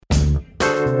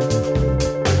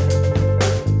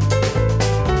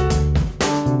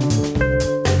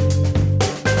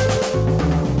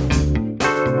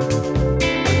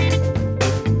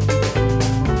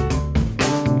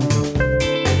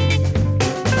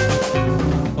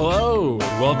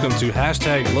welcome to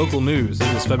Hashtag Local News. It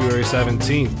is February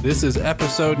 17th. This is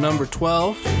episode number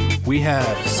 12. We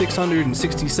have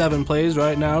 667 plays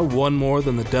right now, one more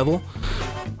than the devil.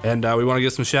 And we want to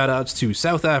give some shout outs to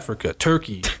South Africa,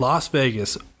 Turkey, Las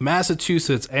Vegas,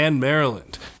 Massachusetts, and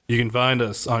Maryland. You can find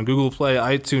us on Google Play,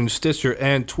 iTunes, Stitcher,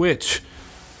 and Twitch.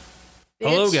 Bitch.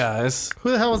 Hello, guys.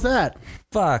 Who the hell was that?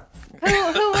 Fuck. Who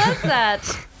was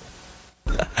that?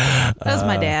 That was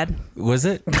my dad. Was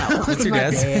it? No. What's your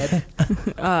dad's?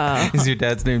 Is your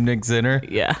dad's name Nick Zinner?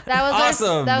 Yeah. That was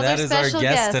Awesome. That was is our our special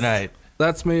guest tonight.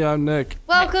 That's me. I'm Nick.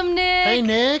 Welcome, Nick. Hey,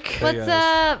 Nick. What's guys.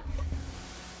 up?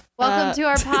 Welcome to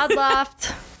our pod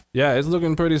loft. Yeah, it's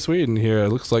looking pretty sweet in here. It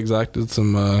looks like Zach did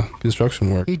some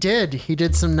construction work. He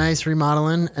did some nice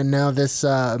remodeling, and now this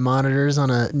monitor's on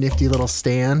a nifty little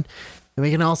stand, and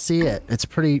we can all see it. It's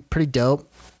pretty dope.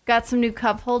 Got some new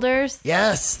cup holders.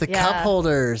 Yes, the Yeah. cup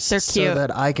holders. They're So cute.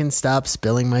 that I can stop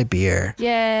spilling my beer.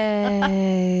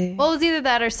 Yay. Well, it was either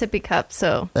that or sippy cups.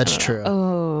 So That's true.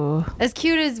 Oh. as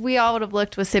cute as we all would have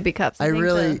looked with sippy cups. I think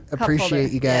really the cup appreciate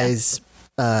holder- you guys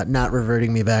not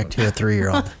reverting me back to a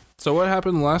 3-year-old. So what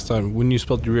happened last time when you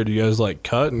spilled your beer? Do you guys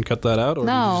cut that out, or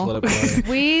No. did you just let it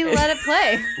play? We let it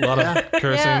play. A lot of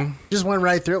cursing. Just went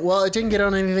right through it. Well, it didn't get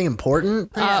on anything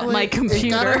important. thankfully. my It got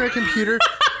computer. on our computer,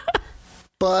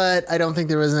 but I don't think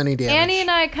there was any damage. Annie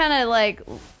and I kind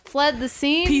of fled the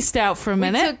scene. Peaced out for a We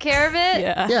minute. took care of it.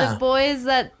 Yeah. Yeah. The boys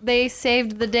that they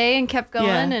saved the day and kept going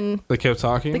Yeah. and They kept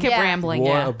talking. They kept Yeah. rambling, What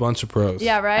yeah. a bunch of pros.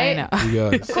 yeah, right. I know. You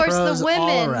guys. Of course, Pros the all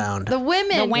women. around. The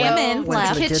women. The women went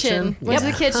left. to the kitchen. Kitchen? Went to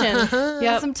the kitchen. Got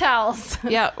Yep. some towels.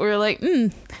 Yeah, we were like,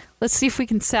 let's see if we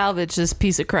can salvage this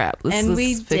piece of crap. And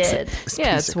we let's fix did. it. This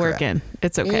Yeah, piece it's of crap. working.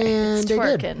 It's okay. And It's they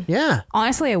twerking. did. Yeah.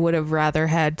 Honestly, I would have rather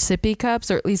had sippy cups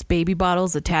or at least baby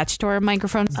bottles attached to our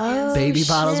microphone. Oh, Baby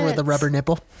bottles with a shit. rubber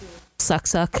nipple. Suck.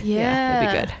 That'd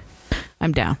Yeah. be good.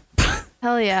 I'm down.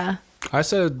 Hell yeah. I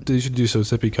said you should do some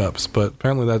sippy cups, but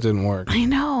apparently that didn't work. I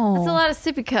know. That's a lot of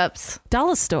sippy cups.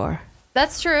 Dollar store.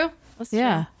 That's true. That's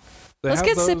Yeah. They Let's have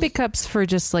get those- sippy cups for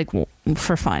just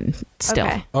for fun still.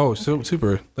 Okay. Oh,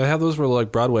 super. They have those for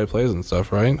Broadway plays and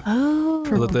stuff, right? Oh.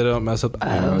 So that they don't mess up the Oh,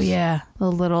 cameras. yeah. A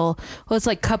little, it's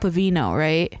like cup of vino,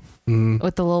 right?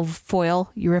 With the little foil.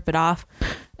 You rip it off.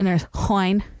 And there's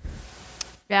wine.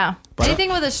 Yeah.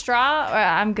 Anything with a straw,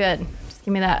 I'm good. Just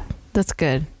give me that. That's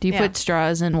good. Do you Yeah. put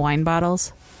straws in wine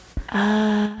bottles?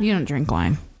 You don't drink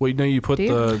wine. Well, you put Do you?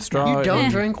 the straw You don't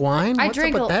in. drink wine? I What's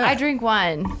drink. up with that? I drink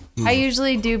wine. I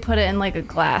usually do put it in a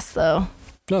glass though,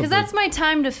 No, because that's my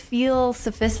time to feel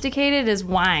sophisticated. Is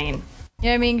wine. You know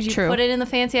what I mean? 'Cause you True. put it in the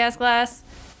fancy ass glass.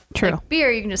 True. Like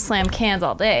beer, you can just slam cans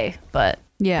all day, but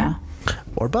Yeah.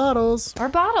 Or bottles. or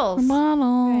bottles.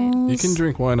 Bottles. you can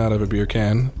drink wine out of a beer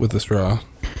can with a straw.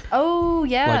 Oh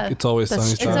yeah. It's always That's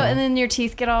sunny It's straw. and then your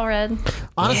teeth get all red.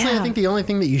 Honestly, Yeah. I think the only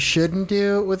thing that you shouldn't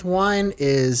do with wine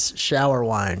is shower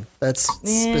wine. That's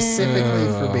specifically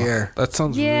for beer. That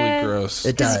sounds Yeah. really gross.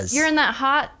 It 'Cause does. You're in that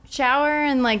hot shower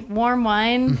and warm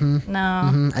wine.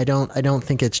 No. I don't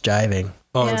think it's jiving.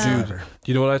 Oh, Yeah. dude.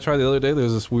 You know what I tried the other day?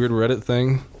 There's this weird Reddit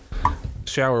thing.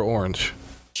 Shower orange.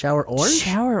 Shower orange?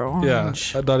 Shower orange.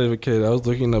 Yeah, I'm not even kidding. I was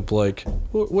looking up what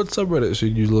subreddit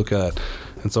should you look at,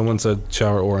 and someone said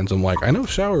shower orange. I'm like, I know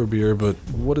shower beer, but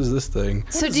what is this thing?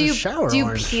 So is do a you shower do you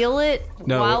orange? peel it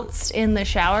No. whilst in the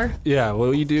shower? Yeah,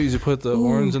 what you do is you put the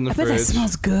orange in the I bet fridge. that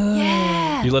smells good.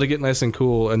 Yeah. You let it get nice and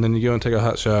cool, and then you go and take a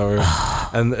hot shower,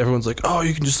 and everyone's like, "Oh,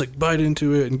 you can just bite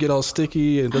into it and get all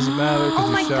sticky, and it doesn't matter because Oh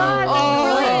you my shower." god,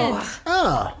 that's brilliant.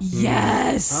 Oh,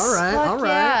 Yes. all right, Fuck all right.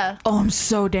 yeah. Oh, I'm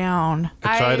so down.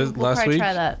 I tried I it will last probably week,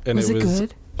 try that. and Was it it was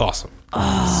good? awesome.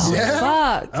 Yeah.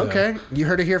 Fuck. Okay, you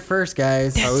heard it here first,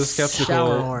 guys. I was Shower skeptical,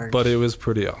 orange. but it was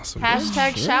pretty awesome.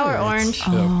 Hashtag shower orange.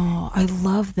 Oh, I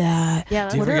love that. Yeah,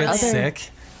 Do you that's ever are get other-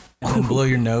 sick and then blow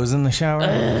your nose in the shower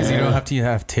because you don't have to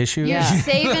have tissue? you're Yeah.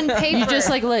 saving paper. You just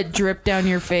let it drip down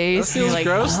your That face. feels You're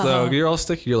gross though. You're all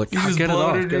sticky. You're like, You "Ah, just get it blow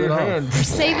off, it into get it your off." hand.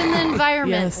 saving the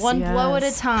environment Yes, one blow at a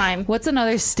yes. time. What's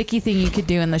another sticky thing you could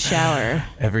do in the shower?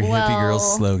 Every Well- hippie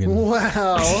girl's slogan.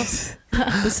 Wow.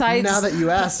 Besides, Now that you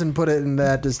asked and put it in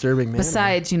that disturbing manner.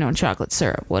 besides, chocolate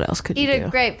syrup, what else could Eat you a do?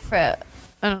 grapefruit.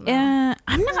 I don't know.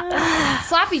 I'm not.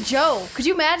 Sloppy Joe. Could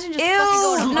you imagine just fucking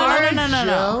going No, hard? no.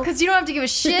 Joe Because you don't have to give a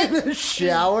shit. in the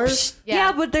shower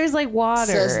Yeah, but there's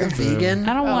water. says the vegan.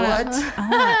 I don't want What? to.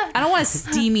 I don't want a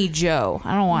steamy Joe.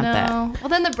 I don't want that. No. Well,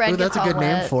 then the bread Ooh, gets that's a all good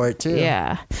name wet. for it too.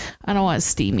 Yeah, I don't want a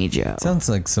steamy Joe. Sounds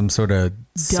like some sort of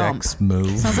Dump. sex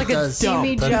move. Sounds like a does.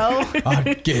 Steamy dump. Joe.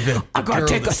 I gave it. I gotta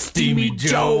take a steamy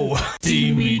Joe.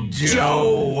 Steamy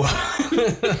Joe.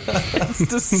 It's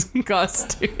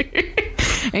disgusting.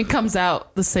 It comes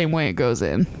out the same way it goes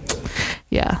in.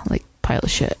 Yeah, like pile of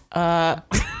shit.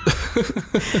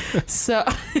 So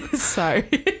sorry.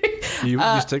 You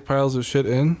stick piles of shit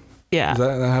in? Yeah.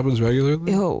 That happens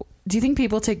regularly? Ew. Do you think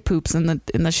people take poops in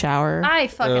the shower? I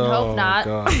fucking hope not.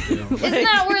 God, damn. Isn't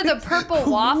that where the purple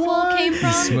waffle came You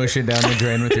from? smush it down the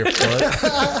drain with your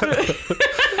foot.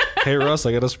 Hey Russ,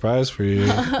 I got a surprise for you.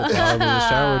 The bottom of the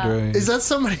shower drain. Is that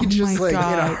somebody just my like in a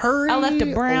God. hurry? I left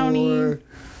a brownie. or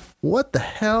what the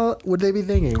hell would they be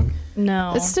thinking?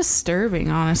 No. It's disturbing,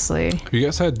 honestly. Have you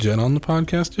guys had Jen on the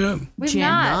podcast yet? We've Jen.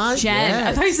 not. Not Jen. yet.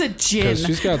 I thought you said gin. Because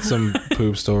she's got some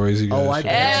poop stories. You guys Oh, I should-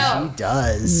 bet she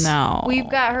does. No. We've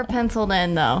got her penciled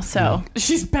in though, so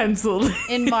She's penciled.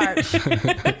 in March.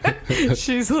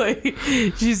 She's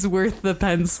worth the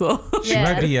pencil. She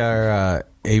might be our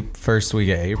first week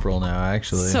of April now,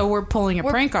 actually. So we're pulling a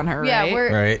prank on her, right? Yeah,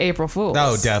 we're. right? April Fools.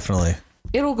 Oh, definitely.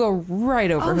 It'll go right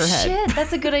over Oh her head. shit,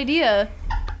 that's a good idea.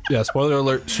 Yeah, spoiler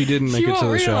alert, she didn't make She it to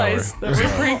won't the shower. realize that we're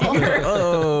pranking her.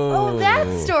 Oh,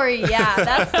 that story. Yeah,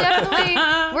 that's definitely.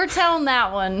 We're telling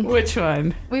that one. Which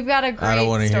one? We've got a great I don't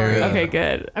wanna hear story. it. Okay,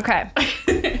 good.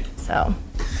 Okay.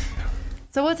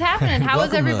 So what's happening? How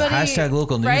is Welcome to everybody? Hashtag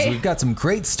local news. right? We've got some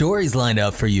great stories lined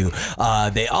up for you.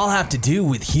 They all have to do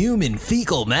with human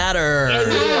fecal matter.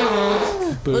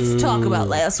 Let's talk about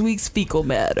last week's fecal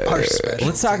matter. Our special.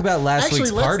 Let's talk about last Actually,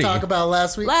 week's let's party. talk about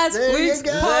last week's. Last There you week's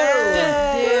go.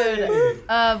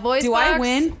 Dude, voice Do box I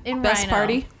win in best Rhino.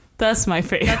 party? That's my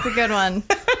favorite. That's a good one.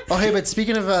 Oh, hey, but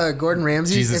speaking of Gordon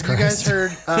Ramsay, Jesus if you guys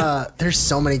Christ. heard, there's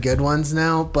so many good ones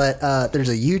now, but there's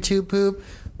a YouTube poop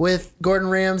with Gordon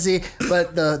Ramsay.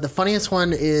 But the funniest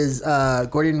one is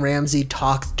Gordon Ramsay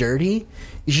Talks Dirty.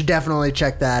 You should definitely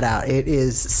check that out. It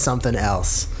is something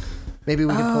else. Maybe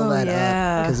we can pull that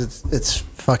yeah. up because it's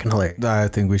fucking hilarious. I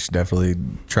think we should definitely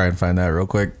try and find that real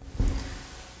quick.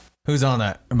 Who's on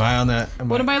that? Am I on that?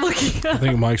 What am I looking I at?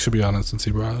 think Mike should be on it since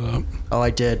he brought it up. Oh, I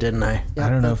did, didn't I? Yeah, I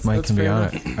don't know if that's- Mike that's can be fair on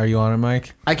enough. it. Are you on it,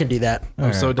 Mike? I can do that.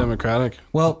 I'm so democratic.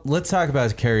 Well, let's talk about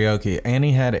karaoke.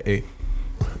 Annie had a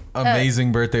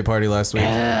amazing birthday party last week.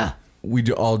 We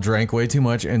all drank way too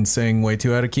much and sang way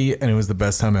too out of key, and it was the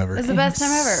best time ever. It's the best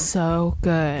time ever. So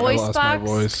good. Voice lost my box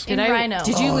voice. in Did I- Rhino.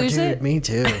 did you Oh, lose dude, it? Me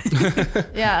too.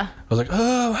 Yeah. I was like,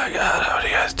 oh my God, what are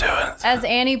you guys doing? As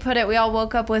Annie put it, we all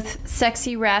woke up with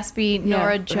sexy, raspy Nora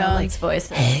we're all Jones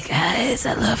voices. Hey guys,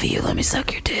 I love you. Let me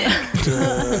suck your dick.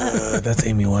 That's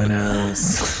Amy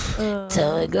Winehouse.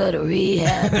 Till I go to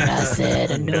rehab, and I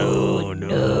said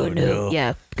no.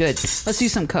 Yeah, good. Let's do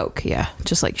some coke. Yeah,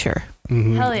 just like sure.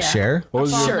 Hell yeah. Share? What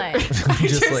was All your, night.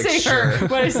 Just like sure.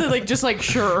 But I said like just like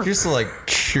sure. Just like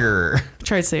sure.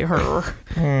 Tried to say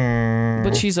her,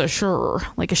 but she's a sure,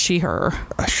 like a she her.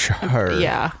 Sure.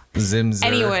 Yeah. Zimzer.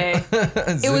 Anyway,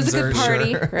 it was a good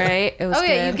party, right? It was Oh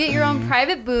yeah, good. you get your own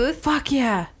private booth. Fuck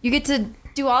yeah. You get to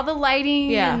do all the lighting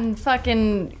Yeah. and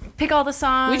fucking pick all the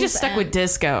songs. We just stuck and- with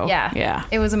disco. Yeah. Yeah.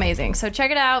 It was amazing. So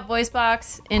check it out, Voice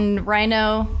Box in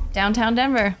Rhino, downtown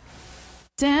Denver.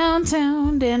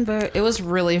 Downtown Denver. It was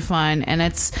really fun, and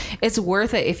it's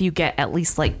worth it if you get at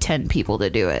least like 10 people to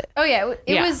do it. Oh yeah,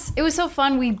 it Yeah. was so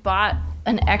fun. We bought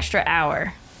an extra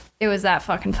hour. It was that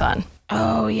fucking fun.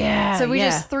 Oh yeah. So we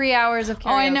just 3 hours of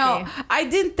karaoke. Oh, I know. I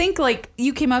didn't think like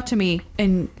you came up to me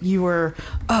and you were,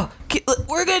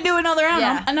 we're gonna do another round,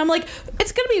 Yeah. and I'm like,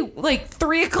 it's gonna be like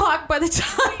 3 o'clock by the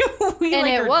time we And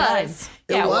like, it are was. done.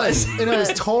 It Yeah, was. And it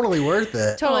was totally worth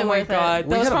it. Totally Oh my worth god, it.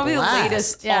 that was had a probably blast. the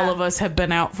latest Yeah. all of us have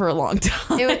been out for a long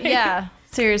time. Yeah,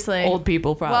 seriously. Old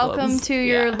people problems. Welcome to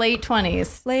your Yeah. late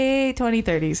 20s. late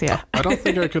 2030s. Yeah. I don't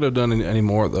think I could have done any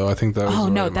more though. I think that was Oh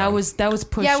the no, right that amount. was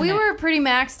pushing. Yeah, we it. were pretty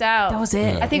maxed out. That was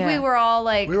it. I think we Yeah. were all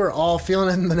like, We were all feeling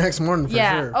it the next morning for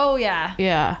yeah. sure. Oh yeah.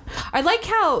 Yeah. I like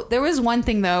how there was one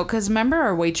thing though, because remember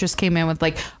our waitress came in with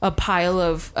like a pile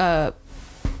of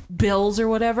bills or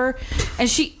whatever, and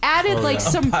she added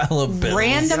some pile of bills.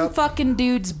 random fucking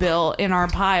dude's bill in our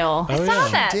pile. I saw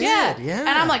that. Did, Yeah. yeah. And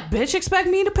I'm like, bitch, expect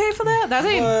me to pay for that? That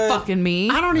ain't fucking me.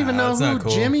 I don't even know that's who not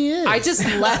cool. Jimmy is. I just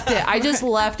left it.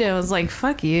 I was like,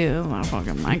 fuck you. It's not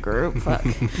fucking my group. Fuck.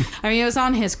 I mean, it was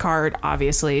on his card,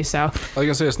 obviously. So, I was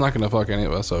gonna say it's not gonna fuck any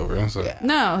of us over. So. Yeah.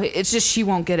 no, it's just she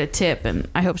won't get a tip. And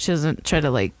I hope she doesn't try to,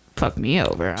 like, fuck me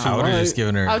over. I would have just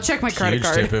given her. I'll check my credit huge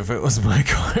card. tip if it was my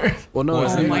card. Well, no,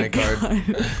 Wasn't if you- my card.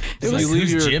 if Like, you leave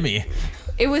who's your Jimmy?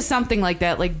 It was something like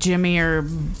that, like Jimmy or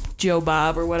Joe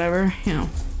Bob or whatever, you know.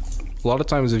 a lot of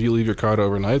times if you leave your card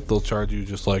overnight, they'll charge you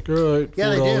just like, all right, Yeah,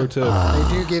 they $4 do. tip.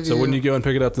 They do give So you. when you go and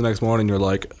pick it up the next morning, you're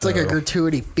like, it's like a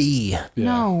gratuity fee. yeah.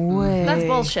 No way. That's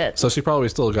bullshit. So she probably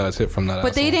still got a tip from that.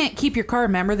 But they asshole. didn't keep your card,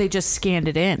 remember? They just scanned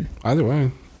it in. Either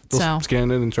way, they'll So.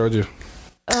 scan it and charge you.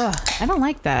 Ugh, I don't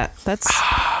like that. That's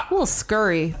a little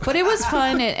scurry. But it was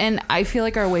fun, and I feel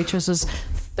like our waitress was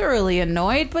thoroughly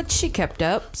annoyed, but she kept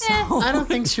up. So. I don't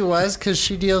think she was, because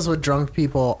she deals with drunk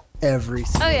people every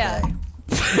single yeah. day.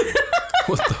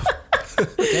 What the?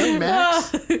 Hey,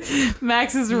 Max.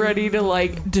 Max is ready to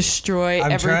like destroy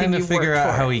I'm everything trying to you've figure worked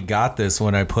out for. how he got this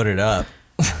when I put it up.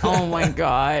 Oh my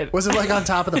god. Was it like on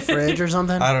top of the fridge or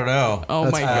something? I don't know.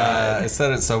 Oh my god. I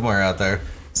said it somewhere out there.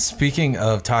 Speaking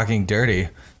of talking dirty,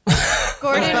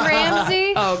 Gordon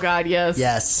Ramsay. Oh god, yes.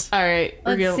 Yes. All right.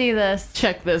 We're Let's gonna see this.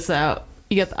 check this out.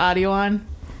 You got the audio on?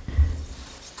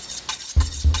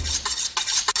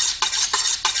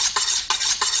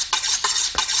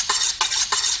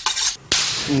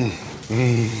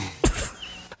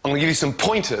 I'm going to give you some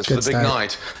pointers for Good the big start.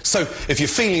 night. So, if you're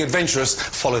feeling adventurous,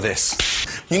 follow this.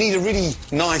 You need a really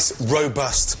nice,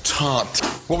 robust tart.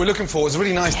 What we're looking for is a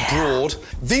really nice, broad,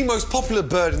 the most popular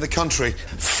bird in the country,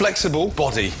 flexible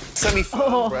body,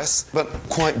 semi-firm breasts, but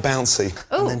quite bouncy.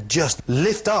 And then just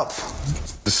lift up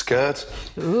the skirt,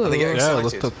 and they get Yeah, excited.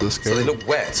 lift up the So they skirt. look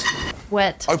wet.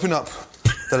 Wet. Open up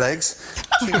the legs.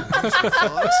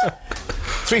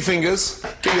 Three fingers.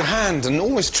 Get your hand and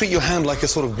almost treat your hand like a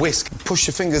sort of whisk. Push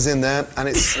your fingers in there, and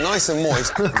it's nice and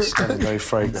moist. It's very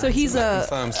fragrant. So he's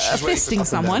Confirms she's ready for fisting up and down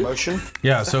someone. motion.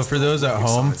 yeah. So for those at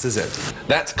home, This is it.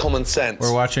 That's common sense.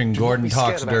 we're watching Gordon Be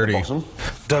scared Talks about the Dirty. bottom.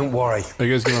 Don't worry. Are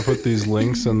you guys gonna put these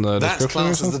links in the That's description or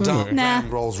classed as the something? dark or- Nah.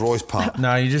 brown Rolls Royce pump.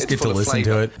 No, you just It's get to full of listen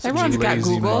flavour. to it. Everyone's got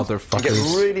Lazy Google. You get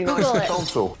motherfuckers. really nice Google and it.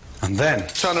 comfortable. And then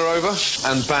turn her over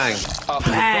and bang. Up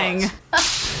Bang.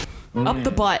 Up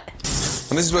the butt.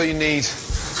 And this is where you need a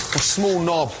small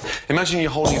knob. Imagine you're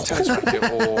holding a tennis racket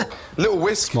or a little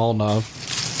whisk. Small knob.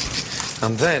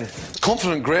 And then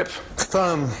confident grip,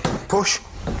 firm push,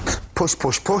 push,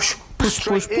 push, push.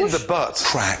 Straight in the butt.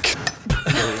 Crack.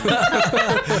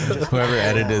 Whoever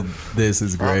edited this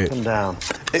is great. Up and down.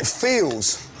 It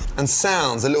feels and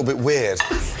sounds a little bit weird.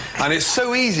 And it's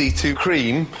so easy to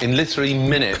cream in literally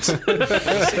minutes. Is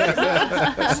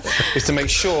to make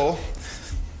sure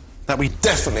that we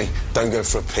definitely don't go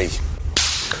for a pee.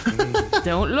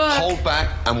 Don't look. Hold back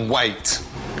and wait.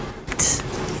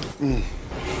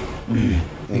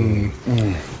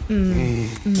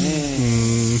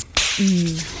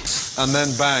 And then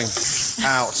bang,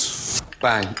 out,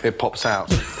 bang, it pops out.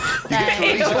 You get to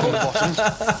release it from the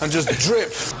bottom and just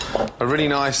drip a really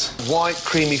nice white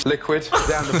creamy liquid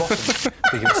down the bottom,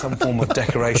 making it some form of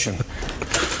decoration.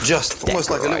 Just almost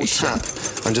like a little tap,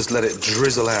 and just let it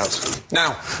drizzle out.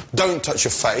 Now, don't touch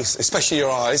your face, especially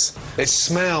your eyes. It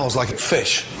smells like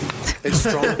fish. It's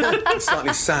strong, it's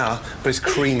slightly sour, but it's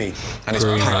creamy, and it's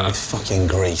packed with fucking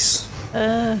grease.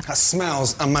 That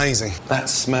smells amazing. That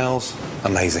smells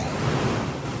amazing.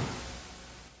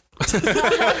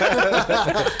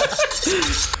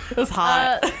 It was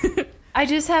hot. I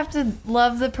just have to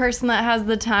love the person that has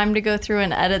the time to go through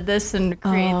and edit this and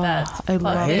create that. I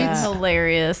love fucking that.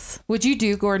 hilarious. Would you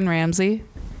do Gordon Ramsay?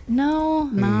 No,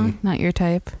 No, not your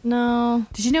type. no.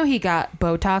 Did you know he got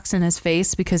Botox in his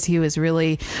face because he was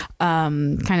really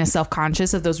kind of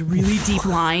self-conscious of those really deep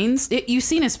lines? You've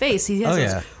seen his face. He has Oh,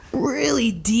 those yeah.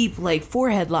 really deep, like,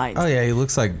 forehead lines. Oh yeah, he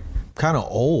looks like kind of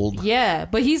old. Yeah,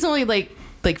 but he's only like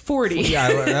 40. Yeah,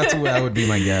 that would be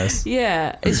my guess.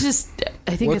 Yeah, it's just,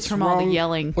 I think it's from all the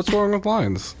yelling. What's wrong with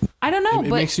lines? I don't know, It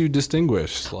but makes you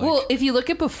distinguished. Like, well, if you look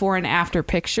at before and after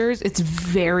pictures, it's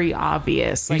very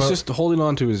obvious. Like, he's just holding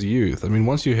on to his youth. I mean,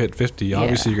 once you hit 50,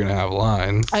 obviously you're gonna have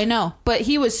lines. I know, but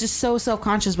he was just so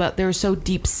self-conscious about. They were so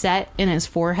deep set in his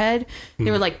forehead. They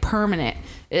were like permanent.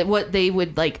 What they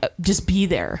would like just be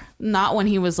there. Not when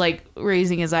he was like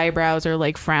raising his eyebrows or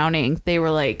like frowning. They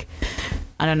were like,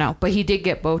 I don't know. But he did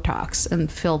get Botox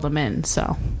and filled them in,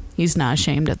 so he's not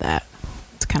ashamed of that.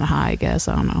 It's kind of high, I guess.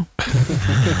 I don't know.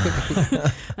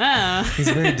 He's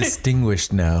very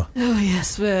distinguished now. Oh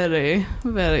yes, very,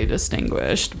 very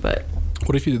distinguished. But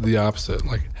What if you did the opposite?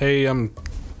 Like, hey, I'm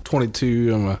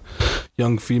 22. I'm a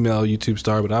young female YouTube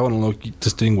star, but I want to look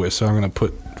distinguished, so I'm gonna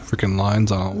put freaking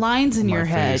lines on. lines in my your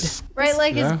head. face. Right,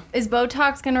 like Yeah. is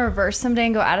Botox gonna reverse someday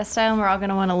and go out of style, and we're all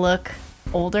gonna want to look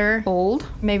older, Old.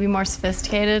 maybe more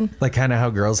sophisticated? Like kind of how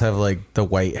girls have like the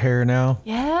white hair now,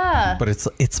 Yeah. but it's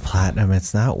platinum.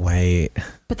 It's not white.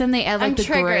 But then they add like I'm the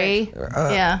triggered. gray.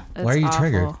 Yeah. Why are you It's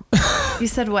triggered? awful. You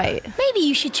said white. Maybe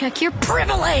you should check your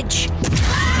privilege.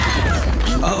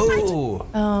 Oh,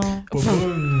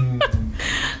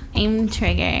 I'm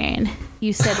triggered.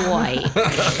 You said white.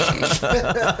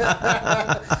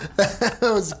 That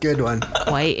was a good one.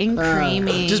 White and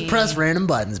creamy. Just press random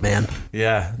buttons, man.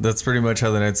 yeah. That's pretty much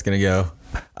how the night's gonna go.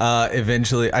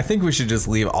 Eventually, I think we should just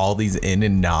leave all these in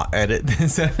and not edit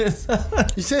this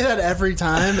episode. You say that every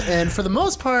time, and for the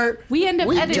most part, We end up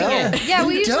editing don't. it. Yeah,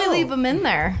 we usually don't. leave them in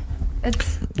there.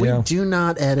 It's We Yeah. do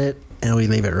not edit, and we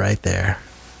leave it right there.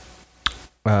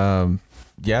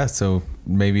 Yeah, so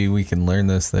maybe we can learn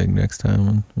this thing next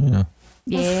time and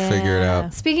figure it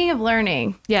out. speaking of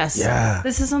learning. Yes. Yeah.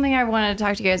 This is something I wanted to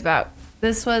talk to you guys about.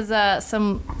 This was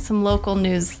some local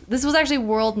news. This was actually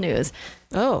world news.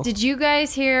 Oh. Did you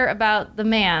guys hear about the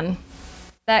man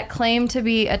that claimed to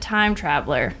be a time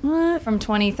traveler from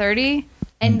 2030?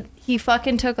 And he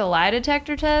fucking took a lie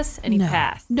detector test and he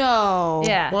passed. No.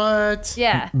 Yeah. What?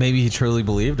 Yeah. Maybe he truly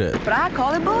believed it.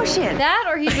 That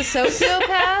or he's a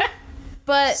sociopath.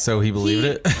 But So he believed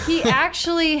it? He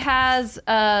actually has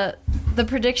the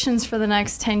predictions for the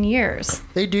next 10 years.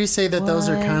 They do say that those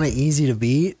are kind of easy to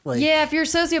beat. Like, Yeah, if you're a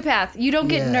sociopath, you don't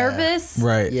get Yeah. nervous.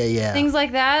 Right. yeah. Things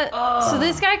like that. So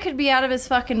this guy could be out of his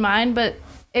fucking mind, but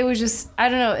it was just, I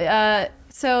don't know.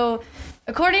 So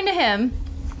according to him,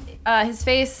 his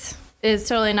face is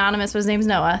totally anonymous, but his name's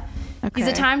Noah. He's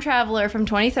a Okay. time traveler from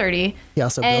 2030. He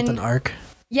also built an ark.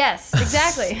 Yes,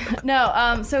 exactly.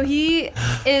 No, so he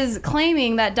is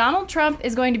claiming that Donald Trump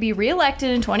is going to be reelected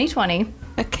in 2020.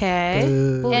 Okay.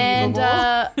 And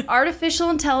artificial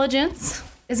intelligence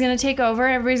is going to take over.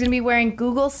 Everybody's going to be wearing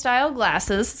Google-style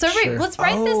glasses. So let's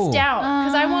write this down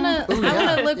because I want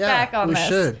to look back on we this.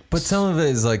 should. But some of it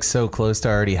is like so close to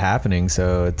already happening,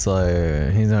 so it's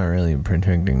like he's not really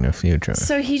predicting the future.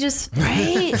 So he just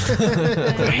Right.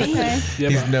 okay. Yeah,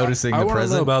 He's but noticing I the want to know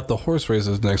present. about the horse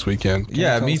races next weekend. Can you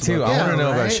Yeah, tell me us too. about I Yeah, want to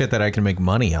know about right? shit that I can make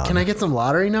money on. Can I get some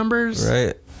lottery numbers?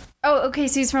 Right. Oh, okay.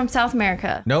 So he's from South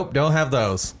America. Nope, don't have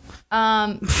those.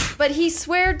 But he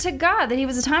swore to God that he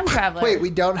was a time traveler. Wait, we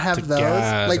don't have those?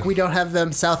 God. Like, we don't have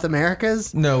them South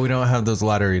Americas? No, we don't have those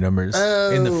lottery numbers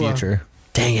in the Oh. future.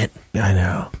 Dang it. I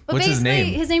know. But What's his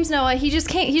basically, name? His name's Noah. He just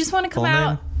can't. He just wanted to come Full out.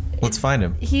 name? Let's find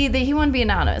him. He wanted to be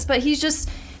anonymous, but he just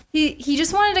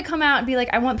wanted to come out and be like,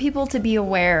 I want people to be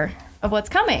aware of what's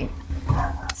coming.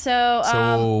 So,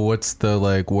 So what's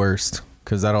the worst?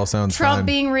 Because that all sounds Trump fine.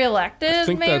 being reelected, I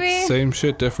think maybe. that's same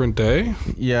shit, different day.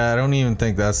 Yeah, I don't even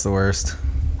think that's the worst.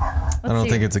 I don't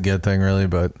think it's a good thing, really,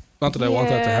 but Not that I want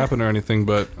that to Yeah. happen or anything,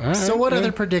 but all right, So, what yeah.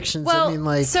 other predictions? Well, I mean,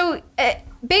 like, so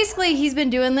basically, he's been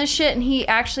doing this shit, and he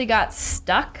actually got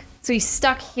stuck. So he's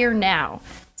stuck here now.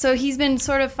 So he's been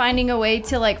sort of finding a way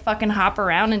to fucking hop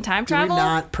around and time do we travel.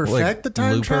 not perfect Like the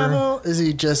time Looper? travel? Is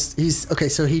he just, okay,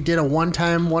 so he did a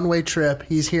one-way trip.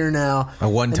 He's here now. A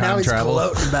one-time and now travel?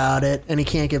 he's gloating about it, and he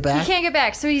can't get back? He can't get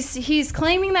back. So he's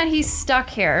claiming that he's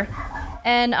stuck here,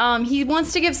 and he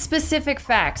wants to give specific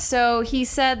facts. So he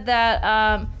said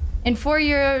that in 4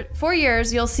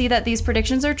 years you'll see that these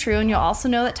predictions are true, and you'll also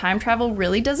know that time travel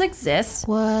really does exist.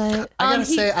 What? I gotta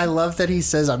he- say, I love that he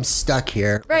says, I'm stuck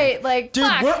here. Right, like Dude,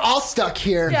 fuck. we're all stuck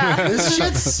here. Yeah. This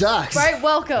shit sucks. Right,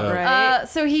 welcome. Right.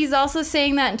 So he's also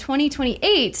saying that in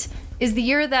 2028 is the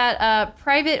year that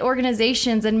private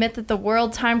organizations admit that the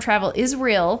world time travel is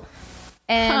real,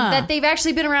 and that they've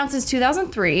actually been around since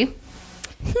 2003.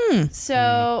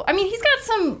 So, I mean, he's got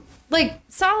some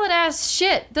solid ass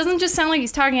shit. Doesn't just sound like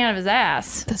he's talking out of his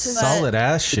ass. solid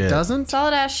ass shit. Doesn't?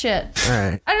 Solid ass shit. All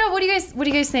right. I don't know. What do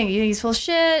you guys think? You think he's full of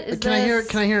shit? Is Can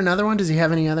I hear another one? Does he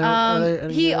have any other?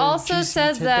 any He other also juicy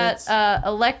says tidbits? that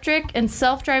electric and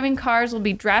self-driving cars will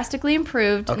be drastically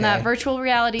improved, and that Okay. virtual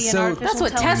reality and So- artificial That's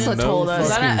what intelligence. Tesla told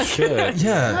us. Fucking shit.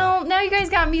 Yeah. Well, now you guys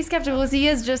got me skeptical because he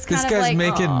is just kind This of guy's like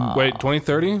making. Wait,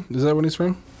 2030? Is that when he's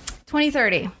from?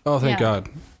 2030. Oh, thank Yeah. God.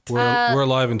 We're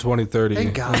alive in 2030.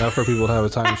 Thank God. Enough for people to have a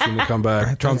time machine to come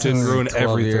back. Trump didn't ruin 12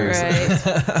 everything. years.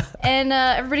 Right. And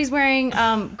everybody's wearing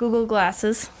Google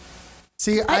glasses.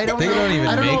 See, I don't. They know- don't even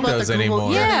I don't know make about those the Google-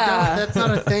 anymore. Yeah, they Yeah. don't. That's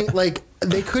not a thing. Like,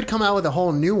 they could come out with a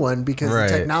whole new one because Right.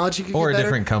 the technology could Or get a better,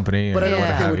 different company. But I or don't what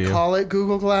think they have would you. call it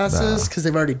Google glasses because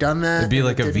they've already done that. It'd be and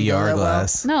like it a didn't go VR that well.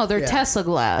 glass. No, they're Yeah. Tesla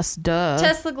glass. Duh.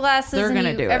 Tesla glasses. They're and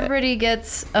gonna do it. everybody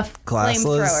gets a Glassless?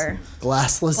 flamethrower.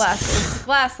 Glassless.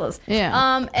 Glassless.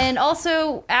 Yeah. And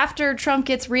also, after Trump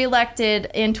gets reelected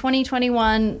in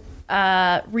 2021,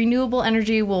 renewable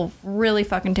energy will really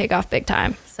fucking take off big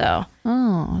time. So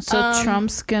So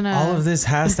Trump's gonna. All of this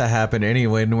has to happen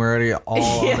anyway, and we're already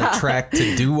all on the track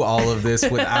to do all of this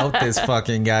without this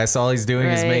fucking guy. So all he's doing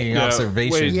is Right. making Yeah,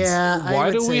 observations. wait. Yeah. I Why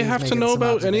would do say we he's have to making know some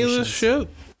about any of this observations. shit?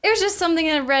 it was just something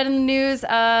I read in the news.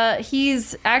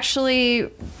 He's actually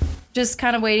just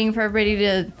kind of waiting for everybody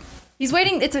to. He's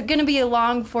waiting. It's going to be a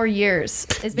long 4 years.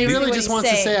 Is He basically really what just he's wants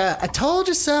saying. to say, I told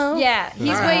you so. Yeah, he's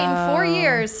waiting 4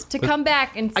 years to come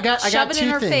back and I got shove it in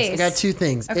two her things. face. I got two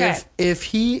things. Okay. If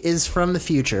he is from the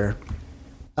future,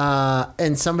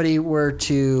 and somebody were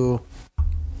to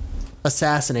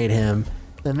assassinate him,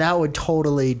 then that would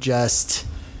totally just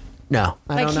no.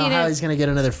 I Like, don't he know how didn't- he's going to get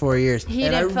another 4 years. he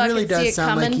And it didn't really fucking see does it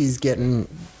sound like coming? he's getting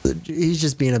He's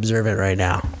just being observant right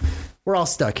now. We're all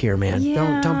stuck here, man.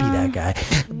 Don't be that guy.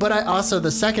 But I also, the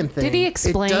second thing, Did he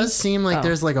explain? It does seem like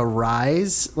there's like a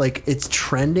rise, like it's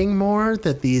trending more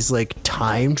that these like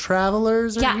time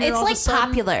travelers are here all of a sudden.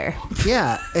 popular.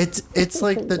 Yeah, it's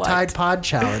like the Tide Pod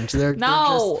challenge. They're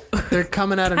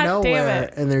coming out of God damn nowhere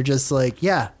it. and they're just like,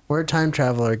 yeah, we're a time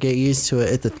traveler. Get used to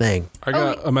it. It's a thing. I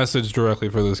got a message directly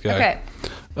for this guy.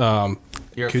 Okay.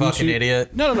 You're a Couldn't fucking you-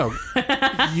 idiot. No.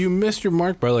 You missed your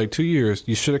mark by like 2 years.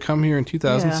 You should have come here in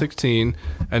 2016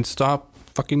 and stop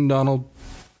fucking Donald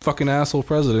fucking asshole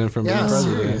president from being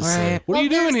president. Right. What are you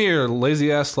doing here,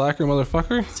 lazy ass slacker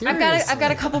motherfucker? I've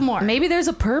got a couple more. Maybe there's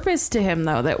a purpose to him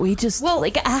though that we just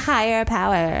Like a higher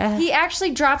power. He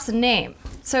actually drops a name.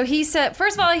 So he said,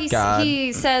 first of all,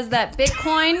 he says that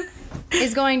Bitcoin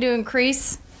is going to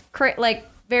increase,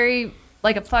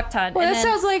 like a fuck ton. Well, and that then,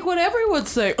 sounds like what everyone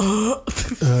say.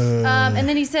 and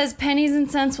then he says pennies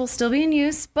and cents will still be in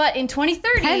use, but in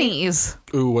 2030, Pennies.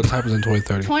 Ooh, what happens in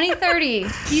 2030? 2030,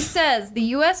 he says the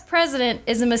U.S. president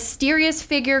is a mysterious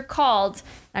figure called,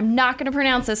 I'm not going to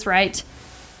pronounce this right,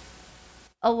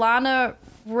 Alana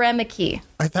Remeke.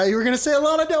 I thought you were going to say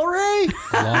Lana Del Rey.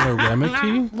 Lana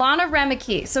Remeke? Lana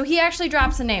Remeke. So he actually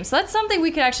drops a name. So that's something we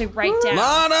could actually write down.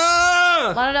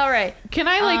 Lana! Lana Del Rey. Can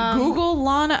I Google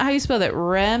Lana? How you spell that?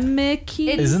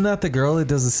 Remeke? Isn't that the girl that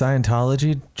does the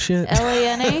Scientology shit?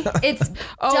 Lana? It's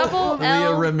double Leah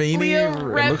L. Remini.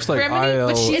 It looks like IL.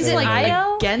 But she's Is it like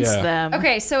IL? against Yeah. them.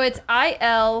 Okay, so it's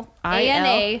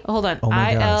ILANA. Hold on. Oh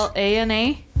my gosh.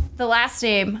 ILANA. The last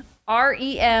name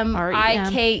REMIKEE.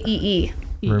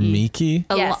 Ramiki?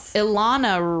 Yes.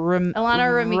 Ilana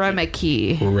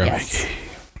Remeke. Yes.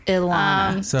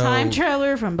 Ilana. So- Time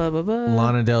traveler from blah blah blah.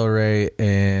 Lana Del Rey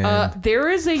and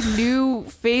There is a new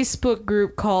Facebook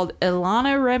group called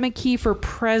Ilana Remeke for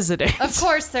President. Of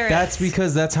course there is. that's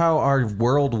because that's how our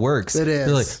world works. It is.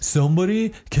 They're like,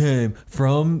 somebody came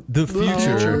from the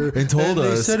future and told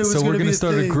us, so we're going to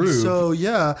start a group. So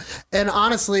yeah, and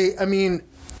honestly, I mean,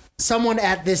 someone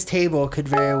at this table could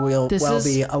very well This is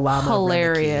be Alana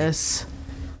hilarious.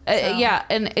 Yeah,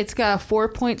 and it's got a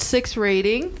 4.6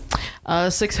 rating.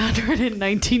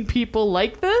 619 people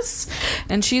like this,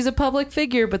 and she's a public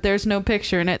figure, but there's no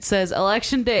picture, and it says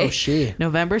election day,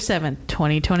 November 7th,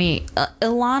 2028.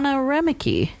 Ilana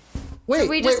Remeke. Wait,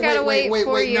 we just gotta wait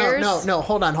 4 years? No,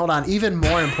 hold on. Even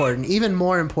more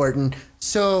important.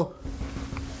 So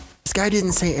this guy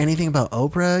didn't say anything about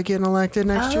Oprah getting elected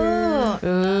next year.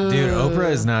 Dude,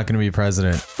 Oprah is not going to be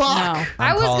president. Fuck. No.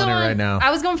 I'm calling it right now.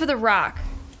 I was going for The Rock,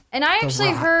 and I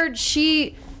actually heard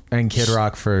she. And Kid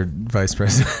Rock for vice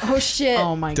president. Oh shit!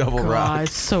 Oh my Double god, Rock.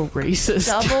 it's so racist.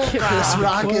 Double Chris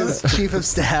Rock. Rock is chief of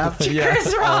staff. Yeah,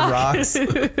 Chris on Rock. rocks.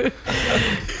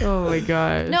 Oh my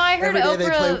god. No, I heard Every day they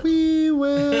play Oprah. We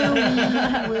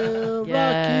will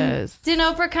Yes. Didn't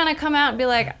Oprah kind of come out and be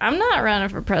like, "I'm not running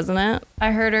for president"?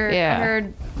 I heard her. Yeah.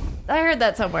 I heard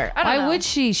that somewhere. I don't know. Why would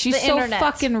she? She's The so internet.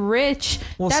 fucking rich.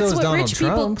 Well, That's so is what Donald rich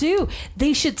people Trump. do.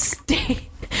 They should stay.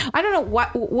 I don't know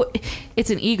what. It's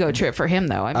an ego trip for him,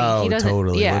 though. I mean, Oh, he doesn't.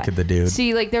 totally. Yeah. Look at the dude.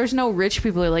 See, like, there's no rich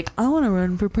people who are like, I want to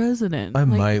run for president. I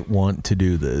Like, might want to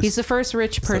do this. He's the first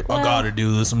rich person. I got to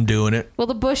do this. I'm doing it. Well,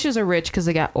 the Bushes are rich because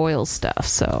they got oil stuff,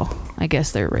 so I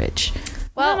guess they're rich.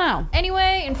 Well, I don't know.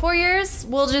 anyway, in 4 years,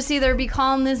 we'll just either be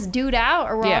calling this dude out,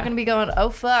 or we're all Yeah. going to be going, "Oh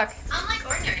fuck!"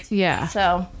 Yeah,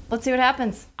 So let's see what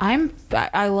happens. I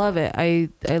love it. I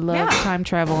love Yeah. time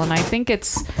travel, and I think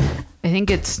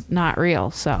it's not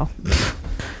real. So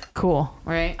cool,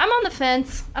 right? I'm on the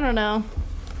fence. I don't know.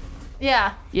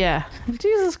 Yeah. Yeah.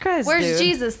 Jesus Christ. Where's dude.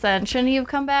 Jesus then? Shouldn't he have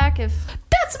come back? If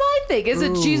That's my thing.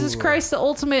 Isn't Jesus Christ the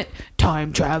ultimate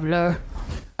time traveler?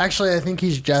 Actually, I think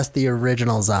he's just the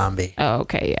original zombie. Oh,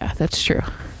 okay. Yeah, that's true.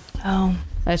 oh,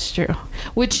 That's true.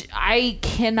 Which I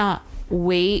cannot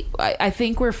wait. I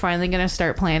think we're finally going to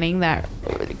start planning that.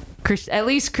 At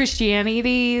least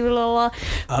Christianity. Oh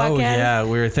podcast. yeah,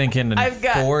 we were thinking I've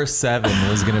got- 4-7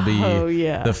 was going to be Oh,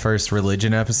 yeah. the first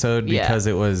religion episode Yeah. because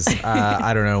it was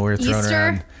I don't know, we were throwing Easter?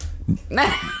 around.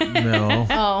 No.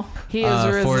 oh, He is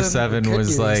risen. 4-7 Could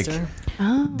was do like Easter.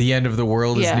 the end of the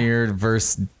world Yeah. is near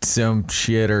verse some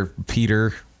shit or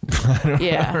Peter.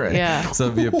 Yeah, Right. yeah. So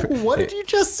it'd be a What did you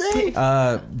just say?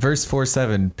 verse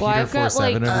 4-7. Peter Well, I've got, 4-7.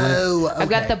 like, I believe. Oh, okay. I've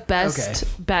got the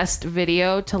best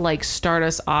video to like start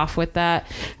us off with that,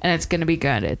 and it's gonna be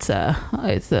good. It's a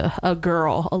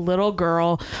little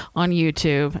girl on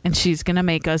YouTube, and she's gonna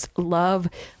make us love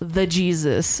the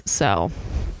Jesus. So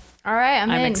all right.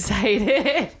 I'm I'm in.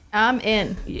 excited. I'm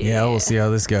in. Yeah, we'll see how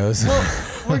this goes.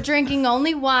 We're drinking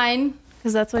only wine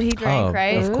because that's what he drank,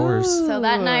 right? Of course. So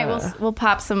that night we'll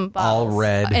pop some All bottles.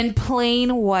 red. And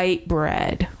plain white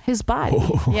bread. His body.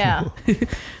 Yeah,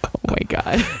 Oh my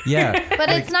god. Yeah. but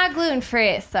it's not gluten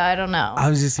free, so I don't know. I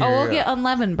was just here We'll get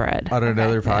unleavened bread. on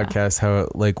another podcast how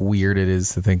like weird it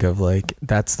is to think of like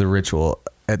that's the ritual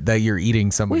that you're eating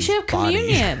We somebody's should have body.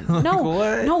 communion. Like, no,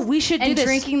 what? no, we should do And this.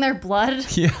 drinking their blood.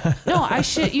 No, I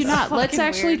shit you not. Let's fucking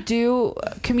actually weird. do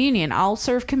communion. I'll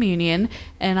serve communion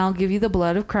and I'll give you the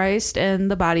blood of Christ and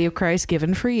the body of Christ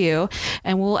given for you.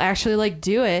 And we'll actually like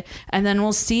do it. And then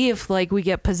we'll see if like we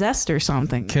get possessed or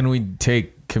something. Can we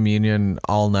take communion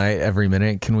all night, every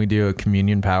minute? Can we do a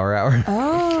communion power hour?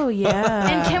 Oh, yeah.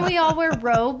 And can we all wear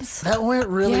robes? That went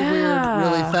really weird,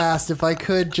 really fast. If I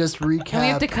could just recap. And we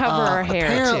have to cover our hair,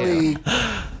 apparently,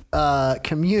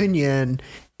 communion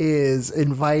is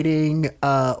inviting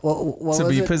what To was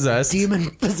be it? possessed. Demon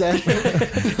possession.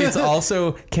 It's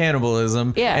also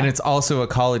cannibalism. Yeah. And it's also a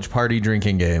college party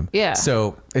drinking game. Yeah.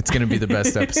 So it's going to be the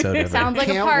best episode ever. Sounds like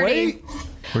a Can't party. wait.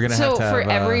 We're going to So have to have for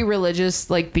every religious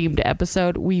like themed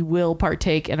episode, we will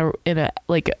partake in a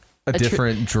like a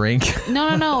different drink.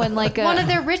 no, and like One of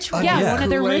their rituals. yeah, one of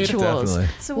their Kool-Aid, rituals.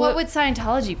 Definitely. So what would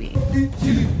Scientology be?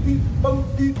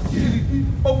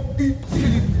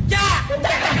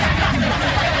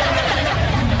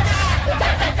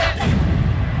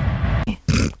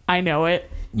 I know it.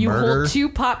 You Murder? hold 2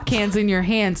 pop cans in your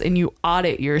hands and you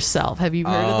audit yourself. Have you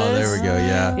heard of Oh, this? there we go.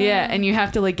 Yeah. Yeah, and you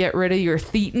have to like get rid of your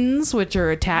thetans, which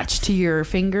are attached to your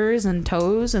fingers and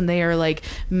toes, and they are like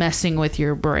messing with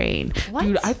your brain. What?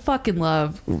 Dude, I fucking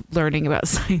love learning about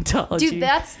Scientology. Dude,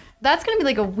 that's gonna be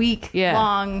like a week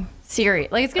long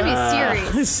series. Like it's gonna be a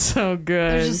series. it's so good.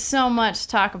 There's just so much to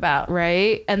talk about.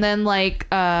 Right? And then like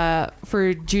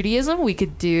for Judaism, we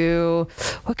could do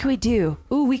what can we do?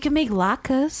 Ooh, we can make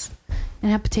latkes and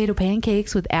have potato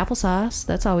pancakes with applesauce.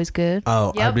 That's always good.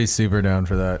 Oh, Yep. I'd be super down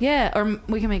for that. Yeah, or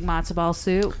we can make matzo ball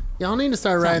soup. Y'all need to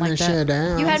start Something writing like this that. shit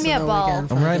down. You had me so at that we ball. can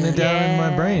I'm writing it fucking- down in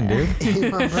my brain, dude.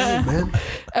 Keep my brain,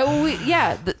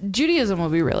 man. Judaism will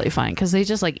be really fun because they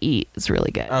just like eat. It's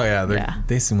really good. Oh yeah,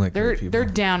 they seem like they're great people. they're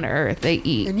down to earth. They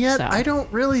eat. And yet, so. I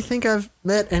don't really think I've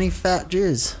met any fat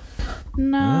Jews.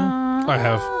 No. I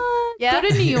have. Yeah. Go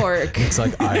to New York. It's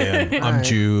like I'm Alright,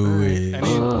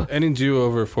 Jewish. Any Jew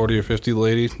over 40 or 50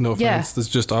 lady, no offense, Yeah. that's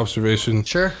just observation.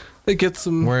 Sure. They get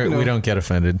some. We don't get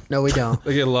offended. No, we don't.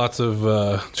 They get lots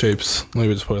of shapes.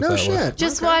 Maybe just put it No that way. shit.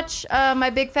 Just watch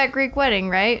My Big Fat Greek Wedding,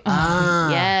 right?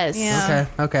 Yes. Yeah.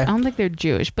 Okay. I don't think they're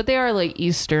Jewish, but they are like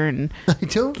Eastern I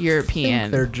don't European.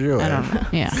 think they're Jewish. I don't know.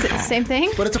 Yeah. Same thing.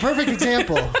 But it's a perfect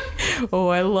example. Oh,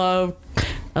 I love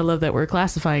that we're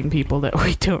classifying people that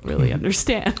we don't really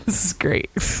understand. This is great.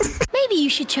 Maybe you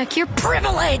should check your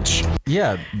privilege.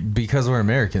 Yeah, because we're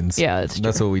Americans. Yeah,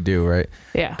 that's what we do, right?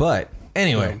 Yeah. But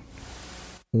anyway,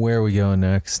 where are we going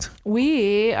next?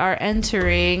 We are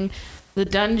entering the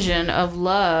dungeon of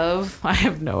love. I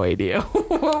have no idea.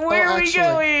 Where are we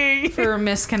actually, going? For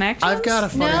misconnections? I've got a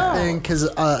funny No. thing because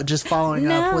just following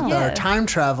up with No. our time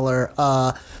traveler,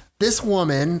 this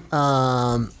woman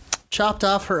chopped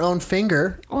off her own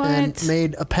finger and What?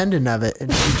 made a pendant of it,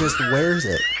 and she just wears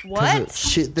it. What?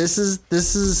 This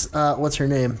is what's her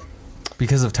name?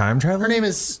 Because of time travel? Her name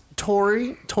is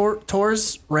Tors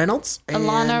Reynolds. and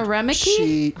Alana Remeke?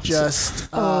 She just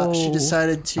she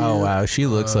decided to Oh wow, she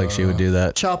looks like she would do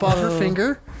that. chop off her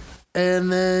finger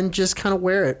and then just kind of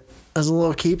wear it as a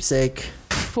little keepsake.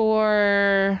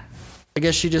 For I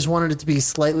guess she just wanted it to be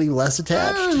slightly less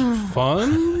attached.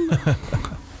 Fun?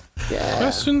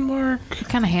 Question mark. what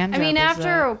kind of hand I mean, job is after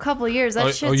that? a couple of years, that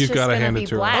Oh, shit's you just gotta gonna hand be it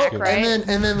to her. black, That's good. right?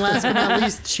 And then last but not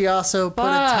least, she also put a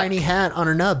Fuck. tiny hat on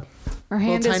her nub. Her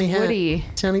hand is tiny hat. woody.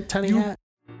 Tiny hat.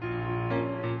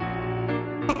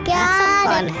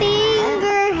 Got a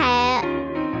finger hat.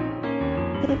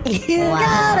 You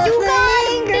got a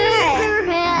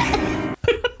finger hat.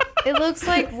 It looks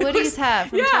like Woody's hat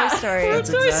from Toy Story. That's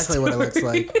exactly what it looks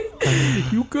like.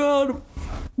 You got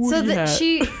So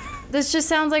this just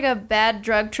sounds like a bad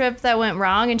drug trip that went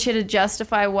wrong, and she had to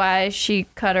justify why she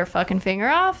cut her fucking finger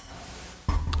off.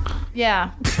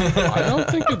 Yeah. I don't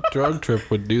think a drug trip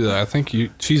would do that. I think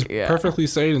she's perfectly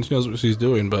sane and she knows what she's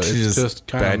doing, but She's it's just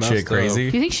kind of batshit crazy.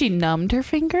 Do you think she numbed her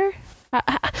finger?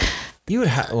 You would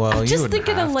have. Well, you Just wouldn't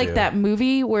thinking of have like to. that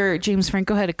movie where James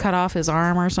Franco had to cut off his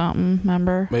arm or something.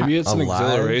 Remember? Maybe it's an Alive?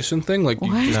 exhilaration thing. Like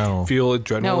you just No. feel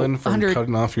adrenaline from 100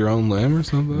 cutting off your own limb or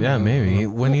something. Yeah, maybe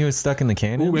when he was stuck in the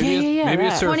canyon. Ooh, maybe Yeah, maybe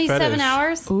it's that. her 27 fetish.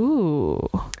 hours? Ooh,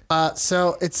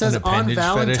 So it says An on appendage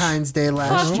Valentine's Day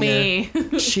last fuck year,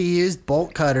 me. she used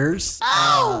bolt cutters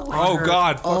Oh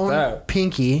God, fuck own that.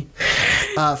 pinky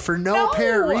for no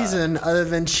apparent reason other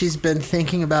than she's been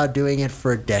thinking about doing it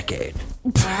for a decade.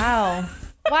 Wow.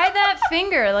 Why that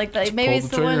finger? Like maybe it's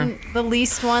pull the the one, the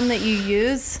least one that you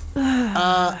use.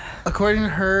 According to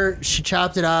her, she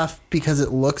chopped it off because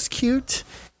it looks cute,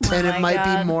 and it my might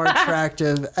be God. more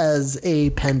attractive as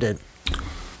a pendant.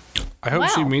 I hope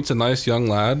she Wow. meets a nice young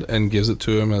lad and gives it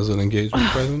to him as an engagement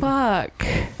present Fuck.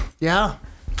 Yeah.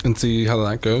 and see how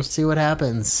that goes. See what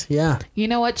happens. Yeah. You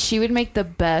know what? She would make the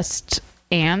best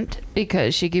aunt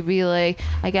because she could be like,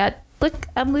 I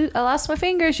lost my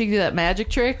finger. She could do that magic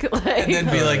trick. Like, And then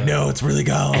be like, no, it's really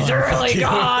gone. it's really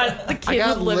gone. The I kid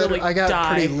got, would literally I got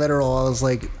die. pretty literal. I was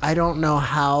like, I don't know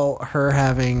how her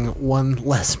having one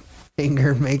less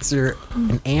finger makes her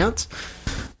an ant.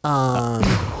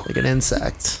 Like an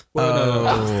insect.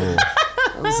 Oh.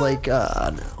 I was like,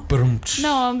 no.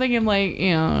 No, I'm thinking like,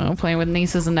 playing with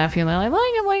nieces and nephews. And they're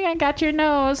like, I got your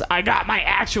nose. I got my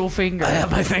actual finger. I have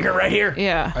my finger right here.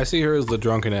 Yeah. I see her as the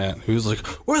drunken aunt who's like,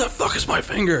 where the fuck is my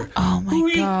finger? Oh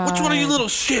my God. Which one of you little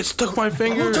shits took my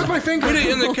finger? Who took my finger? Hit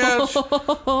it in the couch.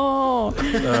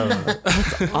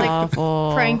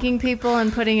 Awful. Pranking people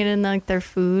and putting it in like their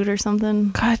food or something.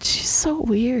 God, she's so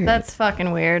weird. That's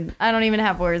fucking weird. I don't even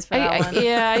have words for that one.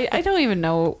 I don't even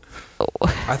know.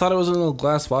 I thought it was in a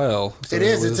glass vial. So It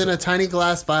is. was- It's in a tiny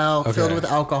glass vial filled with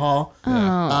alcohol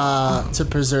to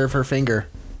preserve her finger.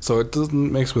 So it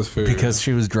doesn't mix with food. Because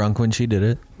she was drunk when she did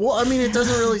it. Well, I mean, it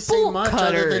doesn't really say Bolt much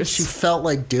other than cutters. she felt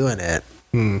like doing it.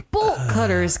 Bolt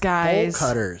cutters, Bolt guys.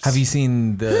 cutters. Have you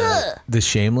seen the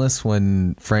Shameless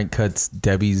when Frank cuts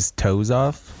Debbie's toes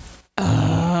off?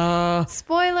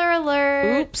 Spoiler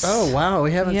alert. Oops. Oh, wow.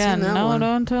 We haven't Yeah, seen that no, one.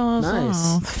 don't tell us. Nice.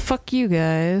 Oh, fuck you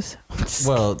guys.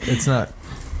 Well, it's not.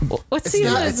 What It's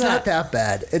season not, is it's that? not that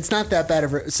bad. It's not that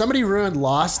bad. Somebody ruined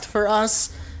Lost for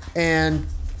us, and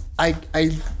I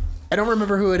don't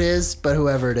remember who it is, but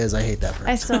whoever it is, I hate that person.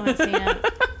 I still haven't seen it.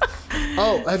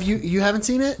 Oh, have you haven't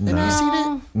seen it? Have you seen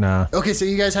it? Nah. Okay, so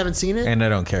you guys haven't seen it? And I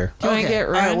don't care. Do you want to get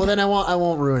All right, ruined? well then I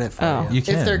won't ruin it for Oh. you. You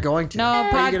can. If they're going to. no, Are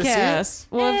you gonna see it? podcast.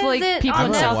 Well, if Is like it people on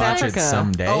in I'm South gonna watch Africa. it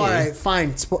someday. Oh, all right,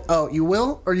 fine. Oh, you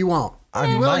will or you won't? I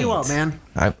You will or might. you won't, man?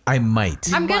 I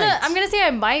might. I'm gonna say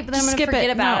I might, but then I'm gonna Skip forget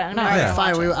it. about No, it. and no. I'm not All gonna right,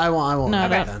 watch fine. it. I won't. No, do no.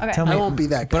 that. Okay. Tell me. I won't be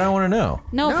that guy. But I want to know.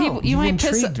 No, No, people, you you've might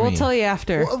piss. intrigued We'll me. tell you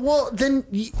after. Well, then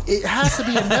it has to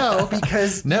be a no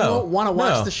because you No. won't want to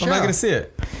watch no, the show. I'm not going to see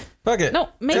it. Fuck it. No,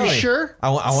 maybe. Tell me. Sure? I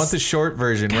want the short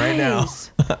version right now.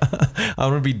 Guys, I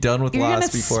want to be done with You're gonna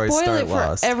Lost before I spoil start it for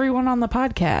Lost. everyone on the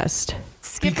podcast.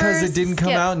 Because it didn't come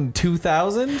skip. out in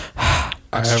 2000? I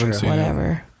haven't seen it.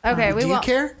 Whatever. Okay, we Do you won't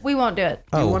care? We won't do it.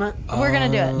 Do you Oh. want to? We're gonna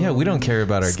do it. Yeah, we don't care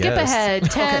about our Skip guests.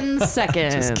 ahead 10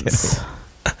 seconds.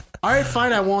 All right,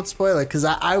 fine. I won't spoil it because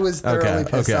I was thoroughly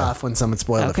pissed okay. off when someone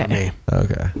spoiled it for Okay. me.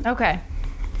 Okay. Okay.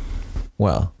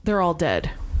 Well, They're all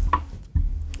dead.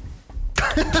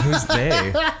 who's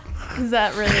they? Is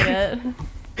that really it?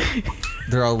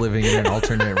 They're all living in an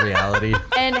alternate reality.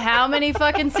 And how many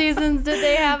fucking seasons did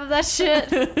they have of that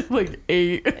shit? Like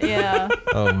 8. Yeah.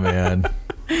 Oh, man.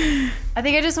 I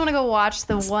think I just want to go watch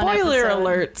the one Spoiler episode.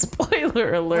 alert. Spoiler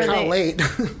Where alert. they- Not late.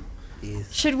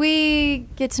 Should we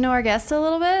get to know our guests a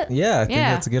little bit? Yeah, I think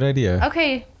Yeah. that's a good idea.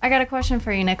 Okay, I got a question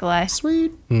for you, Nikolai.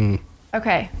 Sweet.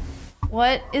 Okay.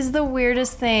 What is the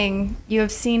weirdest thing you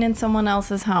have seen in someone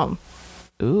else's home?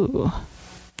 Ooh.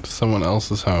 Someone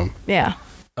else's home. Yeah.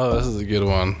 Oh, this is a good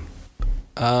one.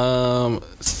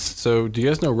 So do you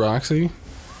guys know Roxy?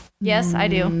 Yes, I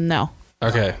do. No.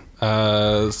 Okay.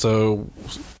 So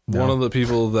one of the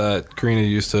people that Karina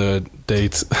used to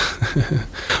date,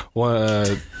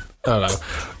 I don't know,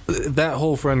 that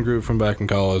whole friend group from back in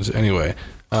college. Anyway,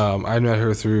 I met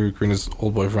her through Karina's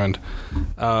old boyfriend,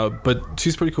 but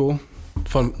she's pretty cool,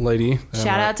 fun lady.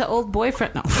 Shout out to old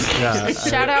boyfriend. No. Yeah,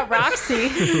 Shout out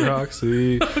Roxy.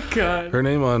 Roxy. God. Her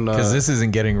name on Because this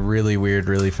isn't getting really weird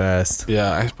really fast.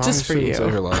 yeah, I probably Just for shouldn't you. say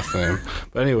her last name.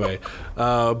 But anyway,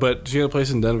 but she had a place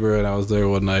in Denver, and I was there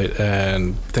one night,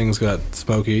 and things got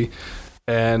smoky,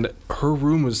 and her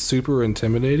room was super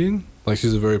intimidating. Like,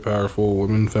 she's a very powerful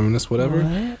woman, feminist, whatever.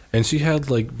 What? And she had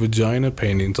like vagina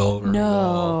paintings all over her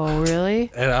wall. No,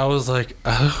 really? And I was like,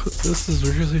 oh, this is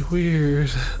really weird.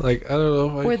 Like, I don't know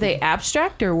if I Were can- they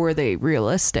abstract or were they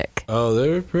realistic? Oh, they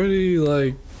were pretty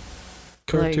like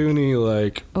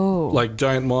cartoony, Oh. like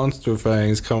giant monster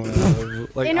fangs coming out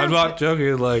of, like, In her- I'm not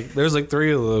joking, like there's like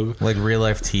 3 of them. Like real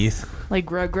life teeth, Like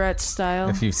Rugrats style?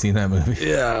 if you've seen that movie.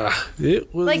 Yeah,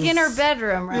 it was Like in her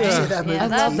bedroom, right? Yeah. See that movie? I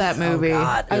love that movie.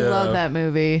 God. I Yeah. love that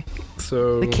movie.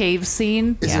 So The cave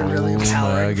scene. Is it really Oh my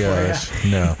empowering for you? gosh.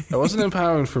 No. it wasn't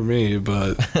empowering for me,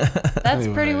 but That's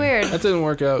anyway, pretty weird. That didn't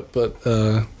work out, but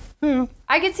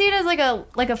I could see it as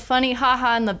like a funny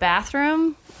haha in the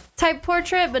bathroom type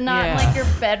portrait, but not Yeah. in like your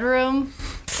bedroom.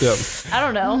 Yep. I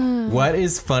don't know. What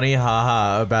is funny,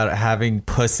 haha, about having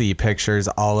pussy pictures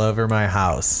all over my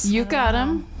house? You got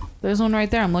him. There's one right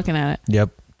there. I'm looking at it.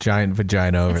 Yep. Giant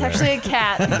vagina over It's there. actually a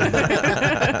cat.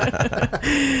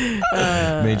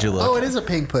 Made you look. Oh, it is a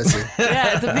pink pussy.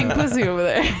 Yeah, it's a pink pussy over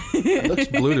there. It looks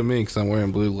blue to me because I'm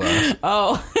wearing blue glass.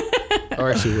 Oh,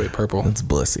 Or actually, wait, purple. It's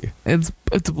blissy. it's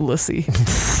blissy.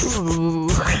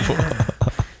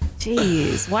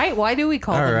 Jeez, why do we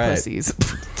call All them right. pussies?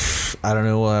 I don't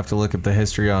know. We'll have to look at the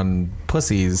history on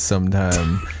pussies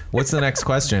sometime. What's the next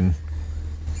question?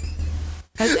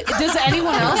 Does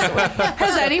anyone else?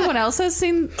 Has anyone else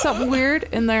seen something weird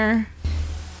in their?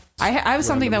 I have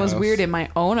something that was Random house. weird in my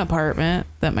own apartment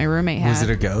that my roommate had. Was it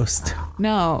a ghost?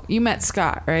 No, you met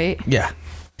Scott, right? Yeah.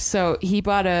 So he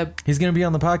bought a. He's going to be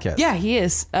on the podcast. Yeah, he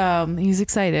is. He's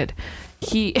excited.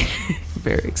 He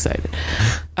very excited.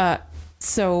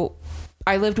 So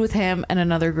I lived with him and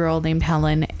another girl named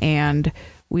Helen, and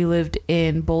we lived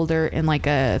in Boulder in like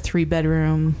a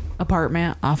 3-bedroom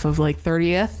apartment off of like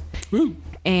 30th. Woo.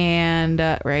 And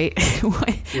right, I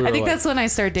think like- that's when I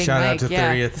started dating Shout out Mike. to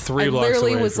Yeah, 30th. 3 I blocks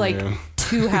literally away was from like you.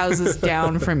 2 houses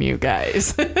down from you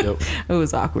guys. Yep. It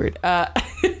was awkward.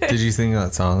 Did you sing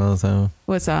that song all the time?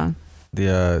 What song?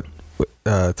 The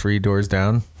 3 Doors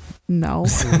Down? No,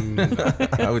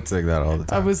 I would sing that all the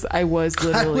I time. was I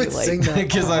literally would like, sing that.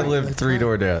 Because I lived 3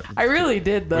 door down. I really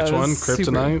did though. Which It one? was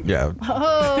super- Kryptonite? Yeah.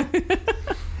 Oh,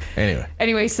 Anyway.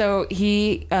 Anyway, so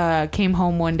he came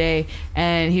home one day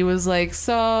and he was like,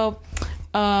 so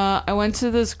I went to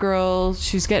this girl,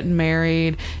 she's getting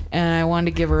married, and I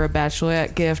wanted to give her a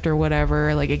bachelorette gift or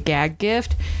whatever, like a gag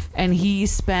gift. And he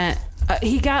spent,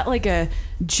 he got like a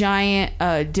giant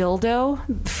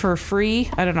dildo for free.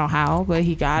 I don't know how, but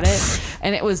he got it.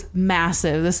 And it was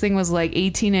massive. This thing was like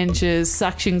 18 inches,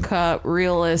 suction cup,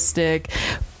 realistic,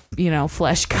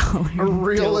 flesh color. A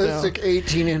realistic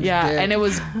 18-inch Yeah, dick. and it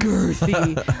was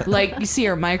girthy. Like, you see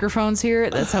our microphones here?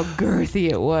 That's how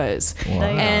girthy it was.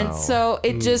 And so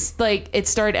it just, like, it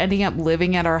started ending up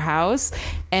living at our house.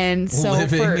 And so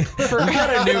Living. for We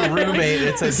got a new roommate.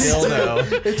 It's a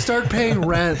dildo. It started paying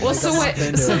rent. well, like, so a what? month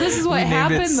into So it. this is what We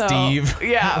named it happened, though. Steve.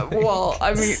 Yeah. Well,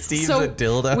 I mean, Steve's so a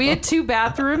dildo. we had 2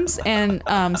 bathrooms, and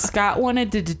Scott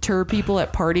wanted to deter people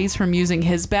at parties from using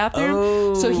his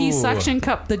bathroom, so he suction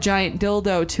cupped the giant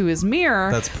dildo to his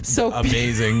mirror. That's so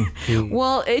amazing.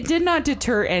 Well, it did not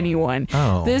deter anyone.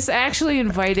 Oh. This actually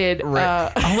invited.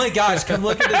 Oh my gosh, come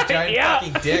look at this giant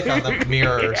fucking dick on the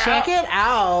mirror. Check it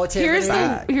out. Here's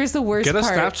Tiffany. the worst Get a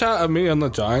part. Snapchat of me on the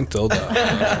giant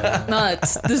dildo. No,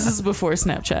 this is before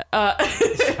Snapchat.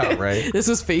 Oh, right. This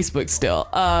was Facebook still.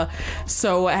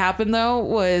 So what happened though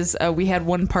was we had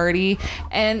one party,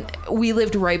 and we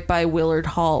lived right by Willard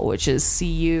Hall, which is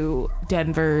CU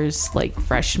Denver's like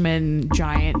freshman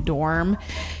giant dorm.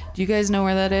 Do you guys know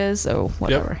where that is? Oh,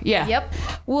 whatever. Yeah. Yep.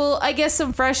 Well, I guess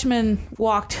some freshmen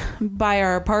walked by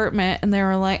our apartment and they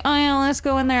were like, oh, yeah, let's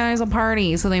go in there. There's a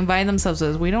party. So they invited themselves.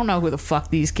 We don't know who the fuck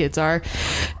these kids are.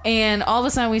 And all of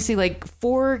a sudden we see like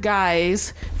 4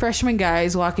 guys, freshman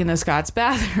guys, walk into Scott's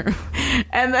bathroom.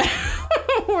 And then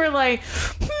we're like,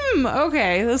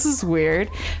 okay, this is weird.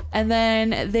 And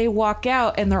then they walk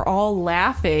out and they're all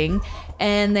laughing.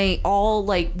 And they all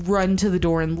like run to the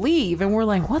door and leave. And we're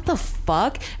like, what the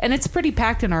fuck? And it's pretty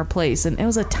packed in our place. And it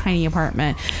was a tiny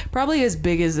apartment. Probably as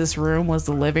big as this room was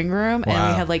the living room. And Wow.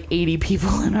 we had like 80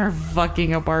 people in our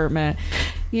fucking apartment.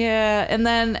 Yeah. And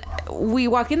then we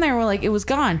walk in there and we're like, it was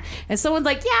gone. And someone's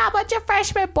like, yeah, a bunch of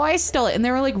freshman boys stole it. And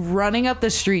they were like running up the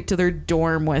street to their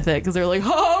dorm with it. Because they're like,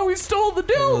 oh, we stole the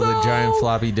dildo. Oh, the giant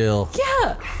floppy dill.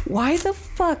 Yeah. Why the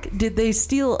fuck did they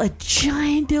steal a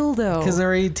giant dildo? Because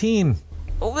they're 18.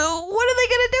 Well, what are they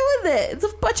gonna do with it? It's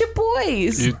a bunch of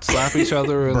boys. You'd slap each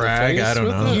other in Brag, the face I don't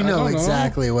with know. it? You I know don't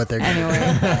exactly what they're going to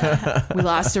Anyway, we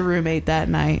lost a roommate that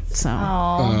night. So,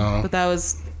 but that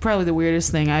was probably the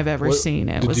weirdest thing I've ever What- seen.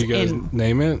 It Did was you guys in,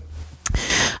 name it?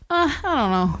 I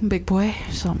don't know, Big Boy,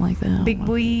 something like that. Big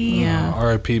boy. Yeah,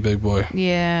 R.I.P. Big Boy.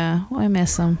 yeah. Well, I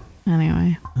miss him.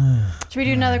 Anyway, Should we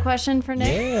do another question for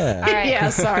Nick? Yeah. All right. yeah.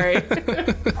 Sorry.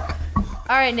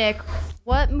 All right, Nick.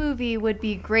 What movie would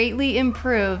be greatly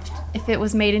improved if it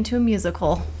was made into a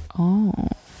musical?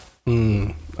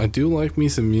 I do like me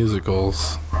some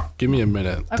musicals. Give me a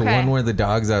minute. The one where the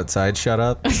dog's outside shut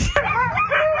up. God.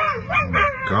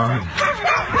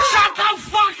 Shut the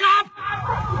fuck up!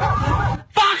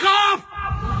 Fuck off!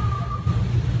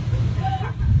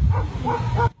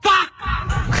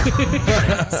 Fuck!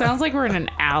 Sounds like we're in an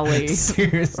alley.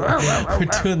 Seriously, we're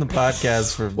doing the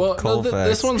podcast for Colfax.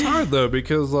 This one's hard though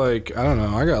because like I don't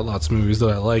know, I got lots of movies that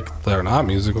I like that are not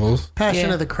musicals. Passion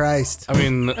Yeah. of the Christ. I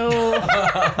mean, My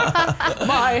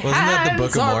Wasn't that the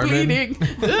Book hands of are Mormon? bleeding.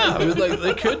 yeah, I mean, like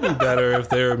they could be better if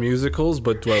they were musicals,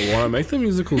 but do I want to make them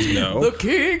musicals? No. The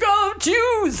King of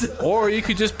Jews. Or you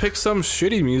could just pick some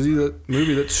shitty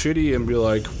movie that's shitty and be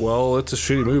like, well, it's a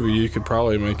shitty movie. You could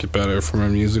probably make it better from a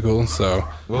musical. So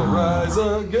We'll rise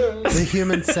again. The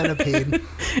Human Centipede.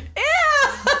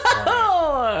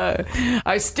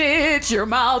 I stitch your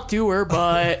mouth to her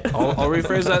butt. I'll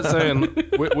rephrase that saying,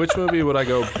 which movie would I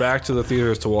go back to the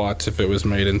theaters to watch if it was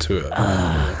made into it?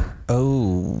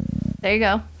 Oh, There you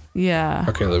go. Yeah,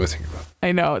 Okay, let me think about it.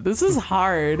 I know. This is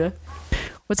hard.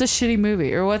 What's a shitty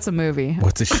movie? Or what's a movie?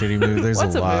 what's a shitty movie? There's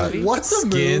What's a a lot. movie? What's a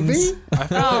Skins. movie?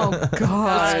 Oh, It's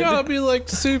God. gotta be like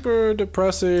super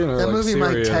depressing or That like movie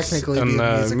might serious. technically and be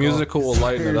a musical. musical will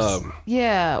lighten it up.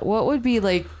 Yeah, what would be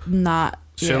like not...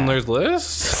 Schindler's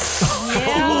List.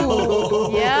 Yeah.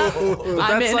 Yeah.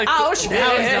 I'm that's in like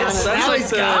Auschwitz. That's like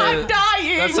the I'm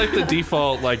dying. that's like the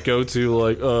default like go to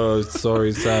like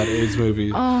sorry sad AIDS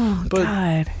movie. Oh, But-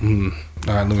 God.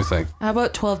 All right, let me think. How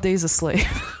about 12 Days a Slave?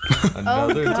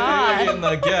 Another day in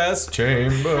the gas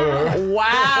chamber.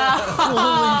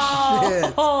 Wow.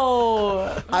 Shit.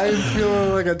 Oh, I'm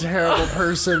feeling like a terrible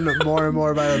person more and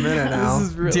more by the minute now. this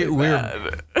is really Dude,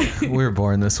 bad. we're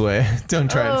born this way. Don't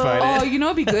try and fight Oh, it. you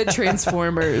know what'd be good?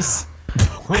 Transformers.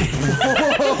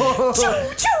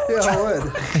 Yeah, I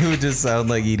would. It would just sound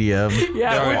like EDM.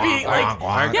 Yeah, it would be like...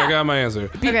 I got my answer.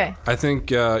 Okay. I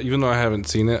think even though I haven't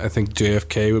seen it, I think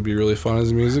JFK would be really fun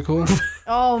as a musical.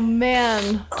 Oh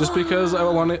man. Just because I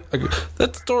want it. Like,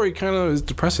 that story kind of is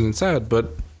depressing and sad,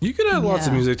 but you could add lots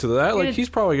of Yeah. music to that. Like he's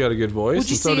probably got a good voice, Would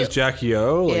you and so see does it- Jackie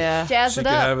O. Like, Yeah. Jazz she it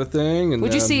could up. have a thing. And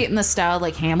Would you then see it in the style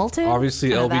like Hamilton? Obviously,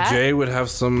 Kinda LBJ that? would have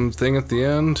some thing at the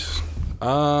end.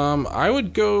 I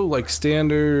would go like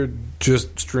standard,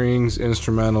 just strings,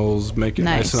 instrumentals, make it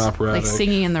nice, and operatic. Like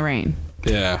Singing in the Rain.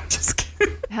 Yeah.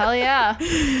 Hell yeah.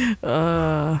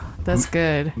 That's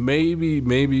good.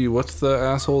 Maybe what's the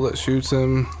asshole that shoots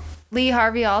him? Lee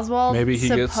Harvey Oswald. Maybe he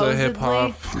gets a hip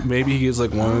hop. Maybe he gets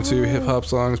like one or two hip hop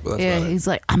songs, but that's Yeah, about it. he's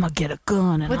like, I'm gonna get a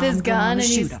gun and with I'm his gun gonna and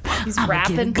shoot he's him.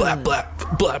 rapping. Blah blah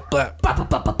blah blah. Bow, bow,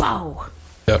 bow, bow, bow.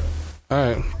 Yep. All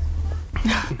right.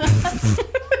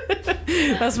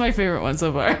 That's my favorite one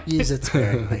so far. Use it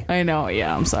sparingly. I know,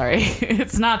 yeah, I'm sorry.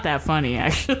 It's not that funny,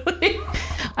 actually.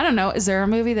 I don't know. Is there a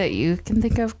movie that you can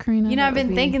think of, Karina? You know, I've that would been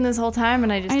be- thinking this whole time,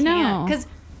 and I just I know. can't. Because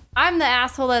I'm the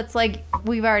asshole that's like,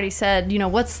 we've already said, you know,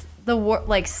 what's the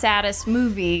like saddest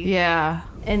movie? Yeah.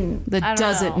 And That I don't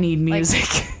doesn't know. need Like-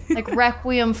 music. Like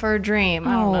Requiem for a Dream.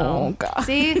 I don't Oh, know. God.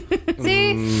 See?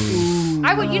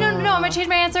 I would, no, I'm going to change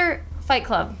my answer. Fight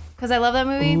Club. Because I love that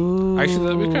movie. Actually,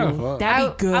 that'd be kind of fun.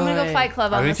 That'd be good. I'm going to go Fight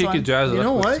Club on I think this you one. could jazz it You up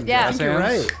know with what? some Yeah. I think you're jazz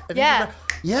right. hands. I think Yeah. you're right.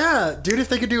 Yeah, dude, if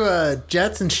they could do a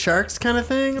Jets and Sharks kind of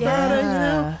thing about it, you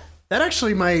know? That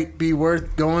actually might be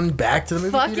worth going back to the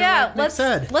movie Fuck theater yeah. like Nick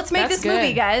said. Let's make That's this movie,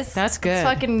 good. guys. That's good. Let's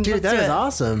fucking Dude, let's that do is it.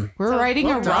 awesome. We're writing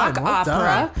a well rock done, well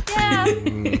opera. Yeah.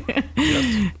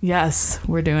 Yes,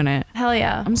 we're doing it. Hell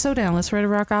yeah. I'm so down. Let's write a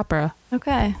rock opera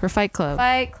Okay. for Fight Club.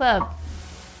 Fight Club.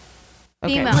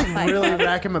 Okay. Female Fight Really Club.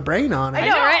 racking my brain on it. I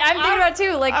know, right? I'm thinking about it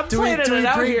too. Like,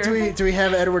 Do we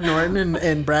have Edward Norton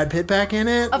and Brad Pitt back in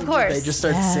it? Of course. They just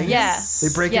start Yes. singing. yeah. They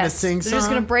break into sing They're just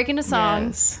song. gonna break into song,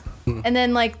 Yes. and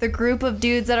then like the group of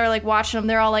dudes that are like watching them,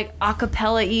 they're all like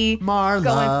acapella-y, Marla.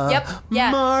 going, yep,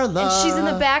 yeah, Marla. and she's in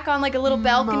the back on like a little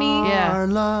balcony. Yeah.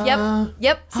 Marla.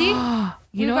 Yep. See,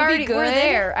 You know what'd be good? we're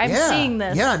there. I'm Yeah. seeing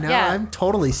this. Yeah, now I'm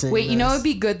totally seeing Wait, you know this. what'd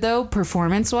be good though,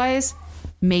 performance wise?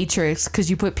 Matrix, because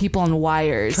you put people on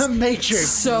wires. The Matrix.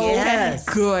 So yes.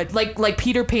 good, like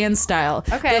Peter Pan style.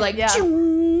 Okay, They're like, yeah.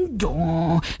 "Choo,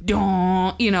 dong,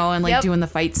 dong," you know, and like Yep. doing the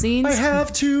fight scenes. I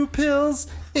have two pills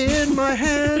in my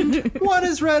hand. One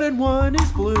is red and one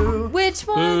is blue. Which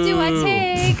one do I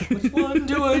take? What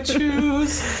do I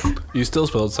choose? You still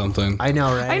spelled something. I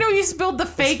know, right? I know you spilled the I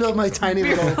fake. spilled my tiny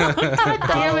little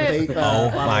Damn it. Oh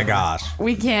my gosh.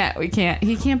 We can't.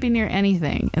 He can't be near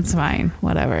anything. It's fine.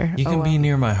 Whatever. You can Oh, be well.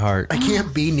 near my heart. I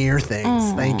can't be near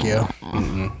things. Thank you.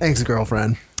 Thanks,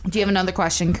 girlfriend. Do you have another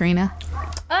question, Karina?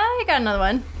 I got another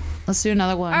one. Let's do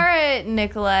another one. All right,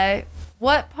 Nikolai.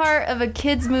 What part of a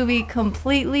kid's movie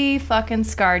completely fucking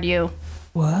scarred you?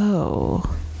 Whoa.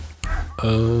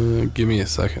 Give me a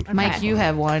second. Mike, you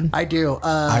have one. I do.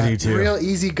 I do too. Real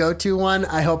easy go-to one.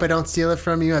 I hope I don't steal it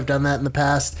from you. I've done that in the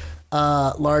past.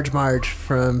 Large Marge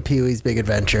from Pee-wee's Big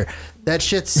Adventure. That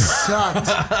shit sucked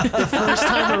the first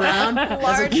time around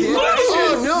as a kid.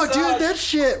 Oh no, dude, that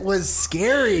shit was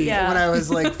scary when I was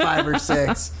like 5 or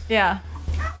 6. Yeah.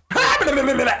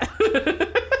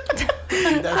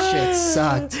 Dude, that shit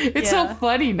sucked. It's so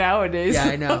funny nowadays. Yeah,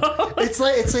 I know. It's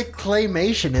like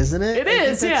claymation, isn't it? It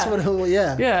is, that's yeah. what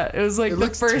yeah. Yeah, it was like It the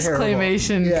looks first terrible.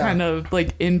 claymation Yeah. kind of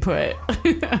like input. All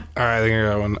right, I think I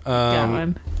got one.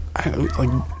 Got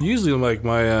one. Usually, like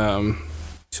my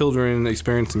children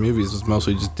experience in movies was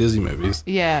mostly just Disney movies.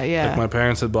 Yeah, yeah. Like my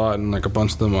parents had bought like a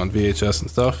bunch of them on VHS and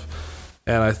stuff.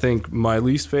 And I think my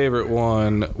least favorite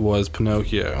one was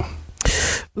Pinocchio.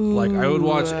 Like I would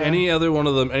watch any other one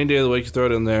of them any day of the week. You throw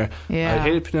it in there. Yeah. I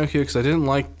hated Pinocchio because I didn't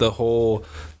like the whole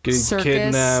getting Circus.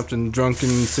 kidnapped and drunken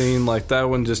scene. Like that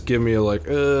one just gave me a like.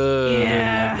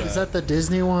 Yeah. Is that the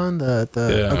Disney one? Yeah.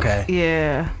 Okay.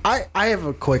 Yeah. I have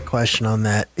a quick question on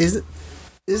that.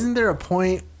 Isn't there a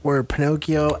point where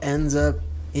Pinocchio ends up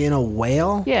in a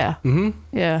whale? Yeah. Mm-hmm.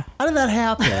 Yeah. How did that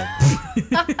happen?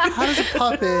 How does a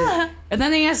puppet? And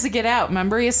then he has to get out.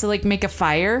 Remember, he has to like make a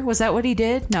fire. Was that what he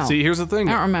did? No. See, here's the thing.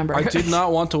 I don't remember. I did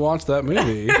not want to watch that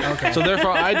movie. Okay. So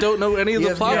therefore, I don't know any of You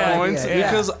the have plot no idea, points yeah.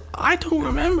 because I don't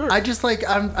remember. I just like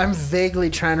I'm vaguely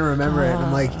trying to remember it. And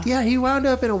I'm like, yeah, he wound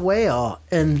up in a whale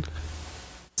and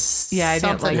Yeah, I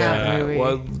didn't something like that happened. movie.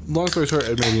 Well, long story short,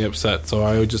 it made me upset. So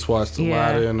I would just watch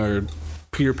Aladdin or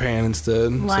Peter Pan instead.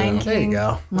 Lion so. There you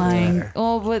go. Like,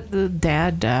 oh, but the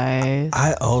dad dies.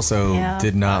 I also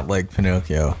did not like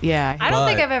Pinocchio. Yeah. I don't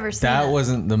think But I've ever seen that it.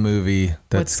 wasn't the movie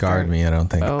that What scarred me. I don't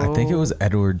think. I think it was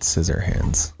Edward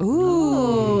Scissorhands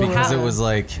Ooh. because it was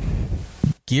like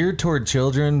geared toward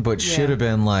children, but should have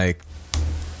been like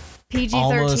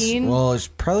almost. PG-13. Well, it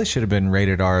probably should have been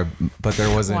rated R, but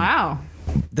there wasn't. Wow.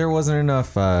 There wasn't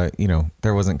enough.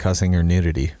 There wasn't cussing or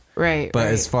nudity. Right. But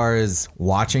right. as far as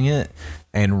watching it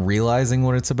and realizing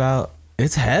what it's about,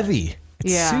 it's heavy.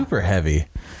 It's Yeah. super heavy.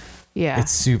 yeah.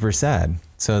 It's super sad.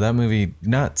 So that movie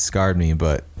not scarred me,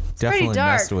 but definitely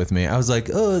dark. messed with me. I was like,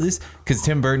 oh, this, because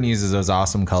Tim Burton uses those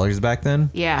awesome colors back then.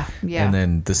 yeah. Yeah. And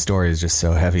then the story is just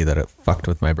so heavy that it fucked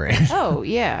with my brain. Oh,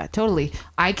 yeah, totally.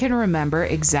 I can remember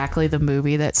exactly the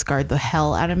movie that scarred the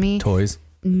hell out of me. Toys.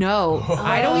 No,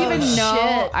 I don't even know.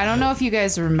 shit. I don't know if you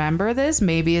guys remember this.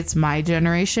 Maybe it's my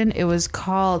generation. It was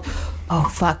called, oh,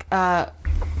 fuck.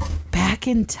 Back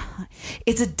in Time.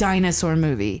 It's a dinosaur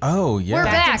movie. Oh, yeah. We're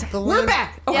back. We're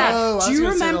back. Okay. Yeah. Oh, I was Do you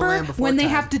gonna say The remember Land Before when they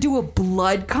Time. have to do a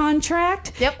blood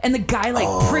contract? Yep. And the guy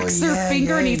like pricks their yeah,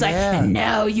 finger and yeah, he's yeah. like,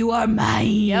 "Now you are mine."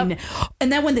 Yep.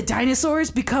 And then when the dinosaurs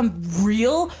become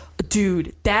real,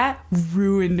 dude, that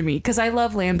ruined me because I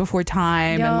love Land Before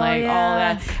Time and Oh, like all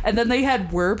yeah. that. And then they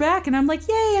had We're Back, and I'm like,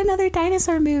 yay, another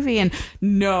dinosaur movie. And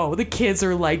no, the kids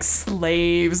are like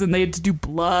slaves and they had to do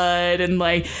blood. And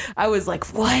like, I was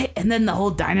like, what? And then the whole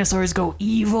dinosaurs go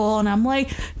evil. And I'm like,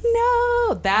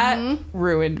 no, that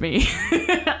ruined me.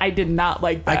 I did not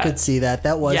like that. I could see that.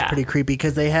 That was Yeah. pretty creepy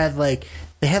because they had like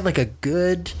a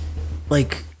good,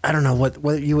 like, I don't know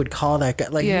what you would call that guy.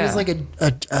 Like he Yeah. was like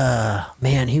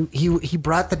man. He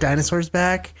brought the dinosaurs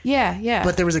back. Yeah, yeah.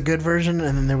 But there was a good version,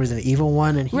 and then there was an evil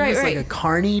one, and he Right, was right. like a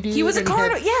carny dude. He was a and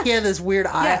carny- had- yeah. He had this weird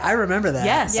eye. Yeah. I remember that.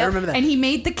 Yes, I remember that. And he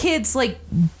made the kids like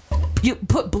you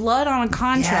put blood on a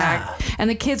contract, and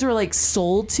the kids were like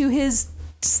sold to his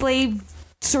slave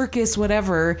circus,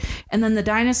 whatever. And then the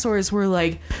dinosaurs were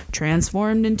like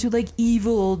transformed into like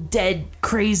evil, dead,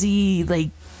 crazy, like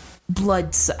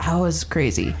blood. I was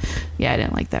crazy. Yeah, I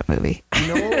didn't like that movie. You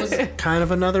know what was kind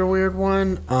of another weird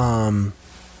one?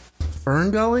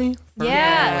 Fern Gully? Fern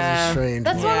Yeah. Gully was a strange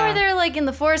That's one. one where they're like in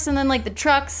the forest and then like the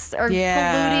trucks are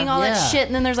Yeah. polluting all Yeah. that shit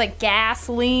and then there's like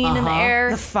gasoline in the Uh-huh.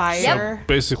 air. The fire.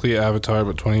 Basically, Avatar,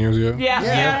 but 20 years ago. Yeah.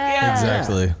 Yeah. Yeah.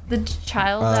 Exactly. The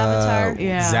child's avatar.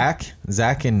 Yeah.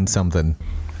 Zach and something.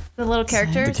 The little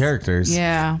characters. The characters.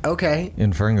 Yeah. Okay.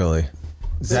 In Ferngully.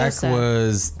 Zach sad.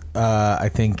 was, I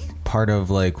think, part of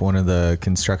like one of the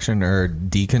construction or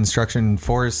deconstruction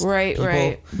forest Right, people,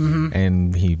 right.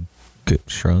 and he got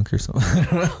shrunk or something.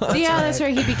 Yeah, that's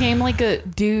right. He became like a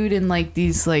dude in like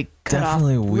these like cut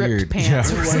Definitely off weird. ripped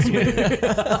pants. Yeah. or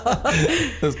whatever.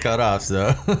 Those cutoffs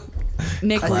though.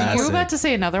 Nick, were you Classic. about to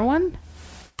say another one?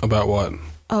 About what?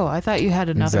 Oh, I thought you had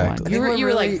another Exactly. one. I You think were, what you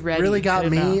were like ready. really got I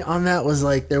didn't me know. on that was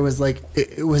like there was like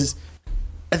it was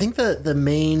I think the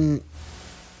main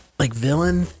like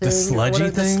villain thing, or sludgy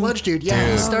whatever, the thing? sludge dude. Yeah,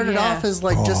 he Dude. started Oh, yeah. off as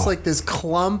like just like this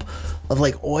clump of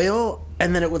like oil,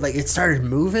 and then it would like it started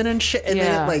moving and shit, and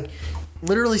then Yeah. it like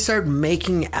literally started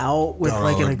making out with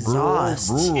like an exhaust,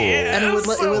 and it would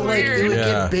Yeah.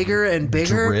 get bigger and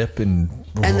bigger. Drip and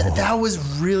That was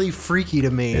really freaky to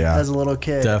me Yeah, as a little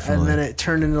kid. definitely. And then it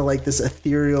turned into like this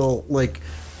ethereal like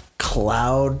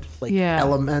cloud, like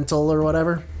elemental or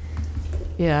whatever.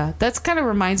 Yeah, that's kind of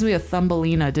reminds me of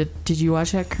Thumbelina. Did you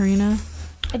watch that, Karina?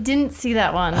 I didn't see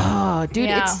that one. Oh, dude,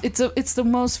 it's the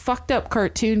most fucked up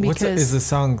cartoon because is the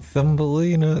song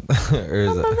Thumbelina? Or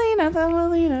is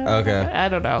Thumbelina. Okay, I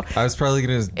don't know. I was probably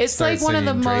gonna. It's like one of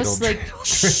the most like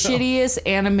shittiest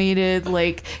animated.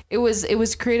 Like it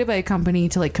was created by a company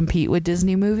to like compete with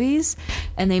Disney movies,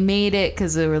 and they made it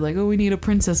because they were like, oh, we need a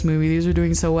princess movie. These are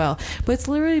doing so well, but it's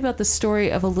literally about the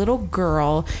story of a little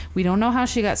girl. We don't know how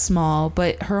she got small,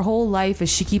 but her whole life is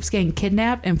she keeps getting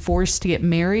kidnapped and forced to get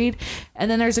married. And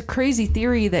then there's a crazy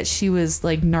theory that she was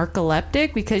like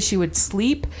narcoleptic because she would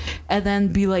sleep and then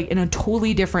be like in a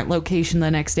totally different location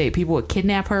the next day. People would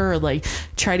kidnap her or like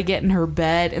try to get in her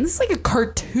bed. And it's like a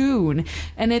cartoon.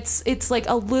 And it's like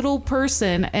a little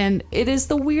person. And it is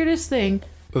the weirdest thing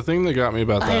The thing that got me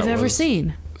about that I've ever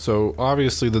seen. So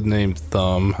obviously the name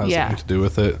Thumb has something to do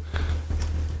with it.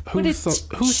 Who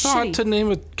thought to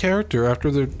name a character after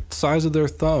the size of their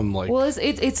thumb? Like, well,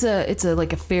 it's a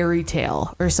like a fairy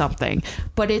tale or something,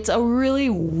 but it's a really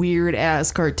weird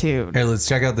ass cartoon. Hey, let's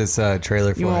check out this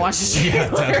trailer. You want to watch this trailer? Yeah,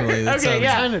 definitely. That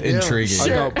sounds intriguing. I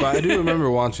know, but I do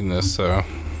remember watching this. So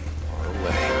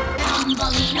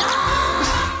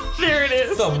there it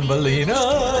is. Thumbelina.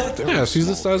 Yeah, she's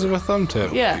the size of a thumb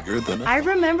tip. Yeah. I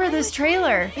remember this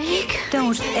trailer.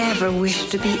 Don't ever wish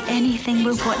to be anything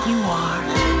but what you are.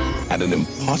 Had an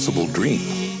impossible dream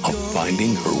of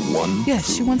finding her one. Yeah,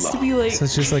 she wants to be like. So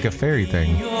it's just like a fairy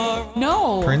thing.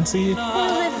 No. Princey?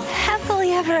 Live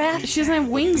happily ever after. She doesn't have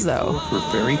wings though. Her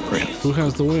fairy prince. Who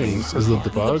has the wings? Is it the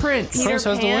bug? The prince. The prince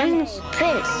has the wings?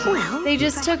 Prince. Well, they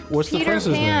just took What's the Peter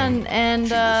prince's Pan and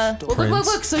well,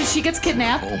 look. So she gets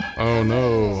kidnapped. Oh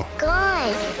no.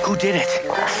 Guys. Who did it?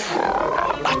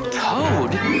 A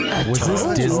toad. Was this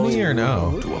Disney or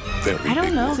no? To a very I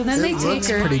don't know. So then they take looks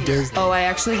her. pretty Disney. Oh, I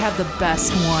actually have the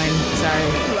best one.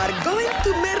 Sorry. You are going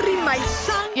to marry my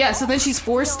son. Yeah, so then she's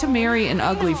forced to marry an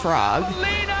ugly frog.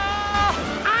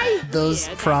 Those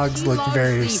frogs look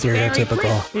very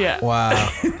stereotypical. Yeah. Wow.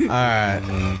 All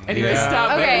right. Anyway,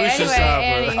 stop. Okay, we should anyway, stop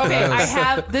Annie. Okay, I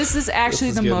have. This is actually This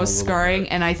is the getting a most little scarring,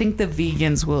 and I think the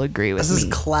vegans will agree with This is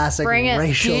me. classic Bring it.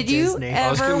 racial Did you Disney. I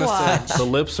was ever gonna watch? say the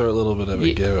lips are a little bit of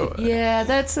a giveaway. Yeah,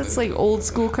 that's like old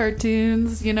school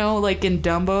cartoons, you know, like in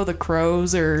Dumbo, the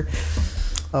crows or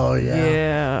Oh yeah.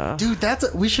 yeah. Dude,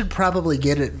 we should probably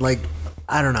get it like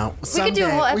I don't know. We could do a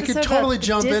whole Someday. We episode could totally about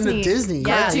jump Disney. into Disney.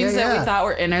 Yeah. Cartoons that we thought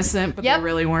were innocent, but Yep. they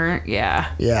really weren't.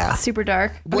 Yeah. Yeah. Super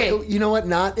dark. Okay. Well, you know what?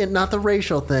 Not the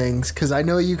racial things, because I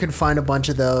know you can find a bunch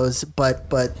of those, but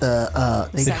the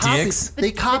dicks?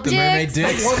 They copied The mermaid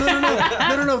dicks?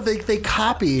 Well, no. They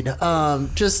copied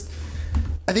just.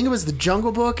 I think it was the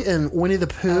Jungle Book and Winnie the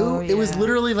Pooh. Oh, It was yeah.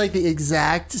 literally like the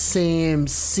exact same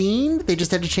scene. They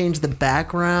just had to change the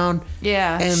background.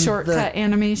 Yeah, and shortcut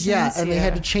animations. Yeah, and they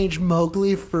had yeah. to change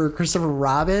Mowgli for Christopher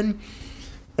Robin,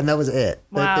 and that was it.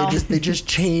 Wow. They just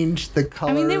changed the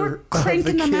color. I mean, they were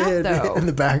cranking of the them out, kid though. in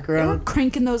the They were background.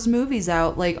 cranking those movies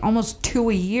out like almost 2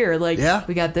 a year. Like, Yeah.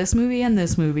 we got this movie and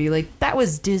this movie. Like, that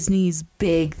was Disney's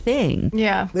big thing.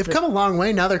 Yeah. They've come a long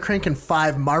way. Now they're cranking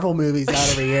 5 Marvel movies out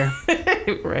every year.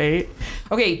 Right?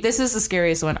 Okay, this is the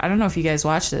scariest one. I don't know if you guys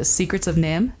watched this. Secrets of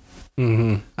Nim.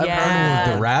 Mm-hmm.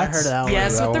 Yeah. The rats? I heard that one.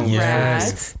 Yes, with the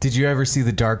Yes. rats. Did you ever see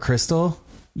the Dark Crystal?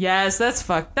 Yes, that's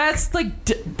fucked. That's like,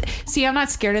 see, I'm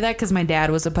not scared of that because my dad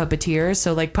was a puppeteer,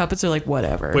 so like puppets are like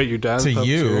whatever. Wait, your dad's To a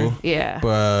you, puppeteer? Yeah.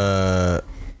 but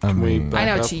I Can we mean, back I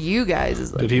know up? to you guys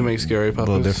is like, Did he make scary a puppets?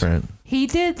 little different. he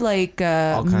did like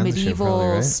kinds of shit, medieval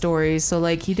probably, right? stories. So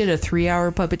like he did a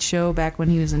 3-hour puppet show back when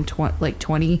he was in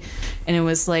 20, and it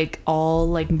was like all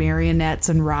like marionettes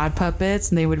and rod puppets,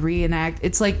 and they would reenact.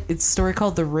 It's a story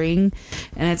called The Ring,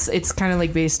 and it's kind of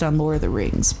like based on Lord of the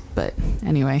Rings. But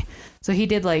anyway, so he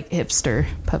did like hipster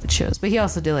puppet shows, but he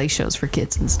also did like shows for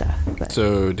kids and stuff. But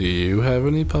So, do you have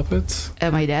any puppets?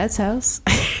 at my dad's house.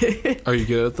 Are you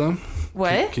good at them?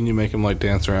 What? Can you make them like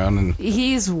dance around and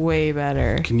He's way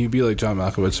better. can you be like John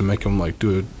Malkovich and make them like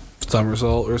do a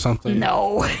somersault or something?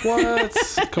 No. What?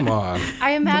 Come on.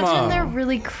 I Come imagine on. they're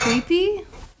really creepy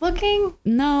looking.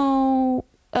 No.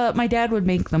 My dad would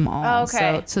make them all. Oh,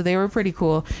 okay. So they were pretty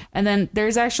cool. And then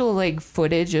there's actual like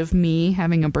footage of me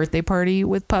having a birthday party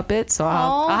with puppets. So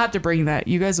I'll Aw. have to bring that.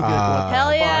 You guys will get a look.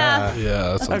 Hell yeah.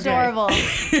 Yeah, that's Adorable.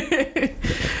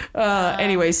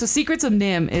 Anyway, so Secrets of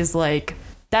Nim is like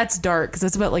That's dark because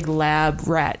it's about like lab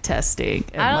rat testing.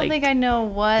 And, I don't think I know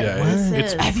what this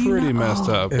is. It's pretty messed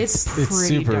up. It's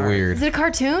super dark. weird. Is it a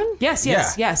cartoon?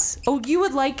 Yes. Oh, you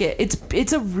would like it.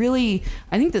 It's a really.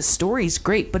 I think the story's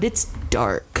great, but it's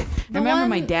dark. I remember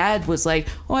my dad was like,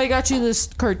 "Oh, I got you this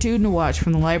cartoon to watch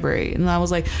from the library," and I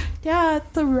was like, "Yeah,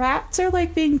 the rats are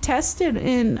like being tested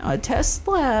in a test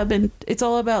lab, and it's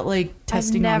all about like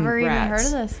testing I've never on even rats."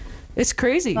 heard of this. It's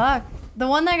crazy. Fuck. The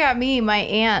one that got me, my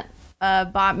aunt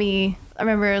bought me. I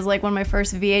remember it was like one of my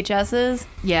first VHSs.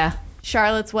 Yeah.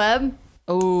 Charlotte's Web.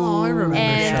 Oh, I remember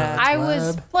And Charlotte's I Web.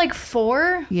 was like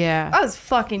 4. Yeah. I was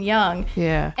fucking young.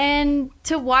 Yeah. And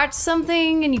to watch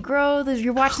something and you grow,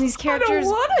 you're watching these characters. I don't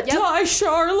want to die,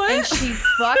 Charlotte. And she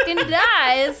fucking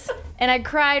dies. And I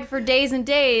cried for days and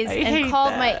days and hate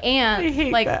called that. my aunt. I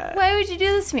hate Like, that. why would you do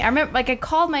this to me? I remember, like, I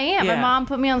called my aunt. Yeah. My mom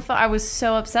put me on the phone. I was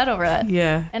so upset over that.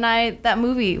 Yeah. And that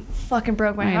movie fucking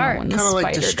broke my I know, heart. when the Kind of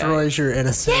like spider destroys your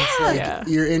innocence. Yeah. Like Yeah.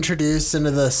 you're introduced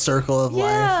into the circle of Yeah.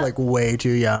 life like way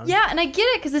too young. Yeah, and I get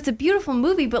it because it's a beautiful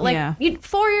movie, but like, Yeah.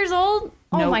 4 years old?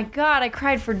 Oh Nope. my God, I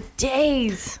cried for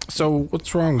days. So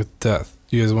what's wrong with death?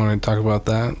 Do you guys want to talk about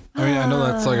that? I mean, I know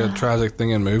that's like a tragic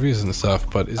thing in movies and stuff,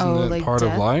 but isn't Oh, it like part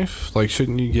death? of life? Like,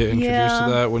 shouldn't you get introduced Yeah.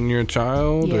 to that when you're a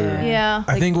child? Or Yeah.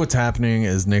 I think what's happening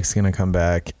is Nick's gonna come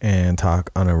back and talk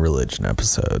on a religion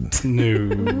episode no,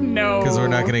 No. because we're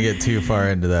not gonna get too far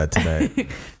into that tonight.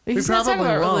 He's not talking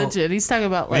probably about won't. religion. He's talking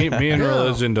about me, like. me and No.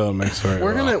 religion don't mix very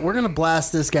We're well. gonna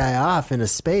blast this guy off into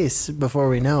space before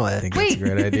we know I it. think that's a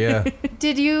great idea.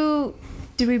 Did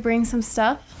we bring some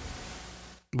stuff?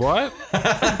 What?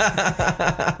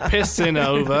 Pissing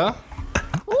over.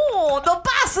 Oh, the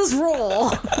bosses roll.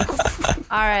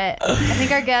 All right. I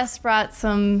think our guest brought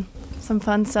some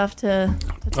fun stuff to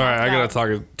talk All right, I about. got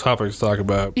a topic to talk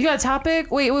about. You got a topic?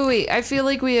 Wait. I feel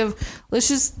like we have.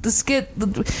 Let's get.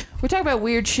 We're talking about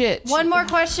weird shit. One more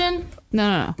question.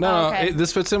 No. No, okay.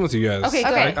 this fits in with you guys. Okay, go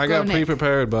Okay. ahead. I got Go, Nick.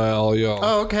 pre-prepared by all y'all.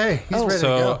 Oh, okay. He's ready to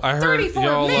So go. I heard 34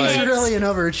 y'all minutes. He's like. really an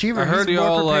overachiever. I heard He's more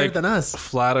y'all prepared like than us.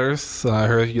 flat Earth. I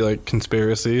heard you like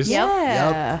conspiracies.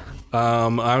 Yeah.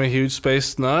 I'm a huge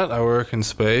space nut. I work in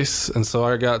space, and so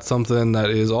I got something that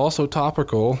is also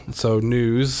topical. So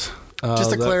news.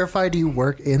 Just to that- clarify, do you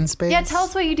work in space? Yeah, tell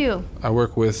us what you do. I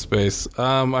work with space.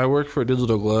 I work for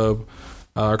Digital Globe.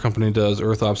 Our company does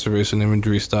Earth observation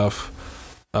imagery stuff.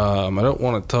 I don't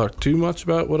want to talk too much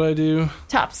about what I do,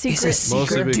 Top secret.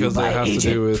 mostly because it has to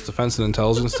do with defense and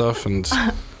intelligence stuff, and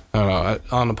I don't know,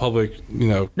 on the public,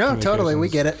 No, totally. We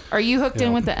communications. get it. Are you hooked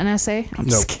in with the NSA? I'm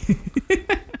just Nope. kidding.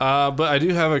 But I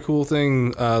do have a cool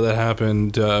thing that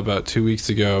happened about 2 weeks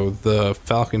ago. The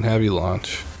Falcon Heavy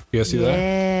launch. You guys see that?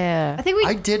 Yeah. I think we.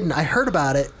 I didn't. I heard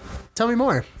about it. Tell me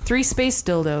more. 3 space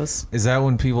dildos. Is that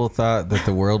when people thought that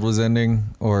the world was ending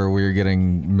or we were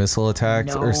getting missile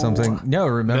attacked or something? No,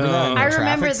 remember No. that? And the I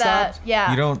remember traffic that. stopped?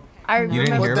 Yeah. You don't. I You didn't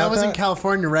remember. hear That about was in that?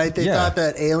 California, right? They Yeah. thought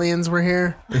that aliens were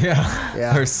here. Yeah.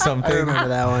 Yeah. Or something. I remember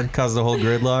that one. Caused the whole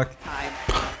gridlock.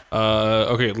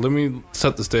 Okay, let me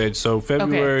set the stage. So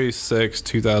February 6,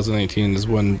 2018 is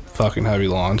when Falcon Heavy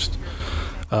launched.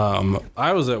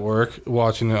 I was at work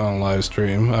watching it on a live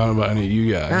stream. I don't know about any of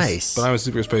you guys. Nice. But I'm a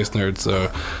super space nerd, so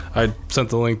I sent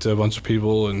the link to a bunch of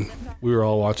people, and we were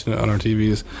all watching it on our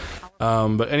TVs.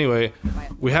 But anyway,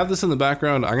 we have this in the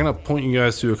background. I'm going to point you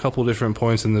guys to a couple different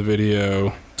points in the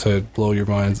video to blow your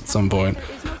minds at some point.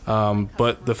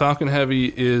 But the Falcon Heavy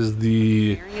is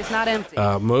the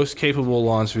most capable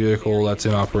launch vehicle that's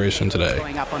in operation today.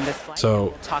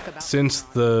 So since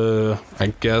the, I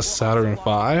guess, Saturn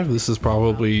V, this is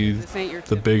probably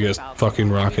the biggest fucking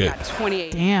rocket.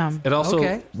 Damn. It also...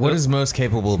 Okay. What does most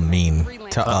capable mean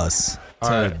to us? All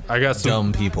right, I got some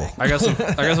Dumb people. I got some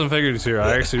figures here.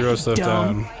 I actually wrote stuff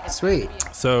down. Sweet.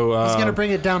 So He's gonna bring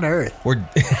it down to earth.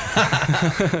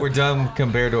 We're dumb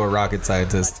compared to a rocket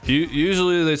scientist.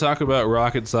 usually they talk about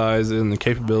rocket size and the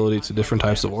capability to different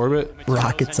types of orbit.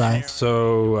 Rocket size.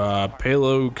 So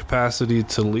payload capacity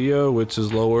to LEO, which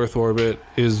is low Earth orbit,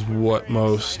 is what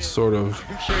most sort of,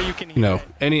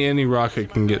 any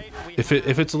rocket can get. If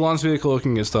it's a launch vehicle, it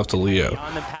can get stuff to LEO.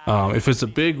 If it's a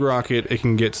big rocket, it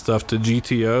can get stuff to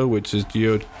GTO, which is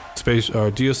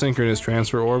geosynchronous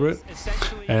transfer orbit.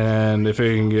 And if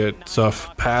it can get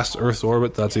stuff past Earth's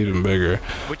orbit, that's even bigger.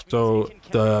 So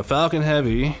the Falcon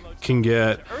Heavy can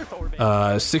get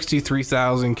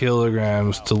 63,000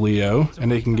 kilograms to LEO,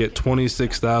 and it can get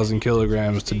 26,000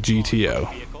 kilograms to GTO.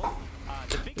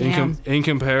 In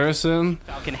comparison,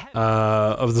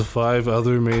 of the 5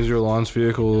 other major launch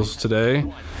vehicles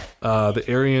today, The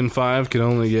Ariane 5 can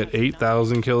only get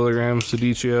 8,000 kilograms to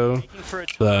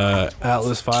DTO. The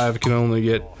Atlas 5 can only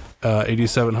get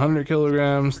 8,700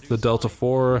 kilograms. The Delta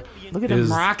 4 Look at is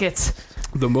them rockets.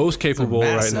 the most capable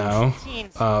right now,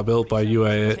 built by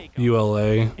ULA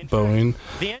Boeing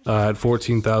at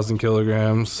 14,000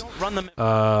 kilograms.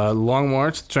 Long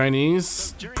March,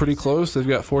 Chinese, pretty close. They've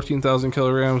got 14,000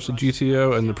 kilograms to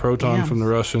GTO, and the Proton from the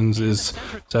Russians is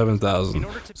 7,000.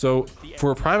 So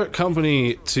for a private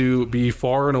company to be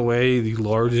far and away the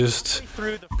largest,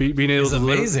 being able to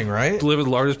amazing, right? deliver the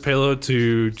largest payload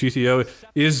to GTO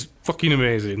is fucking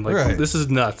amazing. Like, this is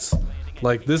nuts.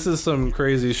 Like, this is some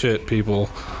crazy shit, people.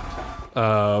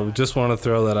 Just want to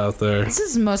throw that out there. This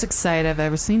is the most excited I've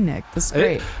ever seen Nick. This is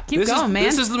great. Keep going, man.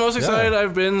 This is the most excited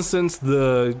I've been since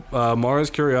the Mars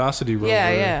Curiosity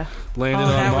rover landed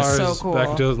on Mars back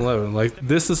in 2011. Like,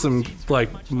 this is some,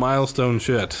 like, milestone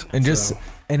shit. And just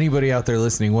anybody out there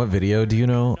listening, what video do you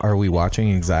know are we watching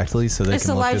exactly so they it's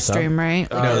can a look live this up? stream,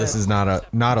 right? No, this is not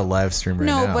a live stream right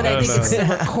now. No, but I think it's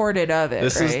the recorded of it.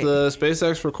 This right? is the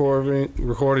SpaceX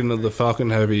recording of the Falcon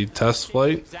Heavy test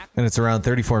flight. And it's around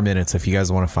 34 minutes if you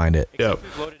guys want to find it. Yep.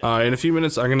 In a few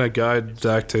minutes, I'm going to guide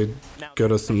Zach to go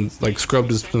to some, like, scrub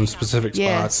to some specific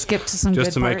spots. Skip to some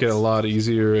just good to make it a lot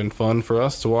easier and fun for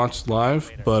us to watch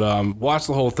live. But watch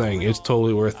the whole thing. It's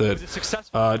totally worth it.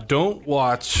 Don't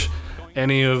watch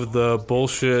any of the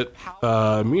bullshit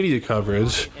media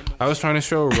coverage. I was trying to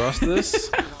show Russ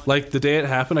this. Like, the day it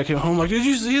happened, I came home like, did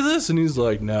you see this? And he's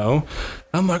like, no.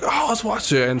 I'm like, oh, let's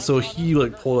watch it. And so he,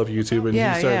 like, pulled up YouTube and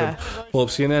he started to pull up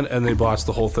CNN, and they botched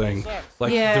the whole thing.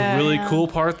 Like, the really cool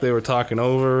part they were talking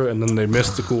over, and then they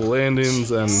missed the cool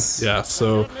landings, and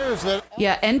so.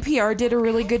 Yeah, NPR did a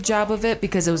really good job of it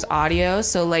because it was audio.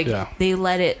 So, like, they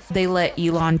let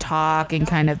Elon talk, and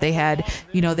kind of they had,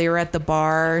 they were at the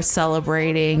bar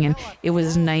celebrating, and it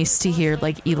was nice to hear,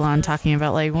 like, Elon talking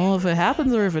about, like, well, if it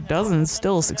happens or if it doesn't, it's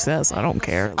still a success. I don't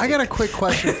care. Like, I got a quick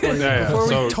question for you before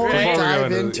we totally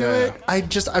dive into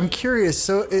it. I'm curious.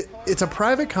 So it's a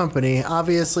private company,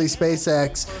 obviously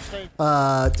SpaceX,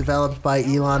 developed by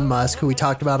Elon Musk, who we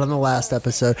talked about on the last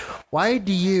episode. Why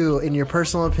do you, in your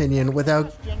personal opinion,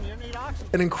 without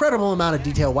an incredible amount of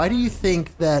detail, why do you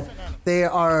think that they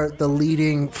are the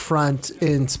leading front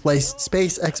in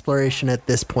space exploration at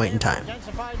this point in time?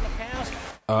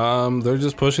 They're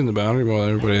just pushing the boundary more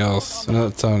than everybody else. I know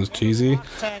that sounds cheesy,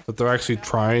 but they're actually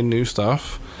trying new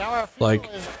stuff. Like,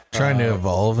 trying to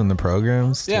evolve in the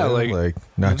programs too, like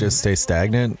not just stay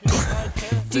stagnant.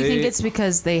 Do you think it's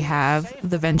because they have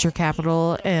the venture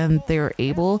capital and they're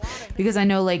able? Because I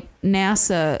know, like,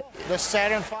 NASA,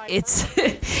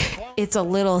 it's a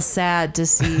little sad to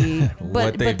see,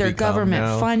 but they're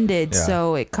government funded,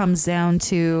 so it comes down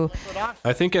to.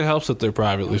 I think it helps that they're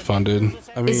privately funded.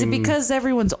 I mean, is it because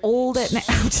everyone's old at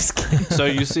NASA? I'm just kidding. So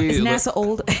you see, is NASA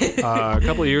old? A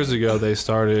couple of years ago, they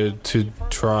started to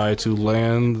try to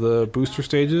land the booster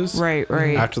stages. Right.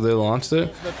 After they launched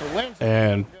it,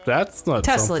 and that's not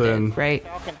Tesla something. did, right?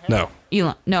 No.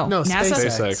 Elon, no, NASA.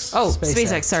 SpaceX. Oh,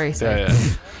 SpaceX. Sorry. Yeah.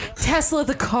 Tesla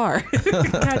the car.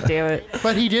 God damn it!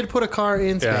 But he did put a car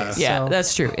in space. Yeah,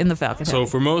 that's true. In the Falcon. So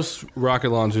for most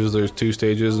rocket launches, there's 2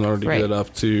 stages in order to get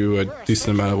up to a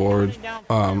decent amount of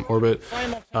orbit.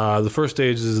 The first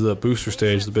stage is the booster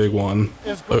stage, the big one.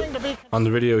 On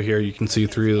the video here, you can see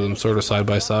 3 of them sort of side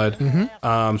by side.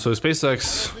 So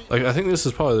SpaceX, like, I think this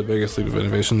is probably the biggest leap of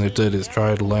innovation they did, is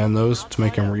try to land those to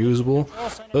make them reusable.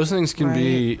 Those things can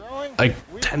be like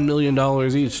 $10 million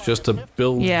each just to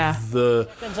build the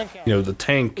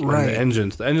tank and the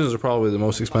engines. The engines are probably the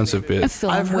most expensive bit.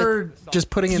 I've heard,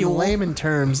 just putting in layman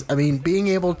terms, I mean, being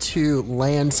able to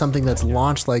land something that's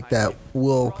launched like that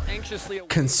will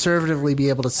conservatively be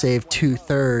able to save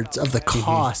 2/3 of the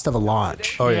cost of a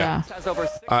launch. Oh yeah.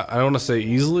 I don't want to say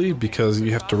easily because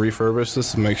you have to refurbish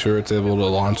this and make sure it's able to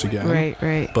launch again.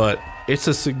 Right. But it's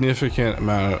a significant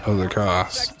amount of the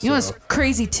cost. You know what's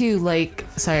crazy too? Like,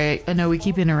 sorry, I know we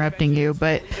keep interrupting you,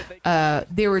 but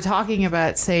they were talking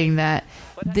about saying that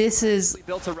this is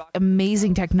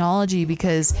amazing technology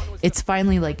because it's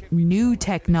finally like new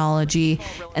technology,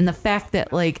 and the fact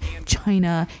that like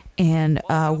China and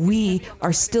we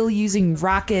are still using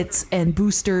rockets and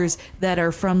boosters that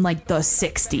are from like the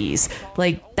 60s.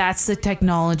 Like, that's the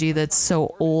technology that's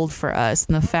so old for us.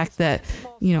 And the fact that,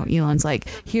 Elon's like,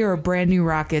 here are brand new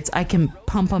rockets. I can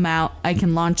pump them out. I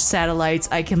can launch satellites.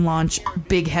 I can launch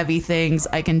big, heavy things.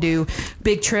 I can do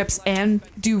big trips and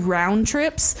do round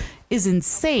trips is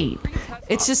insane.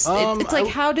 It's just, it's like,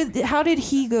 how did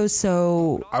he go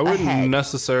so I wouldn't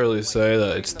necessarily say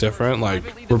that it's different. Like,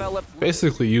 we're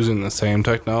basically using the same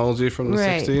technology from the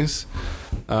 60s.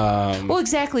 Well,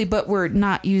 exactly, but we're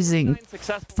not using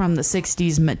from the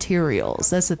 60s materials.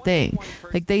 That's the thing.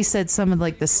 Like they said, some of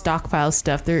like the stockpile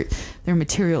stuff, their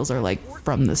materials are like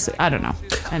from the. I don't know.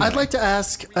 Anyway. I'd like to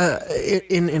ask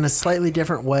in a slightly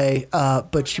different way,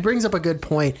 but she brings up a good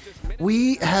point.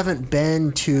 We haven't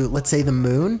been to, let's say, the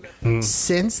moon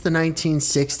since the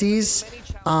 1960s.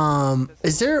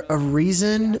 Is there a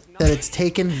reason that it's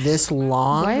taken this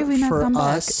long for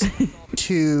us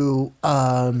to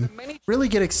really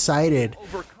get excited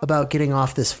about getting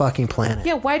off this fucking planet?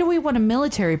 Yeah, why do we want a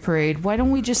military parade? Why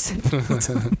don't we just...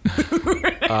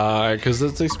 Because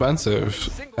it's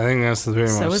expensive. I think that's the very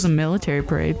much... So is a military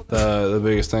parade. The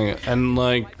biggest thing. And,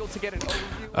 like,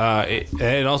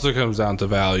 it also comes down to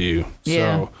value.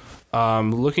 Yeah. So,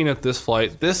 looking at this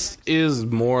flight, this is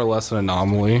more or less an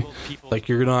anomaly. Like,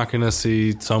 you're not going to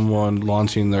see someone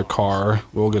launching their car,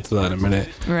 we'll get to that in a minute,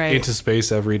 into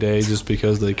space every day just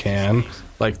because they can.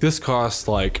 Like, this costs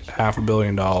like $500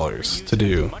 million to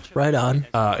do. Right on.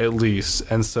 At least.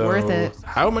 And so, worth it.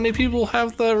 How many people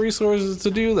have the resources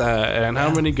to do that? And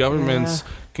how many governments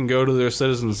can go to their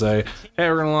citizens and say, hey,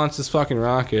 we're going to launch this fucking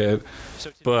rocket,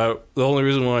 but the only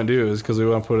reason we want to do it is because we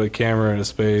want to put a camera into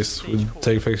space, we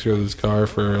take a picture of this car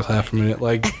for half a minute.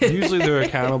 Like, usually they're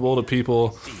accountable to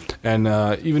people. And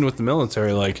even with the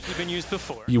military, like,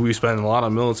 we spend a lot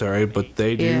on military, but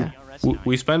they do. Yeah.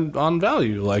 We spend on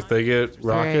value. Like, they get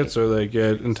rockets or they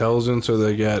get intelligence or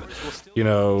they get,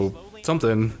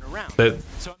 something that,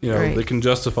 they can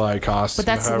justify costs. But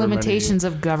that's the limitations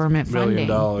of government funding. $1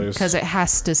 million. Because it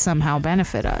has to somehow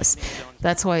benefit us.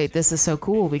 That's why this is so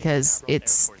cool, because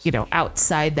it's,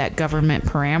 outside that government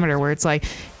parameter where it's like,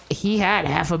 he had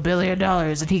 $500 million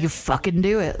and he could fucking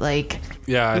do it. Like,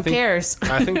 who cares?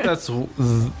 I think that's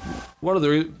one of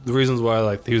the reasons why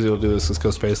like he was able to do this is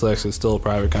because SpaceX is still a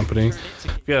private company.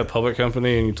 If you had a public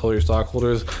company and you told your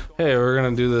stockholders, "Hey, we're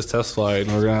gonna do this test flight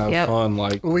and we're gonna have fun,"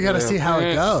 like we got to see how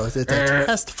it goes. It's a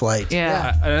test flight.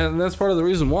 Yeah, and that's part of the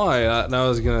reason why. And I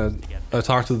was gonna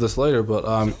talk to this later,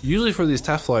 but usually for these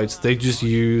test flights, they just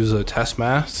use a test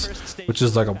mass, which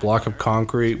is like a block of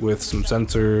concrete with some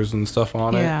sensors and stuff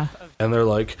on it. Yeah. And they're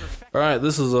like, all right,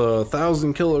 this is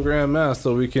 1,000 kilogram mass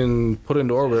that we can put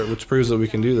into orbit, which proves that we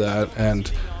can do that.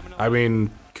 And I mean,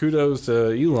 kudos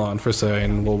to Elon for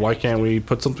saying, well, why can't we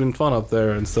put something fun up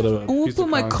there instead of a piece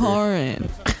of concrete? Car in.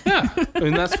 Yeah, I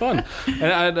mean, that's fun.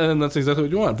 And that's exactly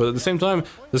what you want. But at the same time,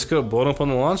 this could have blown up on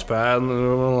the launch pad, and then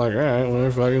we're like, all right,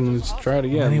 well, fucking let's try it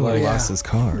again. Anyone Like, lost his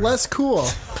car. Less cool. All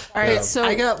right, so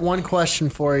I got one question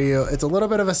for you. It's a little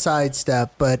bit of a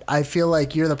sidestep, but I feel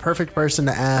like you're the perfect person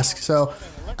to ask. So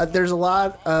there's a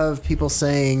lot of people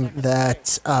saying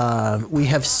that we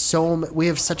have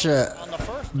such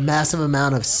a massive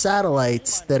amount of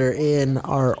satellites that are in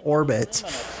our orbit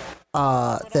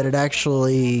that it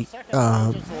actually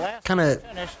kind of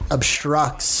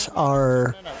obstructs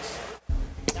our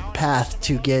path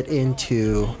to get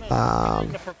into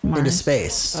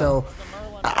space. So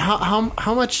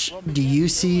how much do you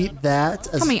see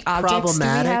that as how many objects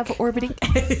problematic? do we have orbiting?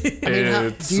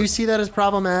 Do you see that as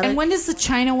problematic? And when is the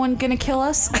China one gonna kill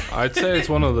us? I'd say it's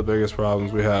one of the biggest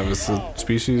problems we have is the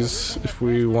species. If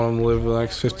we want to live the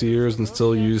next 50 years and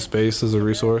still use space as a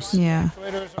resource. Yeah.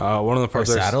 One of the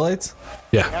projects. Satellites?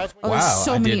 Yeah. Oh, Wow, there's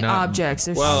so I did many not- objects.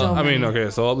 There's Well, so I mean, many.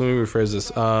 okay, so let me rephrase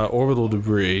this. Orbital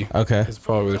debris. Okay. Is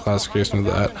probably the classification of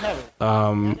that.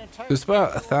 There's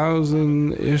about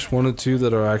 1,000-ish, 1 or 2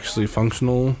 that are actually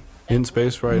functional in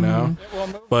space right now.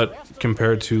 But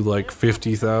compared to like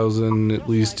 50,000, at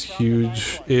least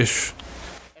huge-ish,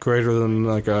 greater than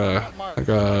like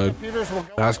a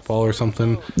basketball or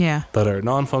something. Yeah. That are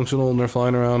non-functional and they're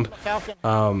flying around.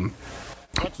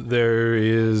 There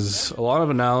is a lot of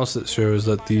analysis that shows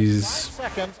that these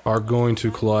are going to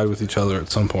collide with each other at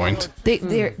some point.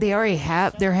 They already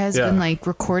have. There has been like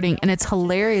recording, and it's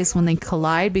hilarious when they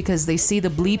collide because they see the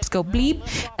bleeps go bleep,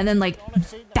 and then like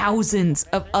thousands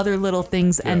of other little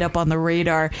things end up on the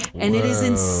radar, and it is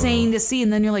insane to see.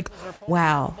 And then you're like,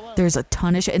 wow, there's a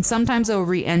ton of shit. And sometimes it'll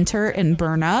re-enter and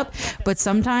burn up, but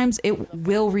sometimes it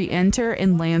will re-enter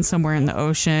and land somewhere in the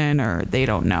ocean, or they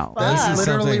don't know. That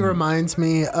literally reminds me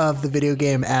of the video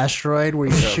game Asteroid, where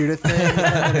you shoot a thing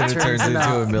and it turns into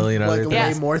a million other way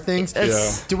things. more things.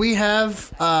 Yeah. Do we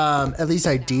have at least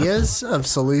ideas of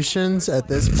solutions at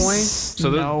this point?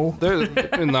 So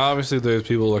and obviously there's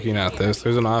people looking at this.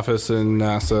 There's an office in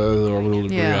NASA, the Orbital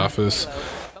Debris Office,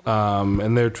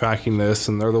 and they're tracking this,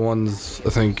 and they're the ones, I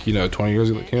think, 20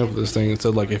 years ago that came up with this thing and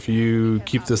said, like, if you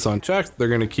keep this unchecked, they're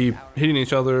going to keep hitting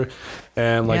each other,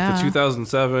 And like Yeah. the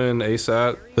 2007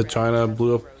 ASAT, that China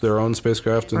blew up their own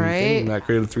spacecraft and, Right. and that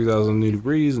created 3,000 new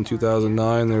debris. In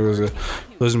 2009, there was a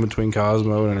collision between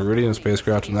Cosmo and an Iridium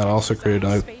spacecraft, and that also created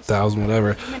another 1,000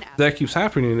 whatever. That keeps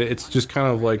happening. It's just kind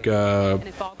of like I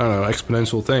don't know,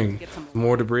 exponential thing. The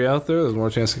more debris out there, there's more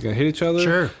chance they can hit each other.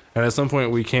 Sure. And at some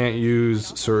point, we can't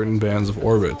use certain bands of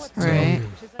orbits. Right.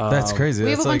 That's crazy.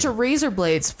 We have That's a bunch of razor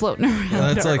blades floating around.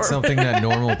 That's our like orbit. something that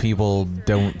normal people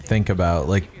don't think about.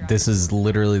 Like, this is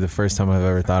literally the first time I've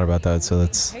ever thought about that. So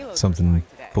that's something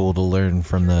cool to learn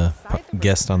from the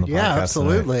guest on the podcast. Yeah, tonight.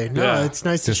 absolutely. No, Yeah. it's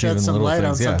nice to Just shed even some little light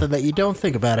on things, yeah. something that you don't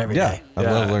think about every day. Yeah,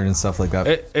 I love learning stuff like that.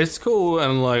 It's cool,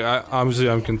 and like obviously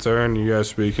I'm concerned. You guys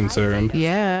should be concerned.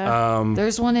 Yeah.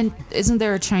 There's one in. Isn't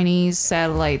there a Chinese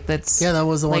satellite that's? Yeah, that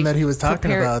was the one that he was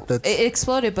talking about. That's It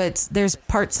exploded, but there's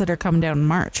parts that are coming down in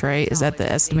March, right? Is that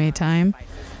the estimated time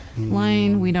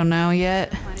line? We don't know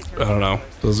yet. I don't know.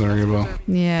 Doesn't ring a bell.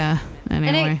 Yeah. And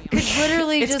Anyway. it could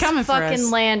literally It's just coming for us.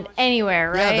 fucking land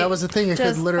anywhere, right? Yeah, that was the thing. It could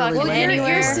Just literally fucking Well, land your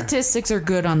anywhere. statistics are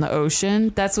good on the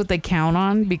ocean. That's what they count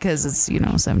on because it's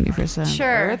 70% Sure.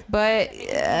 Earth. But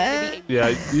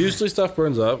Yeah, usually stuff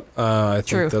burns up. I think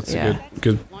True, that's yeah. a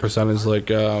good percentage. Like,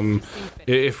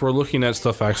 if we're looking at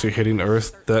stuff actually hitting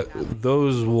Earth, that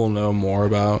those we'll know more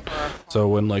about. So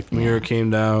when like the meteor came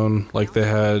down, like they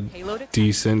had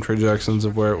decent projections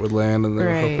of where it would land, and they were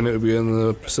Right. hoping it would be in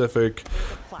the Pacific.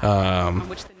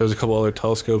 There's a couple other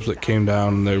telescopes that came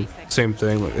down, and they're same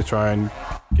thing. Like they try and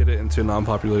get it into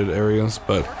non-populated areas,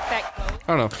 but I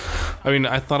don't know. I mean,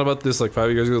 I thought about this like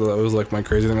 5 years ago. That was like my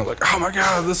crazy thing. I'm like, oh my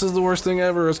god, this is the worst thing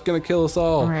ever. It's gonna kill us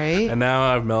all. Right. And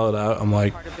now I've mellowed out. I'm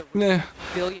like, nah.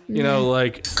 You know,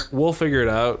 like we'll figure it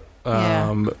out.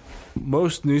 Yeah.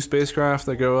 Most new spacecraft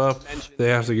that go up, they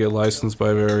have to get licensed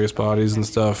by various bodies and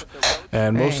stuff,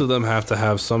 and most Right. of them have to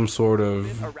have some sort of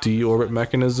deorbit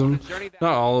mechanism.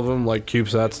 Not all of them, like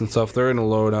CubeSats and stuff, they're in a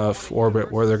low enough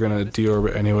orbit where they're going to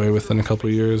deorbit anyway within a couple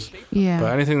of years. Yeah.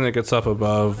 But anything that gets up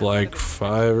above like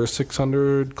 500 or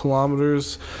 600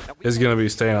 kilometers is going to be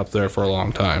staying up there for a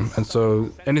long time. And so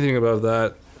anything above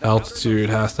that altitude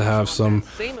has to have some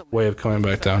way of coming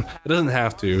back down. It doesn't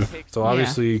have to. So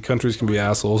obviously countries can be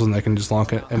assholes and they can just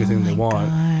launch anything they want.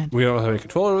 God. We don't have any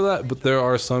control over that, but there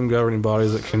are some governing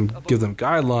bodies that can give them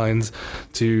guidelines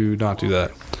to not do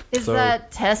that. Is So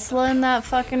that Tesla in that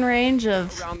fucking range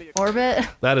of orbit?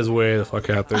 that is way the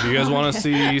fuck out there. Do you guys want to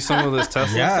see some of this Tesla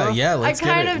stuff? Yeah, let's I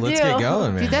get kind it. of Let's do. get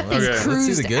going, man. Dude, that thing's Okay. Let's see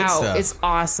cruised the good out. stuff. It's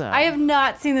awesome. I have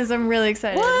not seen this. I'm really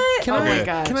excited. What? Can Oh I, my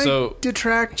god. Can I So-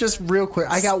 detract just real quick?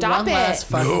 I got Stop one it. last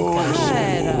fucking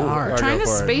question. God. All right. Trying go to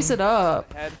for it. space it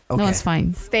up. No, Okay. it's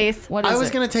fine. Space. What is I was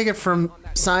it? going to take it from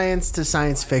science to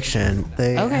science fiction.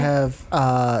 They Okay. have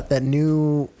that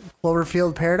new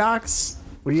Cloverfield paradox.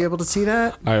 Were you able to see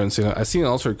that? I haven't seen it. I've seen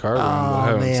Altered Carbon, but I Oh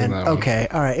haven't seen man. that one. Okay.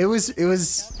 All right. It was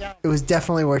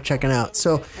definitely worth checking out.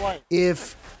 So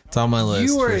if It's on my list.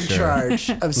 you were for in sure. charge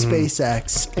of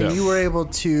SpaceX and Yeah. you were able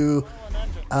to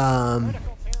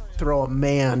throw a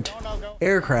manned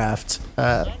aircraft,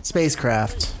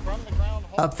 spacecraft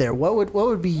up there, what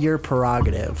would be your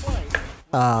prerogative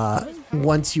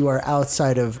once you are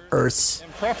outside of Earth's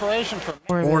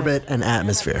orbit and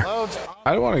atmosphere?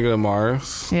 I want to go to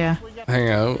Mars, Yeah. hang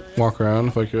out, walk around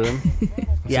if I could. That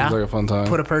Yeah. Seems like a fun time.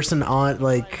 Put a person on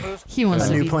like He wants A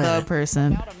to new be planet. the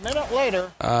person.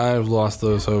 I've lost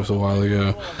those hopes a while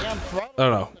ago. I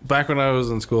don't know. Back when I was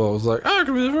in school, I was like, I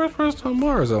could be the first person on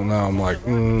Mars. And now I'm like,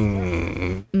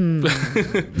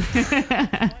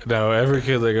 No, every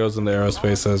kid that goes into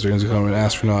aerospace has dreams of becoming an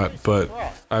astronaut, but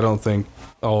I don't think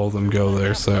all of them go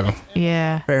there, so.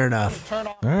 Yeah. fair enough. All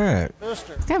right. It's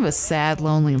kind of a sad,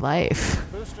 lonely life.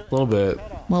 A little bit.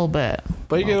 A little bit.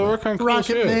 But you get to work on cool Rocket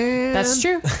shit. Man. That's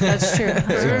true. That's true.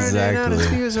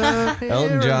 Exactly.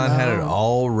 Elton John had it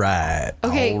all right.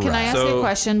 Okay, All can I right. ask you So- a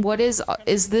question? What is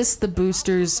this the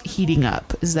boosters heating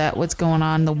up? Is that what's going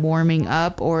on? The warming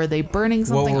up, or are they burning What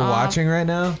something we're off? watching right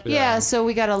now? Yeah, so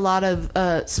we got a lot of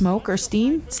smoke or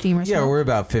steam or Yeah, smoke. we're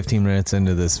about 15 minutes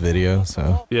into this video,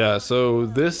 so Yeah, so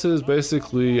this is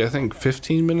basically, I think,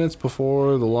 15 minutes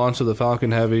before the launch of the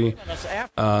Falcon Heavy,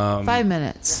 5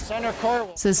 minutes.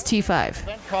 It says T5.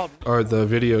 or the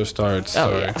video starts. Oh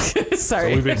sorry. yeah. So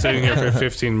Sorry. we've been sitting here for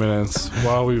 15 minutes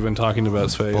while we've been talking about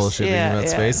space. bullshitting about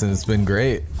space, and it's been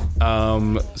great.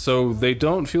 So they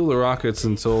don't fuel the rockets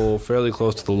until fairly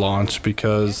close to the launch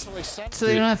because So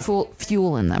they don't have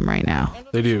fuel in them right now.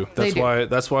 they do.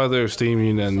 That's why they're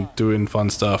steaming and doing fun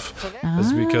stuff.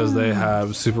 It's because they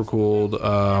have super cooled.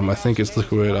 I think it's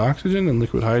liquid oxygen and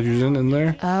liquid hydrogen in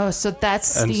there. Oh, so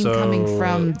that's And steam so- coming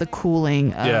from the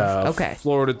cooling of... Yeah. Okay.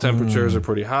 Florida temperatures are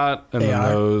pretty hot, and They then are.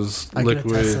 those I can attest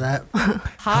to liquid that.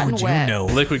 Hot and wet.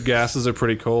 liquid gases are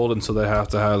pretty cold, and so they have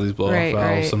to have these blow off Right,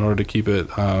 valves right. in order to keep it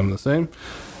the same.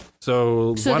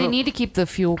 So So why they don't- need to keep the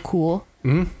fuel cool?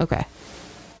 Mm-hmm. Okay.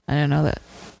 I didn't know that.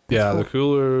 Yeah, the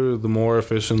cooler, the more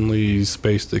efficiently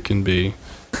spaced it can be.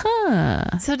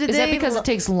 Huh. So did Is they that because it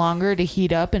takes longer to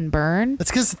heat up and burn? That's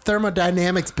because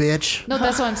thermodynamics, bitch. No,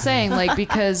 that's what I'm saying. Like,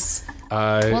 because...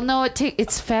 Well, no,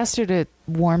 it's faster to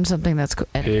warm something that's...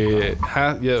 Yeah,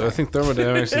 I think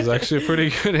thermodynamics is actually a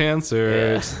pretty good answer.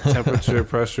 It's temperature,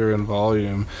 pressure, and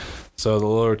volume. So the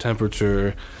lower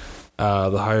temperature,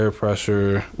 the higher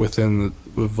pressure within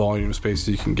the volume space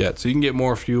you can get. So you can get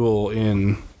more fuel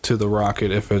in to the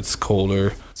rocket if it's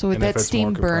colder. So would and if that it's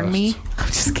steam more burn me? compressed. I'm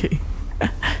just kidding.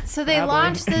 So they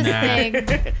launched this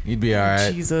thing. You'd be all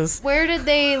right. Jesus. Where did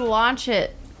they launch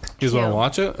it? You guys want to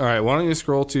watch it? All right, why don't you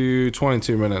scroll to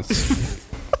 22 minutes?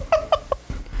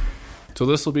 So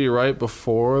this will be right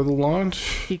before the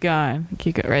launch. Keep going.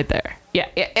 Right there. Yeah.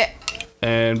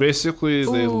 And basically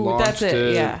they Ooh, launched that's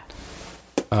it. Yeah.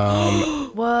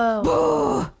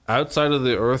 Whoa. outside of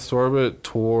the Earth's orbit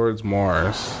towards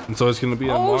Mars. And so it's going to be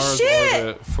a Mars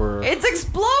orbit for... It's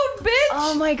explode, bitch!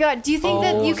 Oh my god. Do you think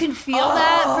that you can feel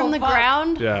that from the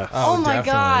ground? Yeah. Oh my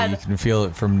definitely. god. You can feel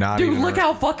it from not Dude, even look Earth.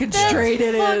 how fucking That's straight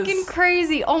it is. fucking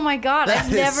crazy. Oh my god. That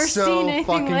I've is never so seen anything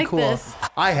fucking like cool. this.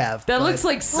 I have. That but looks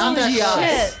like not that CGI.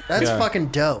 shit. That's Yeah. fucking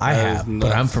dope. I That have, is but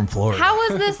nuts. I'm from Florida. How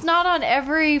is this not on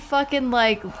every fucking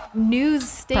like news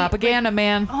state? Propaganda,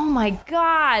 man. Oh my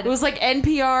god. It was like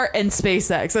NPR and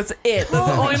SpaceX. That's it. That's the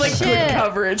only like good shit.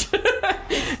 coverage.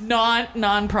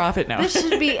 Non-profit now. This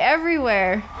should be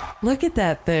everywhere. Look at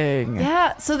that thing.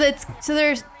 Yeah. So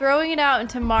they're throwing it out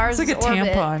into Mars. It's like a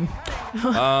orbit.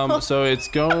 tampon. So it's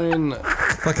going...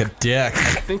 It's like a dick.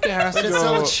 I think it has to But it's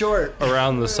so go much short.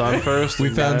 around the sun first. We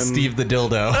and found then- Steve the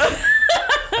dildo.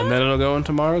 And then it'll go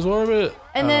into Mars orbit.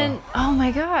 And then, oh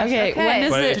my gosh. Okay, when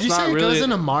is But it? it's Did you not say it really, goes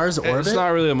into Mars orbit? It's not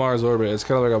really a Mars orbit. It's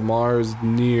kind of like a Mars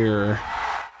near.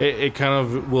 It kind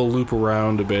of will loop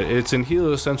around a bit. It's in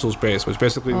heliocentral space, which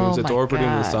basically means Oh it's my orbiting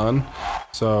the God. sun.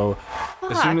 So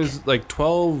as soon as like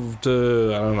 12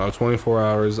 to 24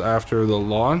 hours after the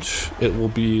launch, it will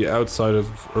be outside of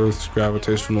Earth's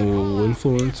gravitational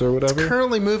influence or whatever.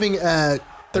 Currently moving at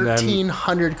And then-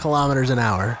 1,300 kilometers an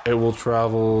hour. It will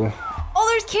travel. Oh,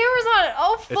 there's cameras on it.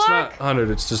 Oh fuck. It's not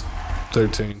 100. It's just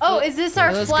 13. Oh, is this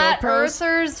our those flat GoPros?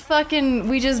 earthers fucking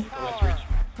we just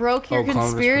broke your Oh,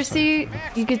 Congress conspiracy?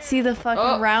 You could see the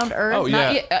fucking round earth. Oh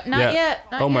yeah. Not yet.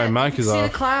 Oh, my mic is See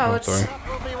off. the clouds. Oh,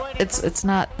 sorry. It's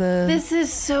not the. This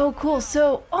is so cool.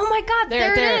 So, oh my god,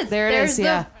 There- there it is. there it There's is, the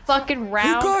yeah. fucking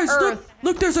round earth.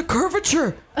 look, there's a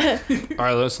curvature. All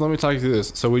right, let me talk you through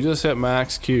this. So we just hit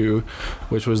max Q,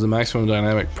 which was the maximum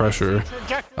dynamic pressure.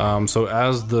 So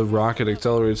as the rocket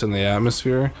accelerates in the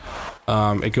atmosphere,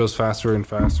 it goes faster and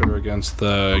faster against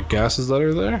the gases that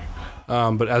are there.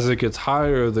 But as it gets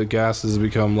higher, the gases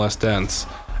become less dense.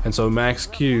 And so max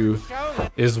Q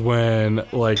is when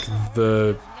like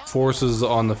the forces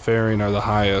on the fairing are the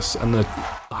highest and the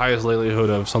highest likelihood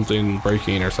of something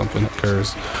breaking or something occurs.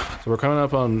 So we're coming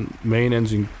up on main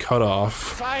engine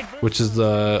cutoff, which is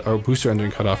our booster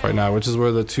engine cutoff right now, which is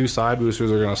where the two side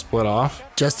boosters are going to split off.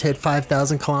 Just hit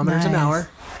 5,000 kilometers an Nice. hour.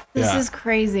 This Yeah. is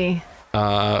crazy.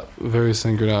 Very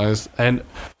synchronized. And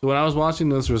when I was watching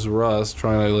this with Russ,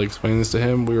 trying to like explain this to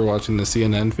him, we were watching the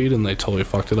CNN feed and they totally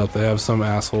fucked it up. They have some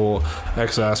asshole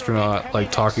ex-astronaut like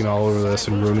talking all over this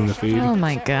and ruining the feed. Oh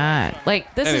my god!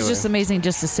 Like this Anyway. is just amazing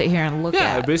just to sit here and look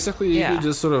Yeah, at. basically you Yeah. could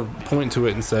just sort of point to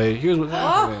it and say, here's what's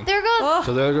happening. There goes.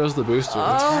 So there goes the booster.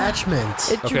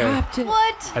 Attachment. It Okay. dropped it.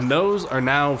 What? And those are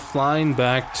now flying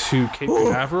back to Cape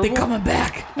Canaveral. They coming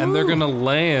back and they're gonna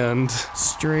land.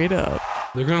 straight up.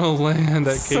 They're gonna land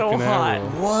at Cape So Canaveral.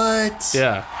 What?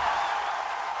 Yeah.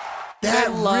 That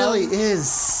I love- really is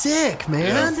sick,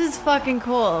 man. This is fucking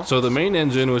cool. So the main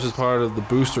engine, which is part of the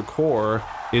booster core,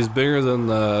 is bigger than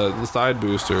the side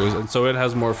boosters, and so it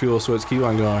has more fuel, so it's keep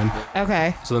on going.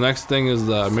 Okay. So the next thing is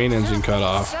the main engine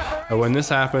cutoff. And when this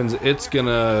happens, it's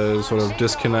gonna sort of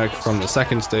disconnect from the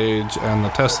second stage and the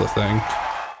Tesla thing.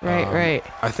 Right.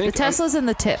 I think The Tesla's in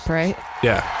the tip, right?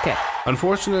 yeah. Okay.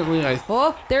 Unfortunately,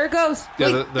 Oh, there it goes.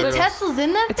 Yeah, Wait, Tesla's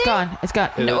in that It's thing? gone. It's gone.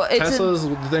 No, it's Tesla's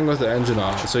the thing with the engine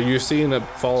on, so you're seeing it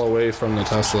fall away from the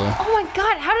Tesla. Oh my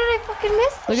god, how did I fucking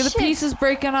miss this Look at the shit? pieces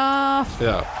breaking off.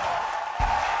 Yeah.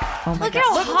 Oh my Look god.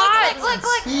 how hot.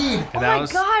 Look. And Oh that my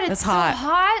was- god, it's That's so hot.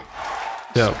 hot.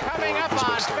 Yeah. Coming up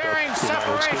on fairing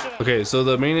separation. Okay, so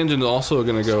the main engine is also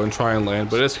going to go and try and land,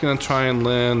 but it's going to try and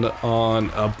land on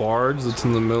a barge that's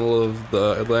in the middle of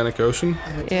the Atlantic Ocean.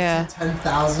 Yeah.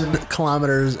 10,000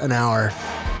 kilometers an hour.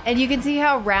 And you can see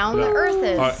how round the Earth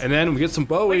is. All right, and then we get some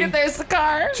Bowie. Look at there's the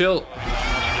car. Chill.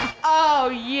 Oh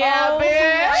yeah, Oh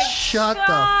bitch. my Shut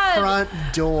God. the front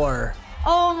door.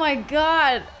 Oh my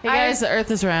god. Hey guys, the Earth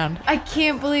is round. I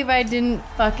can't believe I didn't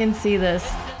fucking see this.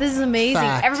 This is amazing.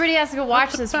 Fact. Everybody has to go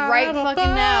watch this right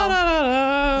fucking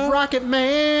now. Rocket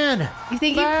Man. You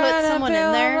think you put someone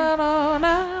in there?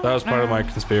 That was part of my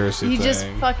conspiracy You thing. just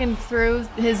fucking threw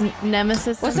his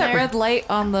nemesis What's in that there? red light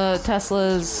on the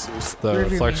Tesla's? It's the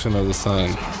rearview reflection of the sun.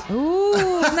 Ooh,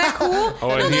 isn't that cool? Oh,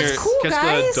 no, and that's here, cool, catch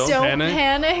guys. the Don't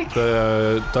Panic.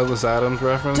 The Douglas Adams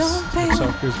reference. Don't panic.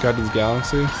 Hitchhiker's Guide to the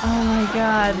Galaxy. Oh my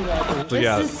god. So This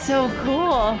yeah, is so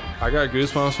cool. I got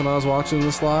goosebumps when I was watching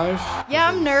this live. Yeah,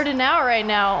 I'm nerding out right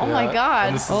now. Oh my Yeah, god.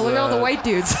 and this Oh, is, look at all the white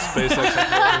dudes. SpaceX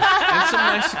and some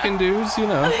Mexican dudes, you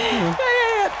know.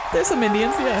 Yeah. There's some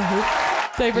Indians. Yeah.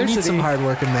 You Diversity. need some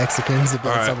hardworking Mexicans to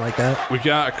build All right. something like that. We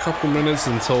got a couple minutes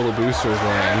until the boosters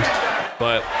land,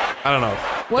 but I don't know.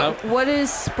 What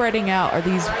is spreading out? Are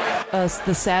these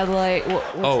the satellite?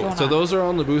 What's going So on? those are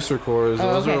on the booster cores.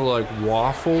 Oh, Those okay. are like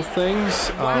waffle things.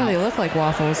 Wow, they look like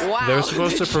waffles. They're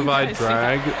supposed to provide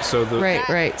drag, so the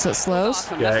Right. So it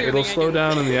slows. yeah, it'll slow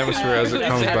down in the atmosphere as it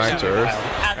comes back to Earth.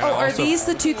 Oh, are these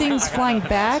the two things flying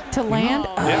back to land?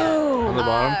 Oh, On the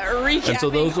bottom, and so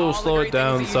those will slow it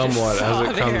down somewhat as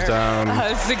it comes down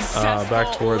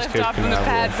back towards Cape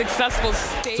Canaveral.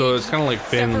 So it's kind of like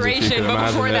fins, if you can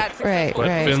imagine it. Right. But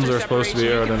fins are supposed to be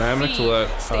aerodynamic to let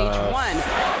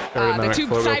aerodynamic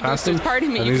flow go past them,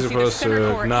 and these are supposed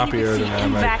to not be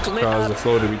aerodynamic to cause the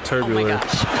flow to be turbulent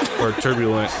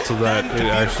so that it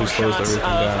actually slows everything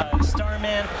down.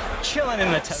 Starman chilling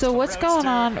in the So what's going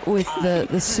on with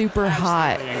the super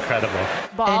hot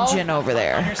engine over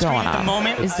there going on?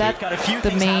 Is that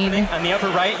the main? On the upper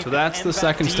right, So that's the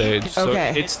second stage. So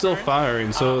Okay. it's still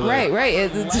firing. So the Right.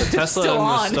 It's Tesla still and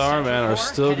the on. Starman are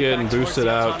still getting boosted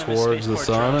out towards the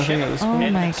sun, I think, at this Oh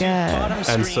point. my god.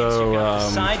 And so,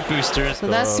 side boosters. So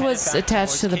that's what's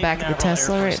attached to the back of the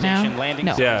Tesla right now?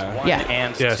 No.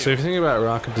 Yeah. So if you think about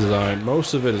rocket design,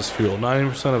 most of it is fuel.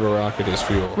 90% of a rocket is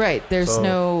fuel. Right, there's So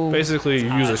no basically,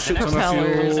 you use a shit ton of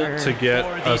propellers fuel or- to get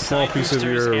a small piece of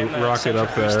your rocket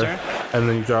up there, and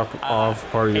then you drop off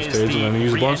part of your stage, and then you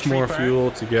use a bunch more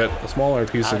fuel to get a smaller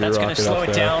piece of your That's gonna rocket slow up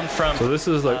it there. down from, So this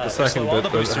is like the second slow all bit the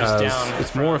that boosters has. down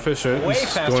It's more efficient. way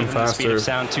It's faster going than the speed faster. of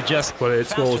sound to just But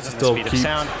its goal is to still speed of keep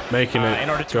sound, making in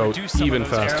order it to go reduce some even of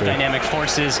those faster. aerodynamic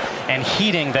forces and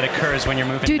heating that occurs when you're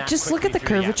moving. Dude, that just look at the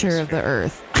quickly through curvature of the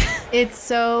Earth. It's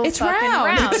so It's fucking round.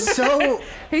 round. It's so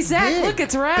Hey Zach, big. look,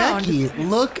 it's round. Becky,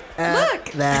 look at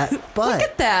that butt. Look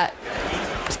at that.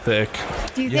 It's thick.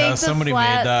 Do you Yeah, think somebody the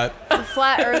flat, made that. the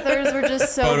flat earthers were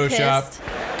just so Photoshop. pissed?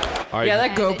 All right. Yeah,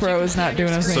 that GoPro is not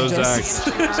doing us So any Zach,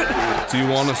 justice. do you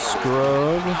want to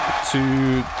scrub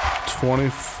to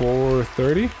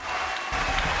 2430?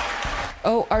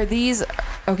 Oh, are these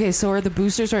okay? So are the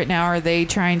boosters right now? Are they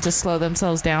trying to slow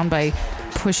themselves down by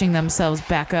pushing themselves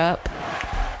back up?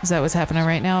 Is that what's happening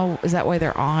right now? Is that why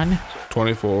they're on?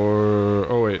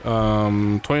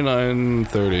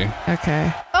 2930.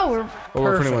 Okay. Oh, we're Well,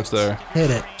 we're pretty much there.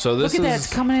 Hit it. So this Look at that, is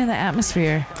it's coming in the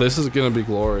atmosphere. this is gonna be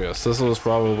glorious. This was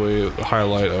probably the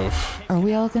highlight of. Are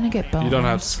we all gonna get boned? You don't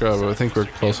have to scrub it. I think we're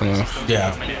close enough.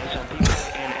 Yeah.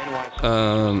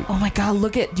 Oh my god,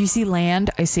 look at, do you see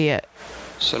land? I see it.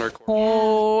 Center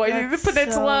Oh, I see the That's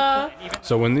peninsula.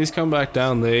 So when these come back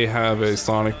down, they have a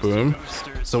sonic boom.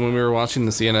 So when we were watching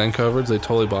the CNN coverage, they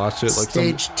totally botched it. Like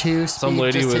Stage 2 speed some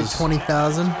lady just hit was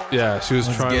 20,000. Yeah, she was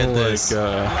trying get to this.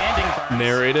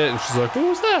 narrate it, and she's like, "What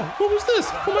was that? What was this?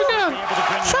 Oh my god!"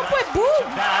 Shockwave boom.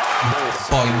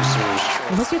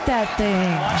 Look at that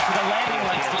thing.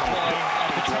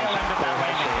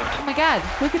 Oh my god,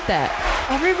 look at that.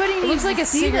 everybody It needs looks like to a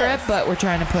see cigarette this. butt we're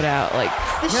trying to put out. Like,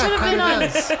 This Yeah, should have been kinda on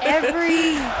does.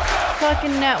 every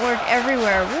fucking network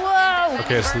everywhere. Whoa!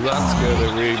 Okay, so that's good.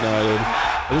 It reignited.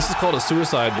 And this is called a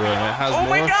suicide burn. It has oh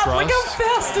more my god, thrust. look how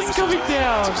fast it's coming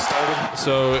down.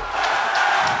 So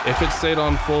if it stayed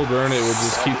on full burn, it would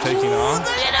just keep taking off.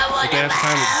 But they have to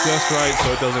time it just right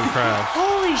so it doesn't crash.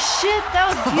 Holy shit,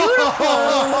 that was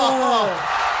beautiful.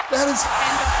 That is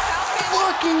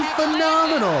fucking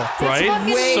phenomenal. Right?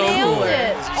 Fucking So nailed cool.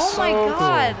 it. Oh my So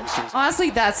god. Honestly,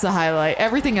 that's the highlight.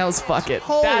 Everything else, fuck it.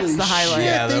 That's the highlight.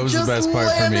 Yeah, that was the best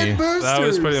part for me. That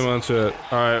was pretty much it.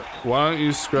 All right, why don't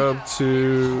you scrub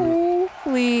to...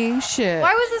 Holy shit.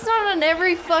 Why was this not on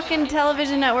every fucking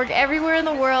television network everywhere in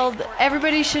the world?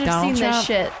 Everybody should have Donald seen Trump. this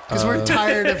shit. Because we're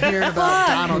tired of hearing about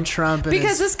Donald Trump and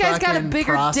Because his this guy's got a fucking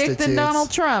bigger dick than prostitutes.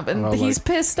 Donald Trump, and Well, he's like,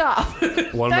 pissed off.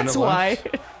 1 That's minute why. left.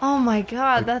 Oh my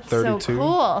god, that's so 32?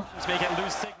 cool.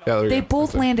 Yeah, there we They go.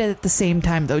 both landed at the same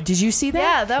time, though. Did you see that?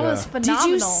 Yeah, that was Yeah. phenomenal.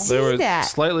 Did you see They were that?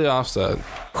 slightly offset.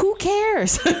 Who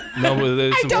cares? No, but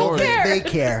it's I don't important. care. They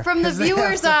care. From the 'cause they have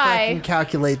viewer's to eye. fucking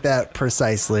calculate that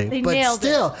precisely. They but nailed it.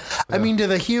 still, I mean, to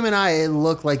the human eye, it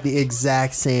looked like the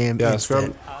exact same Yeah,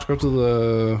 instant. scrub to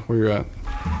the... Where you're at.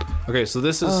 Okay, so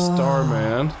this is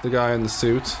Starman, the guy in the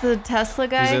suit. The Tesla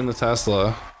guy. He's in the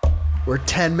Tesla. We're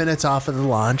 10 minutes off of the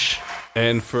launch.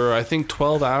 And for, I think,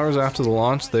 12 hours after the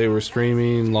launch, they were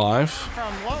streaming live.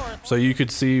 So you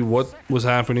could see what was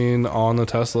happening on the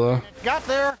Tesla Got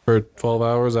there. for 12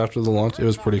 hours after the launch. It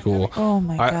was pretty cool. Oh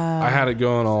my god. I had it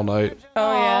going all night.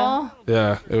 Oh yeah.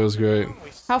 Yeah, it was great.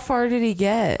 How far did he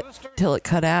get till it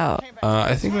cut out?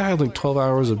 I think they had like 12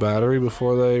 hours of battery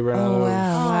before they ran Oh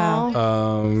out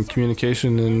wow. of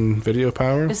communication and video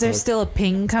power. Is there But still a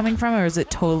ping coming from it, or is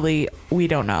it totally? We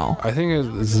don't know. I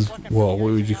think this is, well,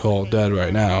 what would you call dead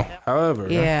right now? However,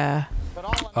 Yeah.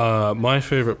 my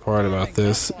favorite part about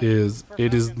this is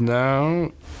it is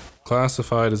now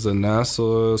classified as a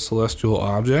NASA celestial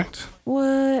object.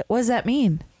 What does that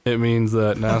mean? It means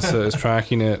that NASA is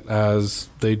tracking it as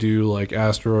they do like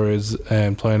asteroids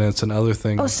and planets and other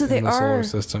things Oh, so they in the are solar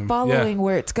system. following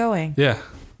where it's going. Yeah.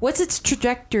 What's its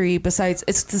trajectory besides?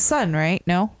 It's the sun, right?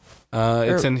 No.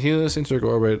 It's in heliocentric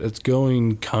orbit. It's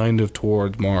going kind of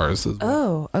towards Mars.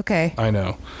 Oh, okay. I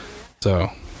know.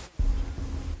 So,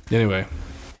 anyway.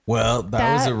 Well,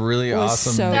 that was a really was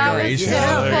awesome so narration. good. So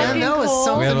Yeah, fucking that was cool.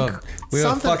 something. We have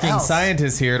a something fucking else.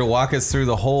 scientist here to walk us through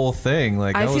the whole thing.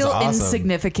 Like that I feel was awesome.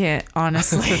 insignificant,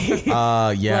 honestly. Yeah,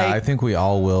 Like, I think we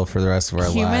all will for the rest of our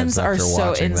Humans lives. are after so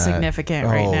watching that. insignificant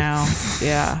right Oh, now.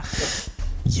 Yeah.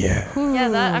 Yeah.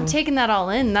 Yeah, I'm taking that all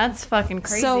in. That's fucking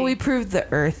crazy. So we proved the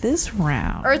Earth is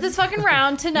round. Earth is fucking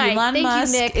round tonight. Elon Thank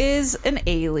Musk you, Nick. is an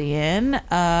alien.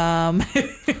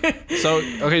 So,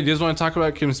 okay, do you guys want to talk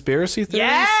about conspiracy theories?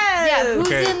 Yeah, who's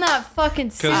Okay. in that fucking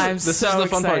suit? Because this is the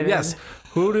fun part. Yes.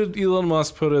 Who did Elon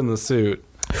Musk put in the suit?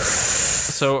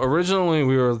 So originally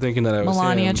we were thinking that it was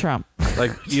Melania him. Trump.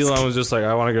 Like Elon was just like,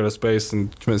 I want to go to space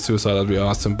and commit suicide. That'd be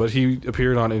awesome. But he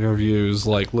appeared on interviews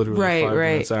like literally Right, 5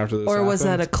 right. minutes after this. Or was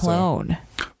that a happened. clone?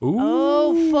 So, ooh.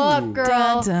 Oh, fuck,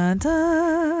 girl. Dun, dun,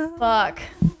 dun. Fuck.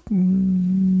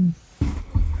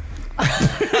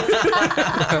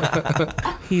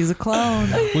 He's a clone.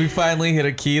 We finally hit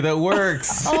a key that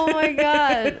works. Oh my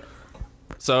god.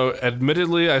 So,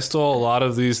 admittedly, I stole a lot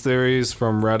of these theories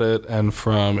from Reddit and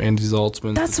from Andy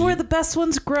Zaltzman. That's where the best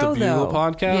ones grow, the Bugle though.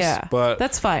 podcast. Yeah, But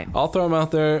that's fine. I'll throw them out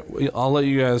there. I'll let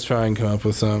you guys try and come up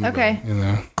with some. Okay. But, you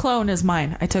know. Clone is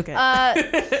mine. I took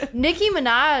it. Nicki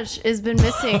Minaj has been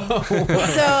missing. So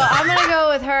I'm going to go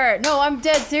with her. No, I'm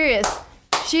dead serious.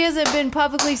 She hasn't been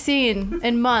publicly seen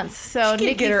in months. So She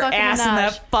Nicki get her fucking ass Minaj. in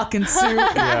that fucking suit.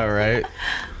 Yeah, right.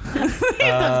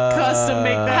 Custom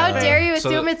make that. How dare you So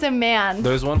assume it's a man?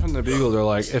 There's one from the Bugle. They're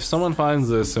like, if someone finds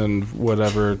this in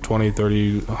whatever 20,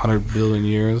 30, 100 billion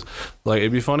years, like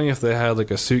it'd be funny if they had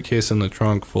like a suitcase in the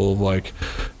trunk full of like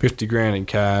 50 grand in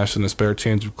cash and a spare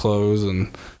change of clothes and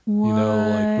you know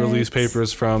like release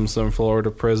papers from some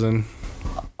Florida prison.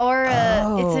 Or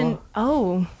it's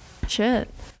an shit.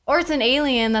 Or it's an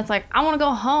alien that's like, I want to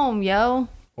go home, yo.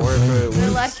 Or if it They're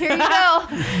was, like, here you go.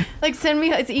 Like, send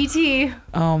me. It's ET.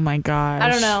 Oh my gosh. I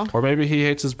don't know. or maybe he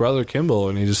hates his brother Kimball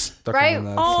and he just stuck Right? him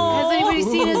in that Oh, suit. has anybody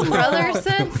seen his brother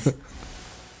since?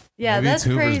 Yeah, Maybe that's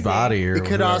it's Hoover's crazy. body or It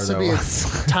could whatever also that be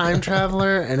was. a time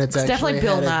traveler, and it's actually definitely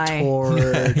Bill headed Nye.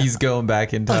 toward He's going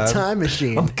back in a time. time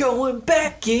machine. Going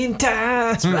back in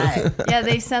time. Right. Yeah,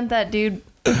 they sent that dude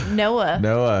Noah.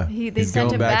 Noah. They He's sent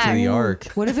going him back to back. the Ark.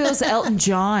 What if it was Elton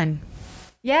John?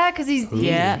 Yeah, because he's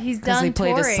Because done they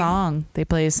played touring. a song. They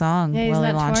play a song Yeah, he's while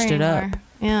they not launched touring it up. anymore.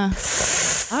 Yeah.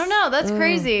 I don't know. That's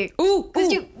crazy. Ooh,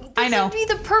 Because I know. This would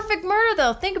be the perfect murder,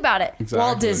 though. Think about it. Exactly.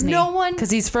 Walt Disney. No one-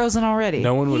 because he's frozen already.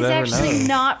 No one would He's ever actually know.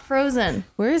 not frozen.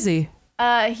 Where is he?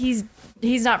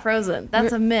 He's not frozen.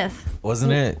 That's a myth.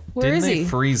 Wasn't it? Where Didn't is they he?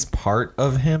 freeze part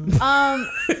of him?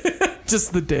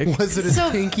 Just the dick. Was it his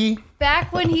pinky?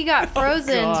 Back when he got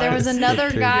frozen, God. there was another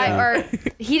Pinky. guy, or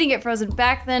he didn't get frozen.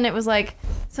 Back then, it was like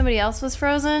somebody else was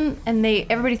frozen, and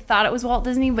everybody thought it was Walt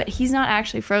Disney, but he's not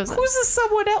actually frozen. Who's this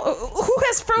someone else? Who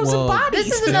has frozen bodies?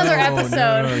 This is another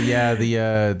episode. No, yeah,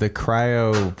 the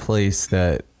cryo place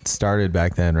that started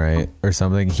back then, right? Or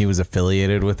something. He was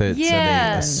affiliated with it, so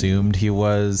Yeah. they assumed he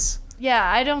was. Yeah,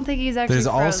 I don't think he's actually There's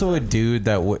frozen. also a dude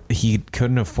that he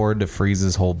couldn't afford to freeze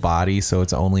his whole body, so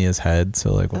it's only his head.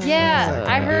 So like, what the fuck is Yeah, that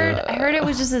I gonna heard it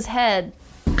was just his head.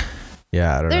 do?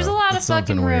 Yeah, I don't There's know. a lot of It's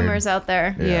something fucking weird. rumors out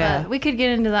there. Yeah. But we could get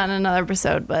into that in another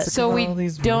episode, but So we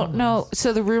don't know.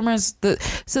 So the rumors, the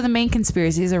main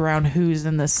conspiracies around who's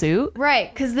in the suit,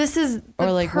 right, because this is the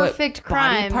or like perfect what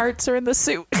crime, body parts are in the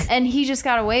suit, and he just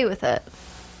got away with it.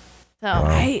 So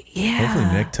Hopefully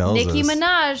Nick tells Nicki us.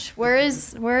 Minaj, where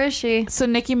is she? So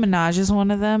Nicki Minaj is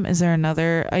one of them. Is there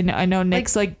another? I know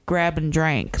Nick's like grab and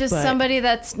drank. Just but somebody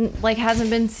that's like hasn't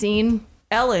been seen.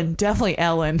 Ellen, definitely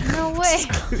Ellen. No way.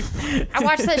 I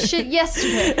watched that shit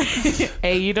yesterday.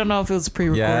 Hey, you don't know if it was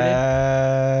pre-recorded.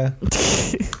 Yeah.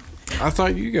 I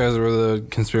thought you guys were the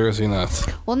conspiracy nuts.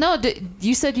 Well, no,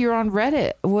 you said you're on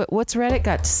Reddit. What's Reddit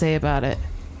got to say about it?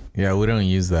 Yeah, we don't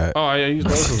use that. Oh, I used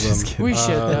both of them. We should,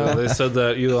 though. They said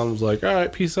that Elon was like, all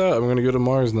right, peace out. I'm going to go to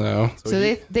Mars now.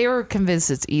 So they were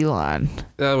convinced it's Elon.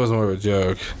 That was more of a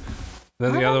joke.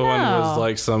 Then the other one was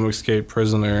like some escaped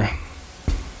prisoner.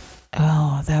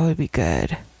 Oh, that would be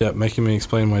good. Yeah, making me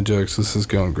explain my jokes. This is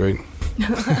going great.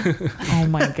 Oh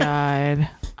my god,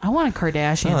 I want a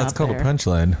Kardashian. Oh, that's up called there. a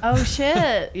punchline. Oh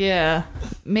shit. Yeah,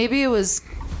 maybe it was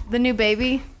The new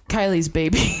baby, Kylie's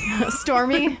baby.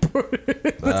 Stormy. He's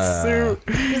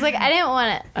like, I didn't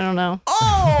want it. I don't know.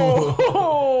 Oh.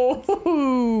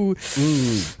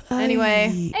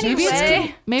 Anyway. Maybe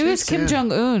it's Kim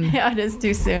Jong Un. Yeah, it is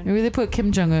too soon. Maybe they put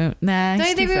Kim Jong Un. Nah, Don't he's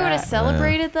you think too we would have fat.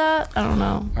 celebrated that? I don't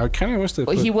know. I kind of wish they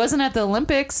Well, put he wasn't at the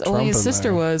Olympics. Only his Trump in sister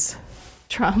there. was.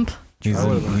 Trump.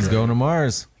 He's going to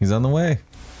Mars. He's on the way.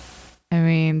 I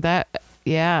mean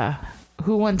yeah.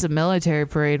 Who wants a military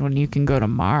parade when you can go to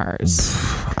Mars?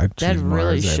 I'd That'd choose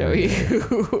really Mars show every you. day.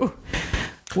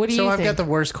 What do you So think? I've got the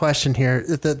worst question here.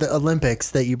 The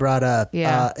Olympics that you brought up.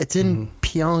 Yeah. It's in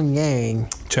Pyongyang,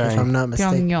 Chang. if I'm not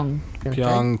mistaken. Pyongyang. Okay.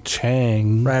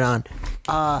 Pyeongchang. Right on.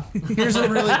 Here's a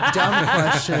really dumb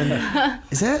question.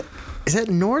 Is that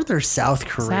North or South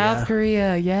Korea? South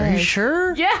Korea, yes. Are you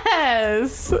sure?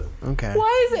 Yes. Okay.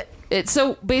 Why is it?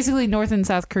 So basically, North and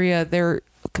South Korea, they're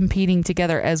competing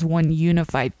together as one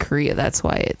unified Korea. That's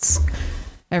why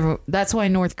that's why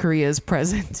North Korea is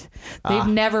present. They've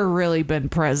never really been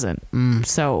present.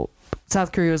 So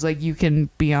South Korea was like, you can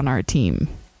be on our team.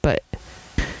 But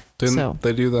Didn't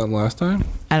they do that last time?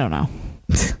 I don't know.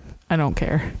 I don't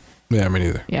care. Yeah, me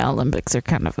neither. Yeah, Olympics are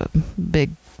kind of a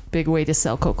big way to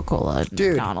sell Coca-Cola at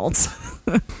McDonald's.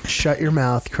 Shut your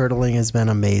mouth. Curdling has been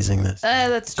amazing this.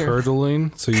 That's true.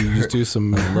 Curdling? So you just do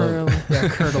some milk. Yeah,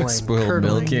 curdling. Spoiled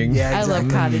Curdling. milking. Yeah, I love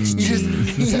exactly. cottage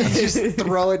cheese. You just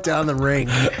throw it down the rink.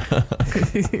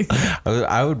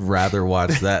 I would rather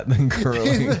watch that than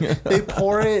curling. They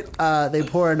pour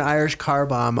an Irish car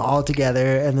bomb all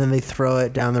together, and then they throw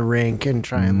it down the rink and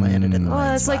try and land it in the Well,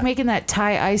 right it's like spot. making that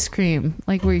Thai ice cream,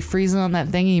 like where you freeze it on that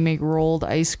thing and you make rolled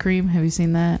ice cream. Have you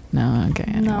seen that? No. Okay.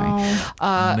 Anyway.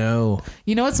 No. No.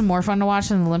 You know what's more fun to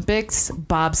watch in the Olympics?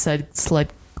 Bobsled.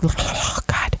 Oh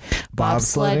God.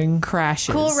 Bobsledding?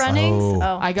 crashes. Cool runnings.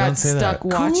 Oh. I got Don't say stuck that.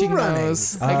 watching Cool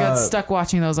runnings. those. I got stuck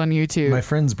watching those on YouTube. My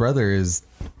friend's brother is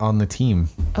on the team.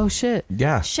 Oh shit.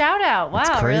 Yeah. Shout out.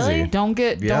 Wow, crazy. really? Don't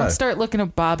Yeah. start looking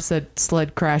at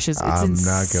sled crashes. It's I'm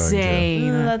not going to. insane.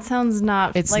 Ooh, that sounds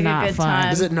not It's like not a good fun.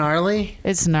 time. Is it gnarly?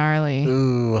 It's gnarly.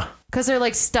 Ooh. Because they're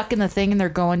like stuck in the thing and they're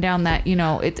going down that,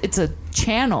 it's a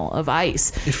channel of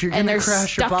ice. If you're and gonna they're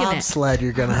crash your stuck in it. bobsled,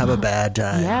 you're gonna have a bad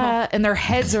time. Yeah, and their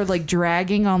heads are like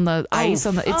dragging on the ice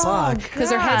on the. It's fuck. because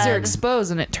their heads are God.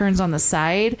 exposed and it turns on the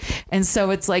side, and so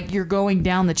it's like you're going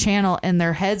down the channel and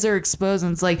their heads are exposed,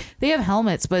 and it's like they have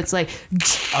helmets, but it's like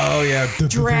Oh yeah.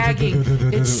 dragging.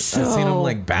 It's so. I've seen him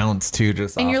like bounce too.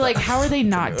 Just and off you're the- like, how are they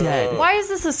not dead? Why is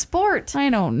this a sport? I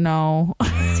don't know.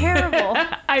 It's terrible.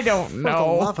 I don't For the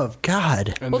know. love of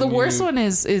God. And Well, the then worst you- one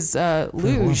is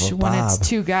luge of when it's Bob.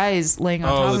 two guys laying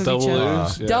on Oh, top the of double each other.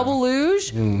 luge? Yeah. Double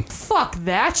luge? Fuck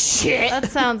that shit. That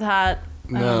sounds hot.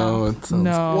 No, it sounds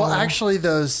No. Well, actually,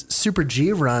 those Super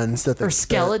G runs that Or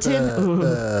skeleton?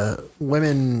 the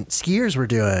women skiers were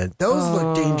doing, those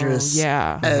look dangerous.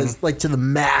 yeah. As like to the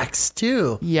max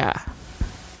too. Yeah.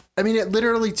 I mean, it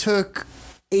literally took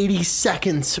 80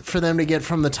 seconds for them to get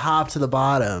from the top to the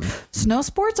bottom. Snow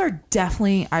sports are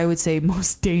definitely, I would say,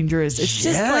 most dangerous. It's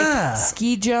just Yeah. like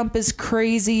ski jump is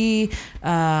crazy.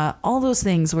 All those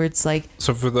things where it's like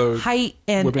So for the height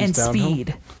and women's downhill?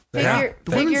 speed. Figure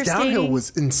Women's downhill skating. was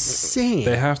insane.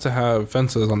 They have to have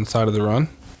fences on the side of the run.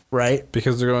 Right?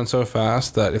 Because they're going so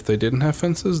fast that if they didn't have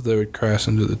fences, they would crash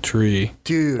into the tree.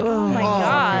 Dude. Oh my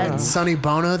God. Sonny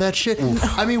Bono, that shit.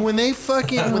 I mean, when they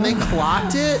clocked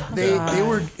it, they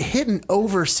were hitting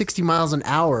over 60 miles an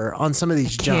hour on some of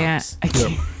these jumps. I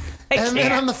can't. And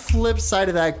then on the flip side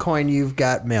of that coin, you've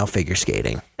got male figure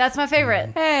skating. That's my favorite.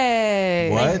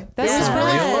 Hey. What? That's It was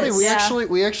really real. funny. We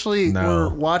Yeah. actually No. were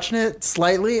watching it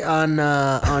slightly on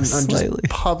just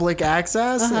public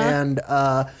access, and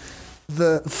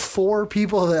the 4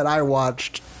 people that I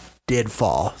watched did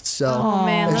fall. So Oh,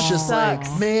 man, it's that just sucks.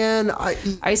 like, man,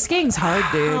 Ice skating's hard,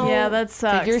 dude. Yeah, that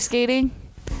sucks. Figure skating.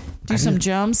 Do some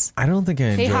jumps. I don't think I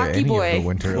enjoy hockey any boy. of the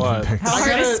Winter What? Olympics. How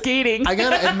hard is skating? I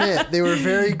gotta admit, they were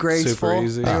very graceful.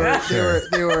 easy.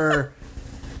 They were.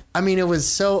 I mean, it was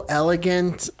so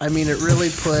elegant. I mean, it really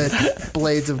put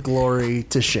Blades of Glory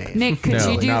to shame. Nick, could No,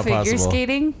 you do not figure possible.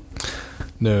 skating?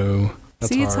 No.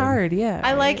 That's See, it's hard. Yeah.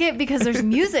 I like it because there's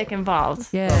music involved.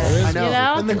 Yeah. I know. You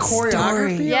know? And the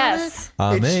choreography. on Yes.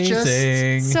 it, it's just-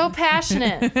 Amazing. So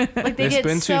passionate. Like they They get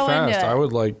spin too so into fast. it. I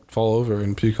would fall over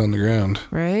and puke on the ground.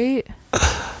 Right?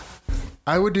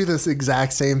 I would do this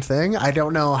exact same thing. I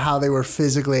don't know how they were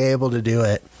physically able to do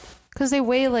it. Because they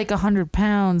weigh like 100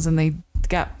 pounds and they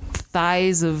got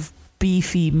thighs of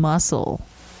beefy muscle.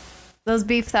 Those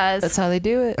beef thighs. That's how they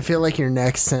do it. I feel like your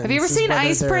next sentence. Have you ever is seen whether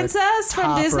Ice they're Princess from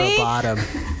top or a Disney? bottom.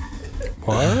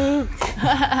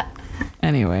 What?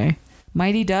 Anyway,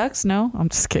 Mighty Ducks? No, I'm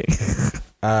just kidding.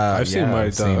 I've seen Mighty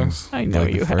I've seen, Ducks. I know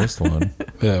like, you the have. first one.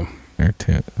 Yeah. Or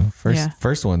two. Yeah.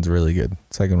 First one's really good.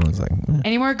 Second one's like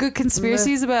Any more good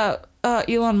conspiracies about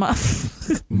Elon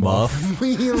Musk? muff.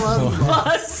 We love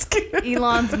Musk.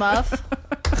 Elon's muff.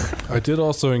 I did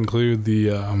also include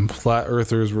the flat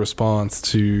earthers' response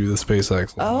to the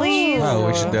SpaceX. launch. Please. Oh,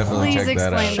 we should definitely Please check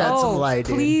that explain out. Shed some light,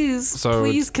 dude. please, So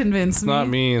please convince It's me. not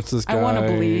me. It's this guy. I wanna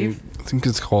believe. I think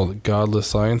it's called Godless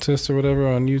Scientist or whatever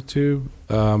on YouTube.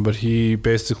 But he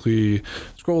basically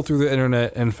scrolled through the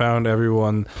internet and found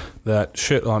everyone that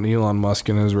shit on Elon Musk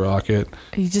and his rocket,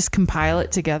 You just compile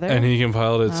it together. and he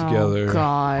compiled it together Oh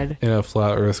God, in a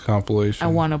flat Earth compilation. I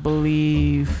want to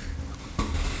believe.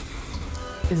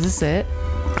 Is this it?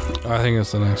 I think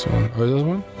it's the next one. Oh, is this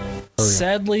one?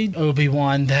 Sadly,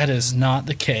 Obi-Wan, that is not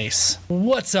the case.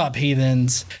 What's up,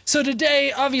 heathens? So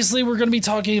today, obviously, we're going to be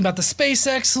talking about the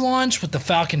SpaceX launch with the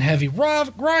Falcon Heavy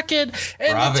rocket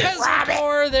and the Tesla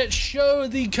car that show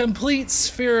the complete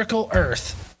spherical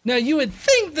Earth. Now, you would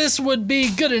think this would be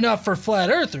good enough for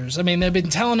flat earthers. I mean, they've been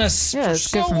telling us for it's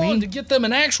so good for long me. to get them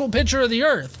an actual picture of the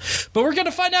Earth. But we're going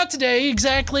to find out today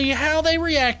exactly how they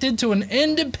reacted to an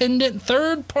independent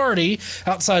third party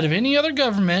outside of any other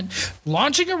government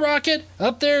launching a rocket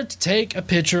up there to take a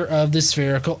picture of the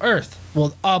spherical Earth.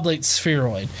 Well, oblate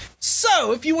spheroid.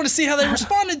 So, if you want to see how they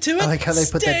responded to it, I like how they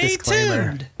put that stay disclaimer.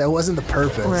 tuned. That wasn't the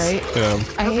purpose. Right. Yeah.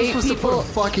 I We're hate supposed to put people. a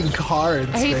fucking car in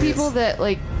I hate space. people that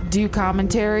like do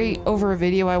commentary over a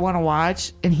video I want to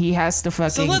watch, and he has to So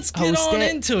fucking let's get host on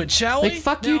it. into it, shall we? Like,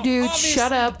 fuck you, dude. obviously,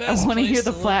 Shut up. the I best wanna place hear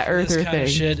the to look flat for this earther kind of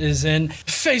thing. shit is in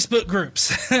Facebook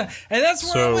groups, and that's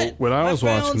where I So went. when I was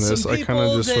found watching this, some I kind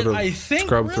people of just that sort I of think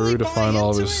scrubbed really through to buy find all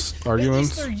of into his it. At least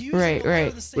arguments. they're using Right, a lot of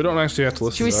right. the same We don't actually have to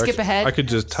listen. Should we to it. skip ahead? I could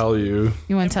just tell you.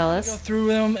 You want to tell Go us? through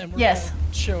them, and we're Yes.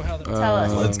 gonna show how they Tell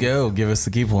us. Let's go. Give us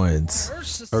the key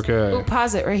points. Okay. Oh,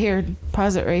 pause it right here.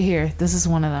 Pause it right here. This is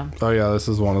one of them. Oh yeah, this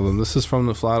is one of them. This is from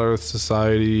the Flat Earth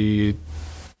Society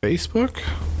Facebook.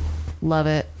 Love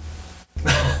it.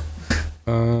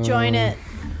 Join it.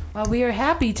 Well, we are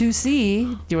happy to see.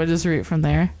 Do you want to just read it from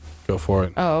there? Go for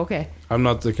it. Oh, okay. I'm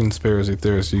not the conspiracy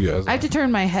theorist, you guys. I have to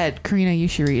turn my head. Karina, you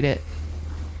should read it.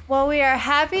 Well, we are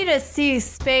happy to see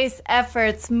space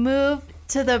efforts move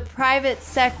to the private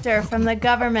sector from the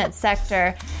government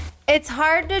sector. It's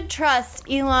hard to trust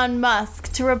Elon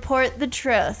Musk to report the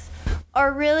truth,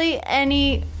 or really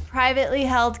any privately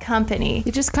held company.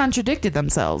 They just contradicted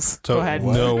themselves. So Go ahead.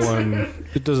 no one.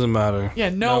 It doesn't matter. Yeah,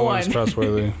 no one's one.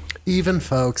 trustworthy. Even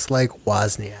folks like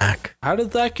Wozniak. How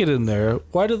did that get in there?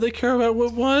 Why do they care about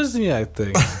what Wozniak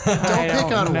thinks? Don't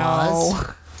pick on Woz.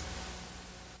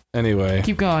 Anyway,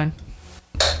 Keep going.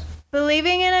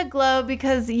 Believing in a globe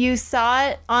because you saw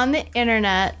it on the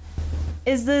internet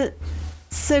is the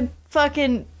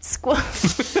fucking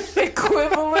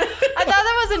Equivalent. I thought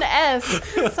that was an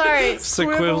S. Sorry.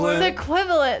 Sequivalent.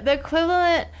 Sequivalent. The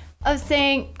equivalent of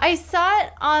saying, I saw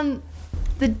it on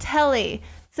the telly,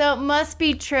 so it must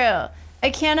be true. I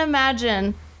can't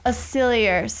imagine a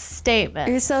sillier statement.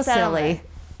 You're so Settlement.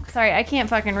 Sorry, I can't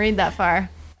fucking read that far.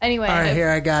 Anyway. All right, here,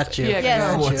 I got you. Yeah,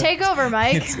 Yes. Got you. Take over,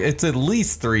 Mike. It's at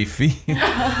least 3 feet.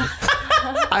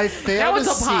 I fail Now to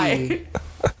it's up high. see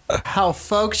how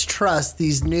folks trust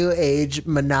these new age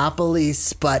Monopoly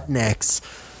Sputniks.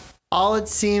 All it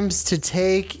seems to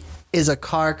take is a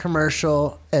car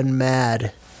commercial and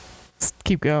mad.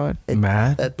 Keep going.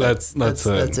 Mad? That's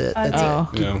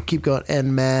it. Keep going.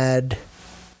 And mad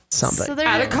something. So they're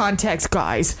Out of context,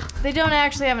 guys. They don't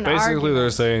actually have an Basically, argument. they're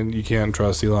saying you can't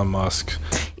trust Elon Musk.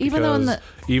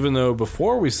 Even though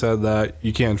before we said that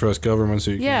you can't trust government,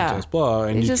 so you can't trust blah,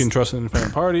 and you can trust an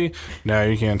independent party, now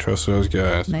you can't trust those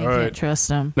guys. Now you All can't right, trust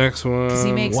him. next one.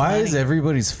 He makes Why money. is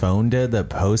everybody's phone dead that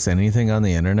posts anything on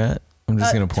the internet? I'm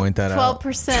just going to point that out.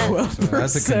 12%.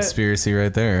 That's a conspiracy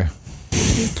right there.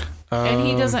 And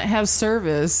he doesn't have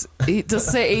service. He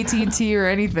doesn't say AT&T or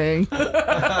anything. What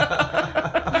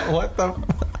the?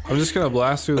 I'm just gonna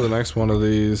blast through the next one of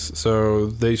these. So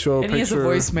they show a And he has a picture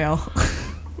voicemail.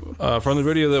 from the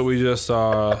video that we just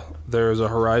saw. There's a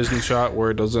horizon shot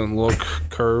where it doesn't look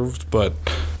curved, but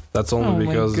that's only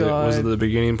because it was at the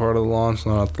beginning part of the launch,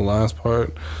 not at the last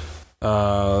part.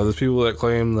 There's people that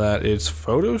claim that it's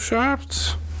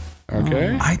photoshopped.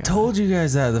 Okay. I told you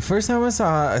guys that the first time I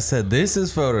saw it. I said this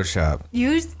is Photoshop.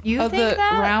 You think the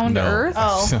that? round No. Earth?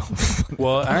 Oh.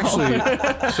 Well, actually,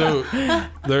 so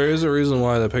there is a reason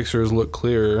why the pictures look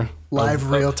clear.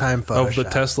 Live real-time Photoshop. Of the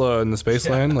Tesla in the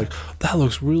Spaceland. Like, that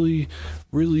looks really,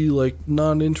 really, like,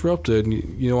 non-interrupted. And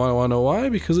you want to know why?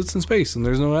 Because it's in space and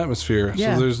there's no atmosphere.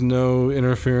 Yeah. So there's no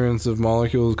interference of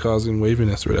molecules causing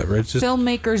waviness or whatever. It's just...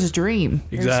 Filmmaker's dream.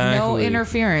 There's no Exactly.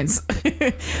 interference.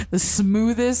 The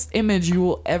smoothest image you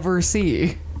will ever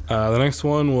see. The next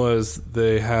one was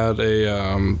they had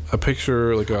a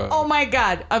picture, like a... Oh my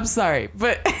God. I'm sorry.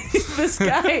 But this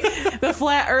guy, the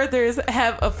flat earthers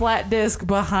have a flat disc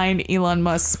behind Elon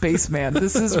Musk's spaceman.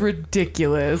 This is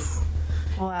ridiculous.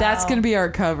 Wow. That's going to be our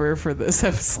cover for this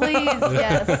episode. Please,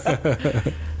 yes.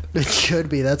 It should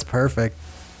be. That's perfect.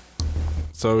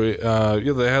 So,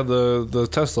 they had the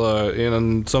Tesla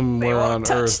in somewhere on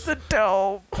Earth. the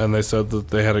dome. And they said that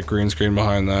they had a green screen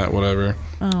behind that, whatever.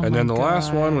 And then the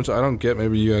last one, which I don't get,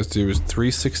 maybe you guys do, is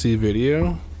 360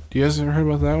 video. Do you guys ever heard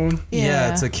about that one?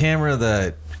 Yeah, it's a camera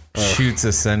that shoots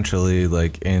essentially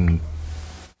like in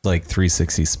like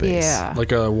 360 space. Yeah.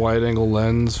 Like a wide angle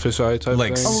lens, fisheye type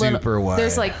Like thing? super wide.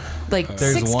 There's like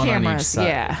There's 6 one cameras. on each side.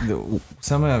 Yeah.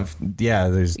 Some have,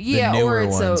 there's Yeah, the or newer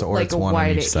it's ones, or like it's a one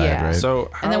wide, on each side, yeah. right? So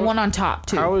And then one on top,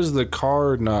 too. How is the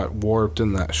car not warped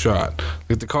in that shot?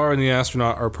 Like the car and the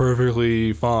astronaut are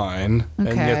perfectly fine, and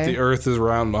yet Okay. the Earth is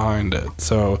round behind it.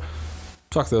 So,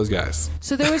 fuck those guys.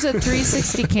 So there was a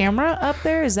 360 camera up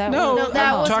there? Is that No, what?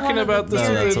 that I'm was talking one of about the the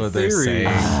stupid that's what they're theories. saying.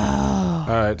 All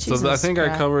right, so I Jesus think I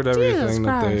Christ. covered everything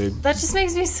that they. That just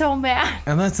makes me so mad.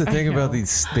 And that's the thing about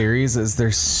these theories is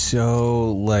they're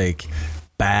so like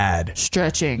bad,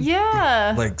 Stretching.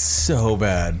 Yeah. like so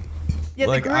bad. Yeah,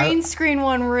 like, the green screen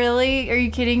one, really? Are you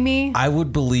kidding me? I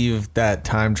would believe that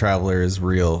time traveler is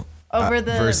real Over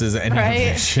the- versus any right?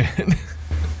 other shit.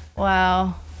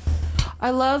 Wow. I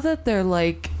love that they're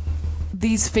like,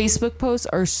 these Facebook posts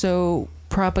are so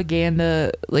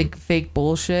propaganda, like fake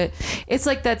bullshit. It's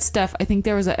like that stuff. I think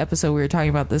there was an episode we were talking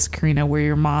about this, Karina, where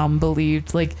your mom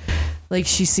believed like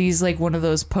she sees like one of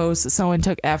those posts that someone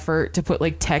took effort to put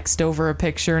like text over a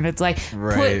picture, and it's like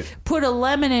Right. put a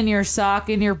lemon in your sock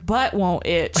and your butt won't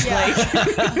itch. Like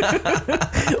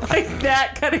like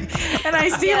that kind of. And I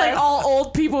see like Yes. all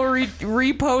old people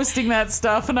reposting that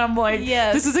stuff, and I'm like,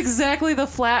 Yes. this is exactly the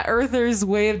flat earthers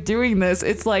way of doing this.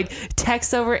 It's like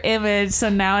text over image, so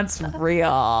now it's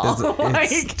real. It's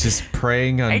Like, just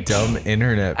preying on dumb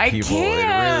internet I people. can't. It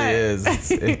really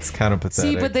is. It's kind of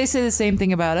pathetic. see, but they say the same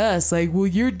thing about us. Like, well,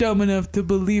 you're dumb enough to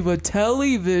believe a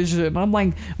television. I'm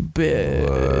like,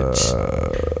 bitch.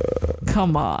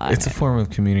 Come on. It's a form of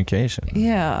communication.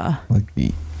 Yeah. Like,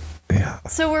 yeah.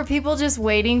 So were people just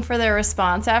waiting for their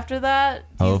response after that?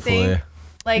 Do you Hopefully. think?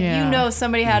 Like, Yeah. you know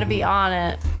somebody had to be on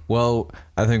it. Well,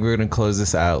 I think we're going to close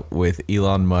this out with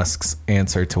Elon Musk's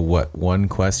answer to what one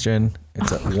question?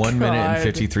 It's at 1 minute and God.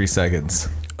 53 seconds.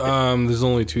 There's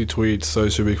only 2 tweets, so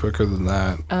it should be quicker than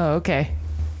that. Oh, okay.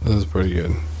 This is pretty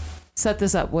good. Set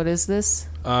this up. What is this?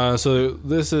 So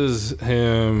this is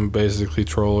him basically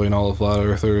trolling all the flat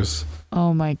earthers.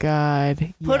 Oh my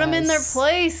God. Put them in their Yes.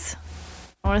 place.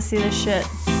 I want to see this shit.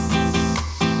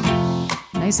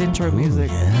 Nice intro music.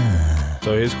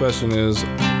 So his question is,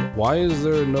 why is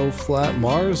there no flat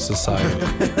Mars society?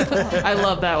 I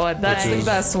love that one. That's the Nice.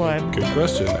 best one. Good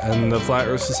question. And the Flat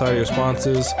Earth Society response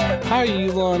is, hi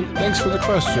Elon, thanks for the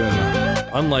question.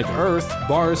 Unlike Earth,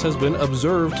 Mars has been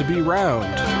observed to be round.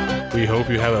 We hope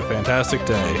you have a fantastic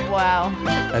day. Wow.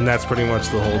 And that's pretty much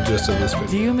the whole gist of this Do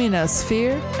video. you mean a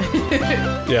sphere?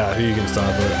 Yeah, you can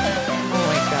stop it. Oh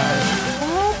my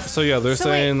So yeah, they're So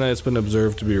saying that it's been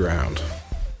observed to be round.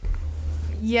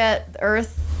 Yet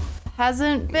Earth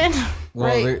hasn't been. Well,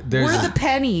 Right. We're the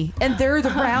penny, and they're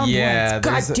the round ones.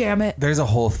 God damn it. There's a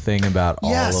whole thing about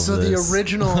all Yeah, of so this.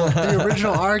 the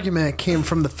original argument came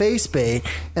from the face bait,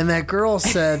 and that girl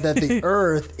said that the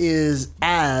Earth is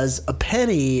as a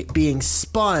penny being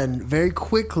spun very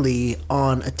quickly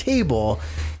on a table,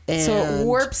 and So it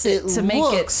warps it to make it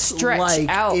looks stretch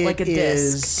out like a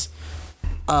disc.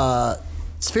 is,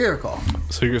 spherical.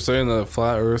 So you're saying that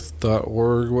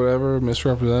flatearth.org, whatever,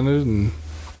 misrepresented and.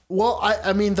 Well,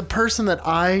 I mean, the person that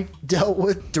I dealt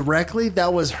with directly,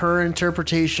 that was her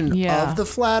interpretation of the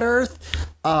flat Earth.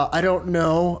 I don't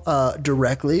know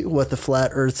directly what the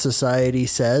Flat Earth Society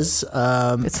says.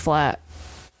 It's flat.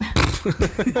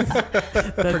 Pretty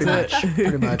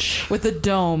much. With a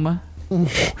dome.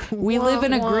 We live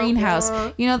in a greenhouse.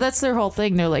 You know, that's their whole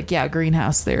thing. They're like, yeah,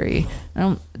 greenhouse theory.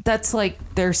 That's like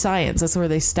their science. That's where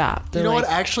they stop. They're You know like,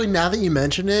 what? Actually, now that you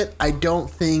mention it, I don't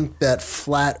think that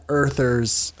flat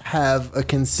earthers have a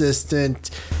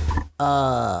consistent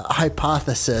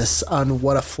hypothesis on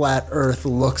what a flat Earth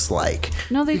looks like.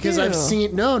 No, they because do. I've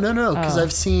seen because Oh.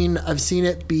 I've seen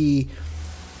it be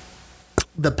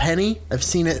the penny. I've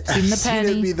seen it. Seen the I've seen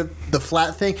penny. it be the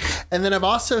flat thing, and then I've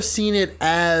also seen it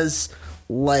as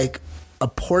like a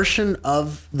portion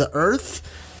of the Earth,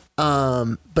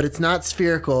 but it's not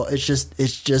spherical.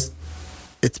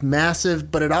 It's massive,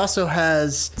 but it also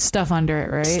has stuff under it,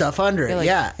 right? Stuff under They're it, like-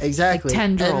 yeah, exactly. like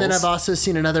tendrils. And then I've also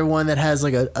seen another one that has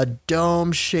like a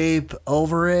dome shape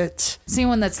over it. See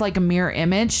one that's like a mirror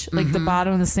image, like the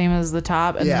bottom the same as the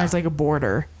top, and Yeah. there's like a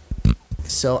border.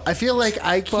 So I feel like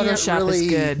I can't Photoshop is really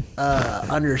good.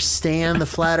 understand the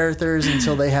flat earthers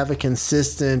until they have a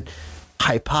consistent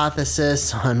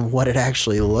hypothesis on what it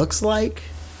actually looks like.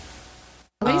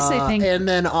 What do you say? Think And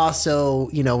then also,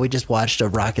 we just watched a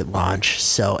rocket launch,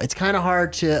 so it's kind of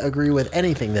hard to agree with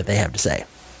anything that they have to say.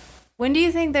 When do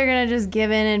you think they're gonna just give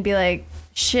in and be like,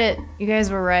 "Shit, you guys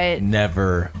were right"?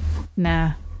 Never.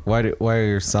 nah. Why are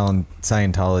your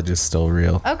Scientologists still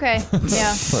real? Okay,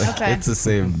 yeah, Like, okay. It's the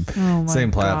same Oh my same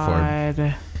platform.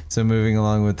 God. So moving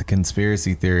along with the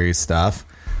conspiracy theory stuff,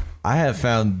 I have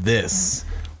found this.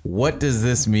 What does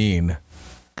this mean?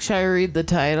 Should I read the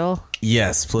title?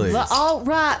 Yes, please. The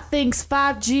alt-right thinks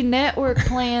 5G network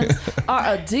plans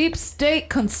are a deep state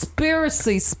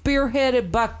conspiracy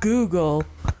spearheaded by Google.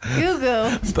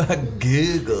 Google. By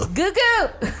Google.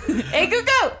 Google! Hey,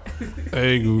 Google!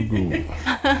 Hey, Google.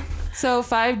 So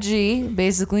 5G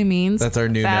basically means That's our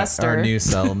new faster. our new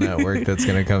cell network that's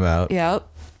going to come out. Yep.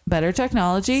 Better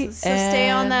technology. So stay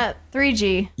on and- that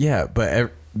 3G. Yeah,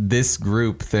 but this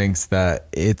group thinks that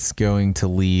it's going to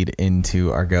lead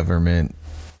into our government.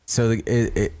 So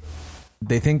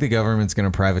they think the government's going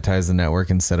to privatize the network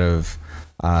instead of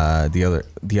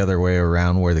the other way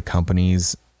around, where the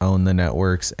companies own the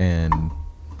networks and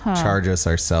charge us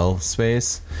our cell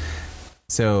space.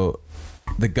 So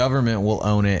the government will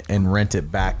own it and rent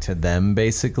it back to them,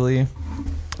 basically.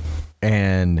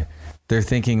 And they're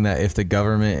thinking that if the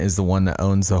government is the one that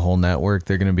owns the whole network,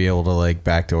 they're going to be able to like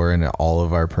backdoor into all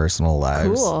of our personal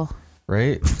lives. Cool.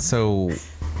 Right? So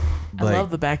I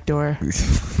love the back door.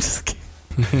 Just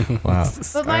kidding. Wow.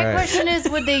 But my question is,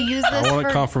 would they use this I want a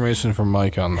for? confirmation from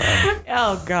Mike on that.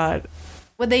 Oh, God.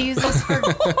 Would they use this for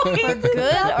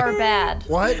good or bad?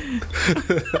 What?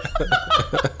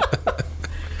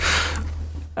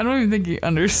 I don't even think he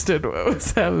understood what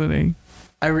was happening.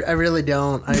 I really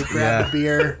don't. I grabbed a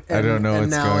beer. And, I don't know and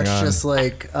what's now going it's on. just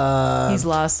like He's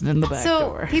lost in the back So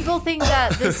door. people think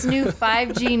that this new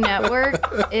 5G network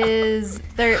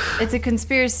it's a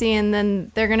conspiracy, and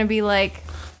then they're gonna be like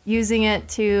using it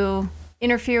to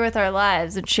interfere with our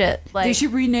lives and shit. Like They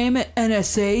should rename it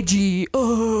NSAG.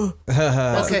 Oh.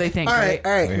 That's what they think, all right?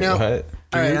 right. Wait, No. what?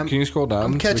 All right, Can you scroll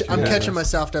down? I'm catching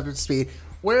myself up to speed.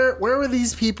 Where were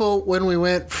these people when we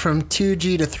went from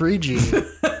 2G to 3G?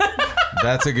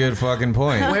 That's a good fucking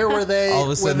point. Where were they? All of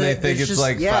a sudden when they think it's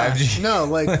like 5G. No,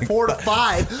 like 4 to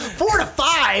 5. 4 to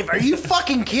 5? Are you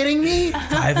fucking kidding me?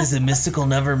 5 is a mystical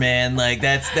number, man. Like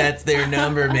that's their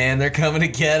number, man. They're coming to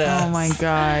get us. Oh, my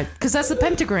God. Because that's the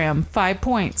pentagram. 5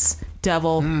 points.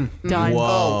 Devil. Done.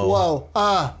 Whoa.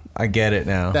 Whoa. I get it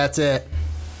now. That's it.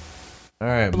 All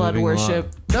right. Blood moving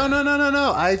worship. along.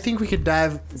 No. I think we could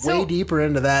dive way deeper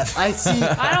into that. I see a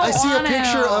want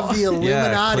picture to. of the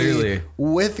Illuminati clearly.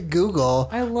 with Google.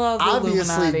 I love the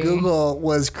Obviously, Illuminati. Google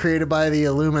was created by the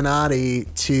Illuminati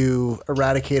to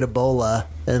eradicate Ebola,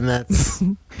 and that's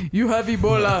You have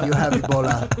Ebola. you have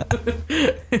Ebola.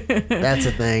 That's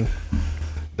a thing.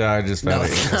 No, I just found No,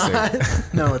 it. it's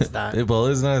not. No, it's not. Ebola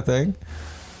is not a thing.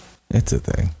 It's a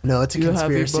thing. No, it's a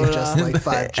conspiracy, just like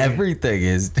 5G. Everything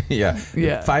is, yeah.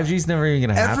 5G's never even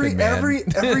gonna happen, man.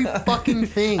 Every fucking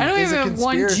thing. I don't is even a have 1G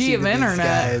conspiracy of to these internet.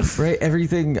 guys. Right?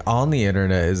 Everything on the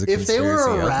internet is a If they conspiracy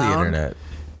were of the around internet.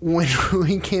 when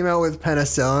we came out with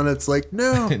penicillin, it's like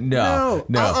no,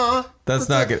 No. That's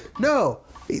not good. No,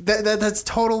 that's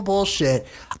total bullshit.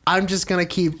 I'm just gonna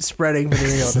keep spreading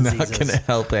venereal It's diseases. not gonna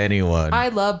help anyone. I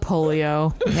love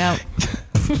polio. Yep.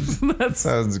 That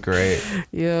sounds great.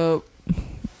 Yep.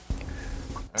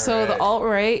 So the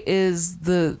alt-right is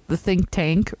the think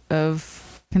tank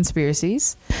of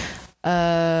conspiracies.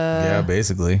 Yeah,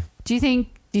 basically. Do you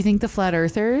think the flat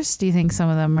earthers? Do you think some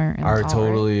of them are alt-right?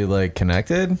 Totally like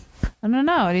connected? I don't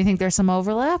know. Do you think there's some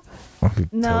overlap?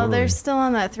 No, Totally. they're still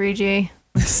on that 3G.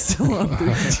 Still on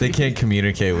 3G. They can't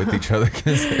communicate with each other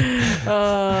because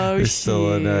they're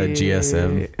still on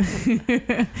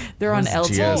GSM. They're on What's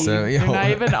LTE. GSM? They're not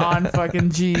even on fucking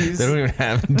G's. They don't even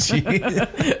have G.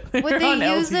 Would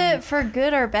they use it for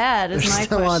good or bad? Is They're my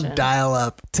still question. on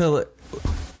dial-up.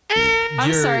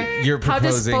 I'm sorry. You're How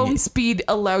does proposing. phone speed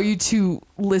allow you to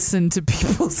listen to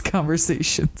people's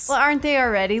conversations? Well, aren't they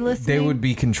already listening? They would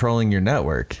be controlling your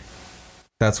network.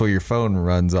 That's what your phone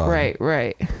runs on.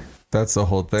 Right. That's the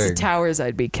whole It's the thing. towers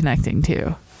I'd be connecting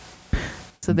to.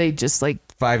 So they just like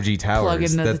 5G towers plug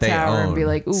into that the they tower own. and be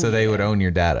like, ooh, so they would yeah. own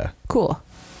your data. Cool.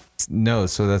 No,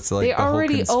 so that's like They the whole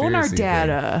already own our conspiracy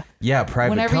data. thing. Yeah, private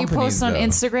Whenever you companies, post on though.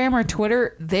 Instagram or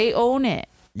Twitter, they own it.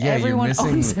 Yeah, Everyone you're missing,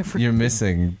 owns everything. You're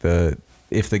missing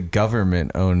if the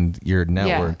government owned your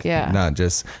network, yeah. not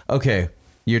just okay.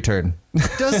 Your turn.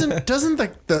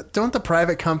 Don't the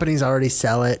private companies already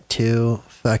sell it to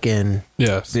fucking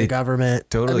the government?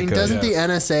 Totally I mean, could. doesn't the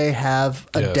NSA have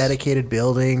a Yes. dedicated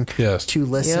building to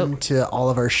listen to all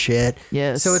of our shit?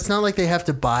 Yes. So it's not like they have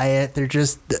to buy it. They're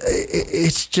just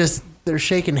it's just they're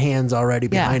shaking hands already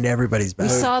Yeah. behind everybody's back.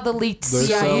 We saw the leaked they're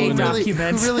CIA selling it.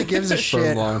 document. Who really gives a For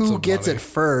shit? lots Who of gets money. it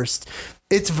first?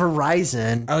 It's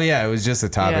Verizon. Oh yeah, it was just a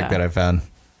topic Yeah. that I found.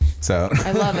 So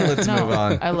I love it. let's move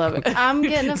on. I love it. I'm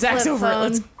getting a Zach's flip over it. phone.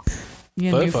 Let's- You get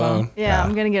a Flip new phone. phone. Yeah,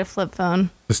 I'm gonna get a flip phone.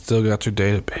 They still got your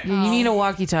database. You need a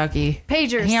walkie-talkie.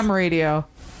 Pagers. Ham radio.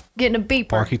 Getting a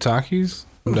beeper. Walkie talkies.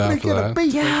 I'm down for that.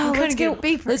 Yeah, I'm gonna let's get a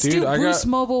beeper. Let's Dude, do I Bruce got-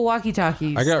 Mobile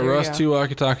walkie-talkies. I got There we Russ go. 2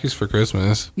 walkie talkies for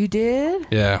Christmas. You did?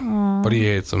 Yeah, but he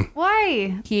hates them.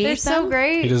 Why? He They're ate so them?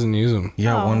 great. He doesn't use them. You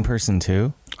got one person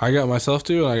too? I got myself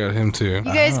 2, and I got him 2. You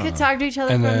guys could talk to each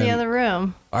other And from the then- other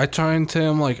room. I try and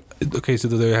tell him like, okay, so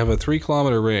they have a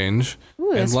 3-kilometer range,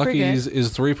 Ooh, and that's pretty Lucky's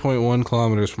is 3.1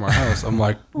 kilometers from our house. I'm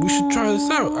like, we should try this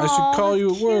out. I should call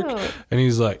you at work. cute. And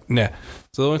he's like, nah.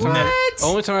 So the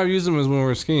only time I've used them is when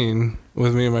we're skiing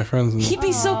with me and my friends. And He'd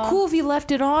be so cool if you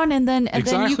left it on and then you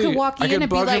Exactly. could walk I in could and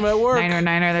be bug like, him at work.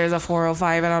 909er, there's a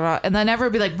 405, and then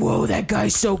everyone would be like, whoa, that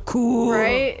guy's so cool.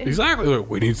 Right? Exactly. Like,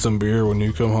 we need some beer when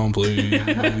you come home, please.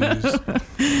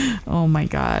 Oh my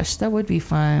gosh, that would be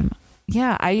fun.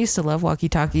 Yeah, I used to love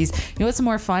walkie-talkies. You know what's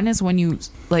more fun is when you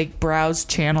like browse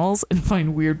channels and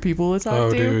find weird people to talk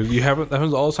Oh, to. dude, that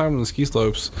happens all the time on the ski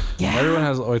slopes. Yeah. Everyone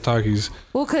has walkie-talkies.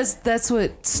 Well, because that's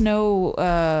what snow,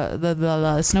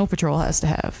 the snow patrol has to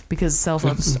have because cell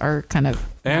phones are kind of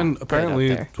And not good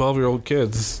apparently, up there. 12-year-old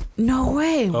kids. No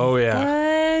way. Oh,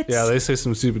 yeah. What? Yeah, they say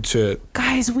some stupid shit.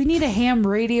 Guys, we need a ham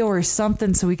radio or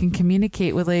something so we can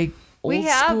communicate with like old We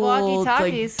have school,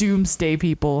 walkie-talkies. like doomsday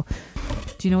people.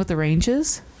 Do you know what the range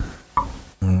is?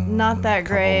 Not that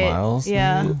great. miles,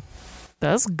 Yeah. maybe?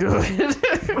 That's good.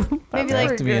 Maybe They have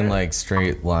like to be in like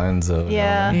straight lines of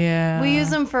yeah. Yeah. We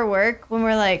use them for work when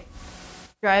we're like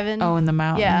driving. Oh, in the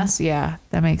mountains. Yeah,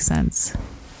 that makes sense.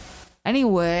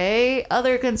 Anyway,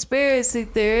 other conspiracy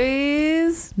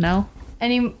theories? No.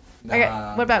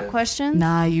 What about questions?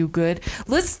 Nah, you good.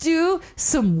 Let's do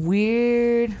some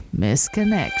weird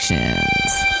misconnections.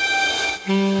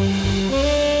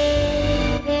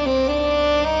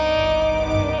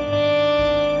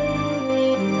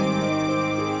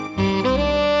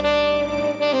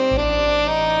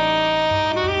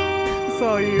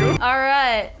 All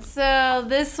right. So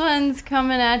this one's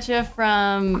coming at you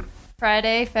from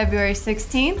Friday, February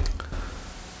 16th.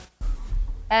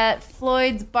 At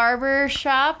Floyd's Barber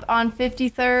Shop on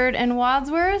 53rd and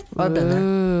Wadsworth. I've been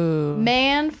there.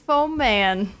 Man for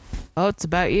man. Oh, it's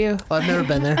about you. I've never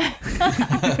been there.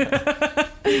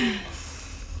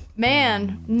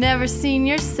 Man, never seen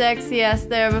your sexy ass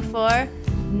there before.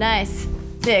 Nice,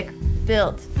 thick,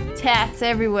 built, tats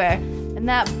everywhere. And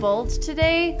that bulge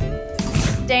today?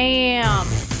 Damn.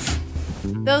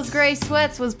 Those gray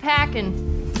sweats was packing.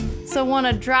 So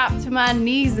wanna drop to my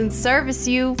knees and service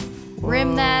you.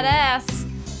 Rim that ass.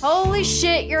 Holy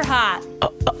shit, you're hot.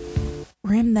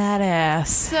 Trim that ass.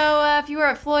 So if you were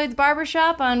at Floyd's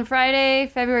Barbershop on Friday,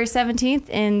 February 17th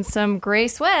in some gray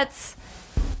sweats,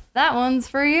 that one's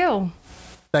for you.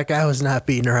 That guy was not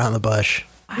beating around the bush.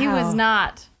 He was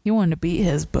not. You wanted to beat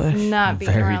his bush. Not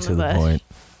beating Very around to the the bush. point.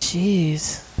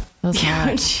 Jeez. That's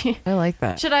hot. I like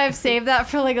that. Should I have saved that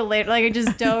for like a later? Like I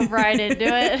just dove right into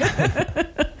it.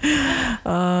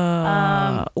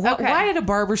 Okay. Why at a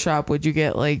barbershop would you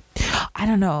get like, I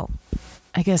don't know.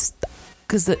 I guess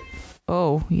because the,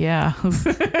 oh yeah.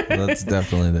 That's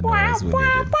definitely the noise we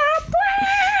needed.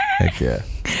 Heck yeah.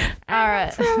 All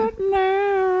right.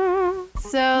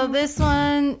 So this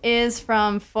one is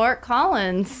from Fort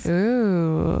Collins.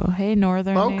 Ooh, hey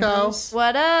Northern neighbors.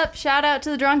 What up? Shout out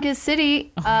to the drunkest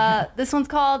city. This one's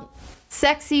called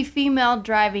Sexy Female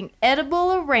Driving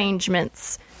Edible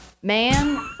Arrangements.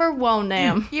 Man for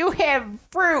Wonam. You have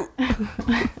fruit.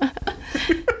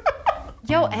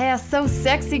 Yo ass so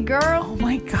sexy, girl. Oh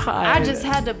my God. I just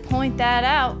had to point that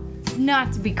out.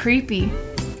 Not to be creepy,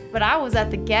 but I was at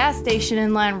the gas station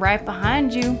in line right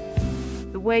behind you.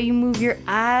 The way you move your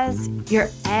eyes, your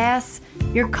ass,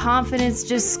 your confidence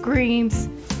just screams.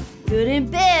 Good in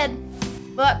bed.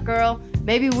 But girl,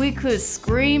 maybe we could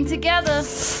scream together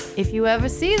if you ever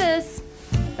see this. ...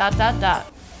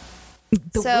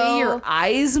 The way your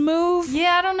eyes move?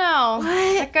 Yeah, I don't know. What?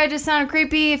 That guy just sounded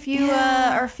creepy. If you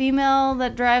are a female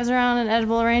that drives around in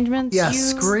edible arrangements. Yeah,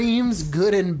 screams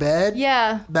good in bed.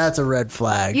 Yeah. That's a red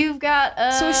flag. You've got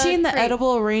So is she in the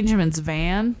edible arrangements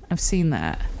van? I've seen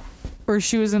that. Or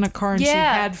she was in a car and she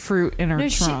had fruit in her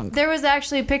trunk. There was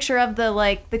actually a picture of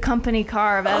the company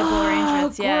car of edible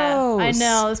arrangements. Yeah, gross. I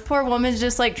know. This poor woman's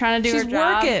just like trying to do her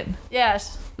job. She's working.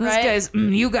 Yes. This right? guy's,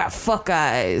 you got fuck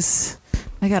eyes.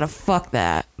 I gotta fuck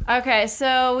that. Okay,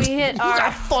 so we hit our... You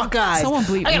got fuck eyes. Someone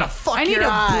bleep me. I gotta fuck I need your a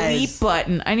eyes. bleep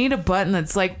button. I need a button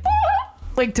that's like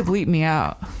to bleep me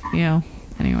out. You know?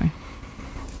 Anyway.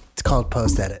 It's called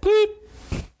post edit. All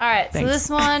right, Thanks. so this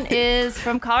one is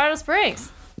from Colorado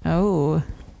Springs. Oh.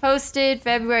 Posted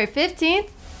February 15th,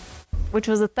 which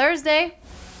was a Thursday.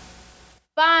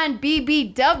 Find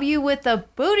BBW with a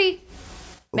booty.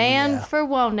 Man for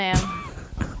Wonam.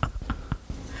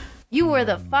 You were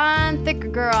the fine, thicker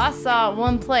girl I saw at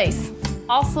one place.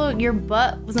 Also, your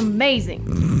butt was amazing.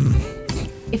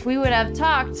 If we would have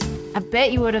talked, I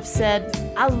bet you would have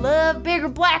said, I love bigger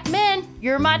black men.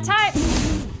 You're my type.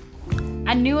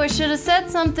 I knew I should have said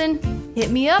something. Hit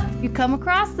me up if you come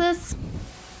across this.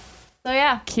 So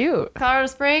yeah. Cute. Colorado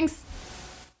Springs.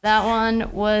 That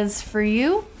one was for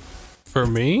you. For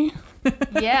me?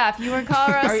 Yeah, if you were in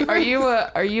Colorado Springs.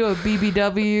 Are you a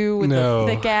BBW with No.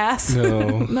 the thick ass?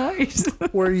 No. Nice.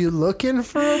 Were you looking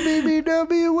for a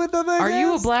BBW with a thick Are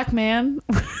you a ass? black man?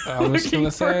 I'm just going to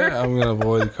say I'm going to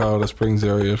avoid the Colorado Springs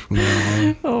area from now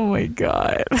on. Oh my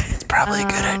God. It's probably a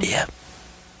good idea.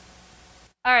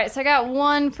 All right, so I got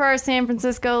one for our San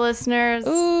Francisco listeners.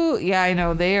 Ooh, yeah, I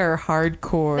know. They are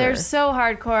hardcore. They're so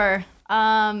hardcore.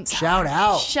 Shout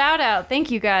out. Shout out. Thank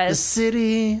you The guys.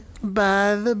 city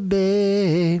by the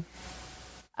bay.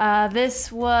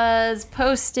 This was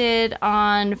posted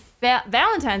on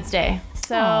Valentine's Day.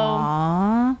 So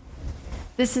Aww.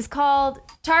 this is called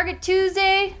Target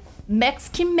Tuesday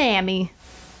Mexican Mammy.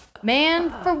 Man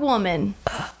for Woman.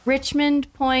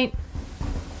 Richmond Point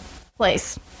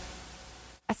Place.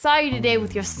 I saw you today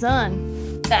with your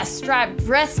son. That striped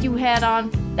dress you had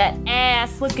on, that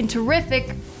ass looking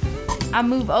terrific. I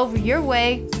move over your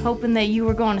way, hoping that you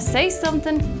were going to say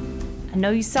something. I know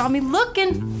you saw me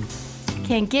looking.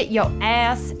 Can't get your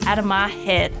ass out of my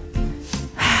head.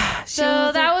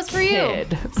 So that was for you,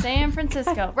 San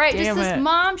Francisco. Right, just Damn this it.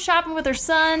 mom shopping with her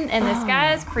son, and this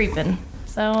guy is creeping.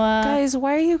 So, Guys,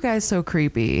 why are you guys so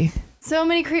creepy? so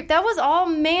many creep. That was all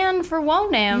man for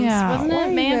Wonams, wasn't why are it?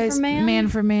 you Man guys- for man. Man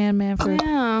for man, man for...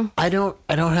 Yeah. I don't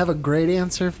have a great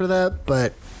answer for that,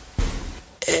 but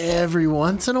every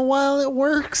once in a while it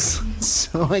works.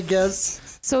 So I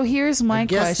guess So here's my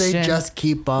question. they just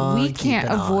keep on. We can't keeping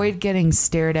on. avoid getting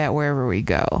stared at wherever we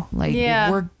go. Like,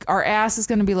 Yeah. our ass is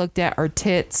going to be looked at, our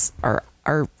tits, our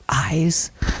eyes.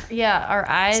 Yeah, our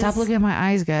eyes. Stop looking at my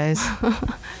eyes, guys.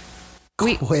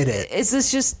 Quit it. Is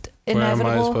this just Where am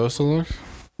inevitable? I supposed to look?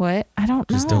 What? I don't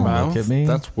know. Just don't Mouth? look at me.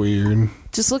 That's weird.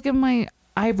 Just look at my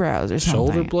eyebrows or something.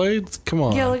 Shoulder blades? Come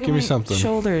on. Yeah, look at Give me my something.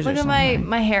 shoulders. Look or at my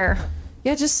something. hair.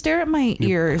 Yeah, just stare at my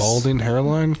ears. Balding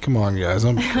hairline? Come on, guys.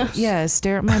 I'm Yeah,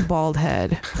 stare at my bald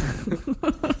head.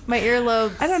 My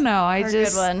earlobes. I don't know. I are a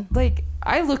just good one. like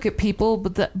I look at people,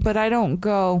 but I don't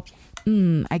go.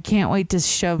 I can't wait to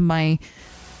shove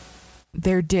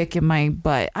their dick in my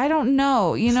butt. I don't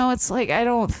know. You know, it's like I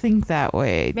don't think that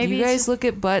way. Maybe Do you it's guys just- look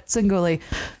at butts and go like,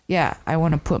 yeah, I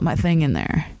want to put my thing in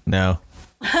there. No.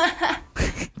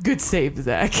 Good save,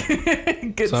 Zach.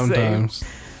 Good Sometimes.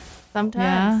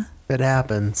 Sometimes. It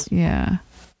happens. Yeah.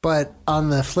 But on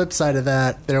the flip side of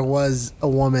that, there was a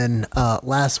woman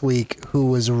last week who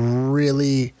was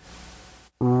really,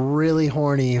 really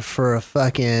horny for a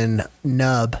fucking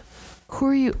nub. Who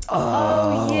are you?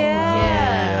 Oh, yeah.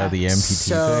 Yeah, the amputee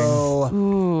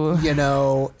So, you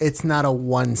know, it's not a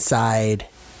one side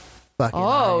fucking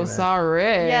argument. Sorry.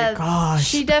 Yeah, Gosh.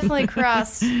 she definitely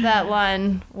crossed that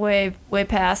line way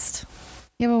past.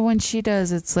 Yeah, but when she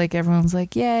does, it's like everyone's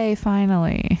like, "Yay,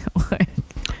 finally!"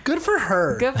 Good for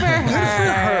her. Good for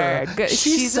her. Good.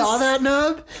 She She's saw that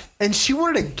nub and she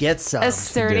wanted to get some.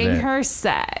 asserting Did it. her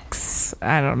sex.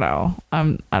 I don't know. I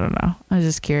don't know. I'm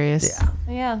just curious. Yeah.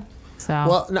 Yeah. So.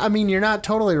 Well, I mean, you're not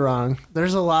totally wrong.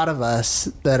 There's a lot of us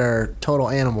that are total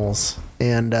animals,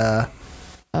 and there's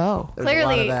a lot of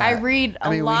Clearly, that. I read a I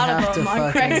mean, we lot have of them to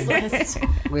on fucking-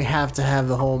 Craigslist. We have to have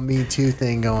the whole Me Too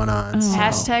thing going on. So,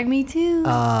 Hashtag me too.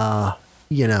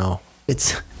 you know,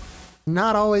 it's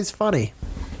not always funny.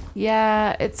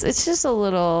 Yeah, it's just a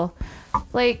little,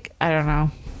 like, I don't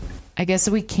know. I guess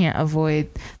we can't avoid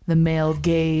the male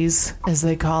gaze, as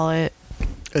they call it.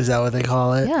 Is that what they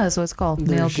call it? Yeah, that's what it's called.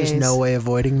 Male There's just gaze. no way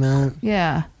avoiding that.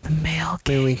 Yeah, the male I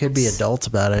gaze. mean, we could be adults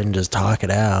about it and just talk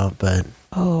it out, but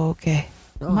Oh, okay.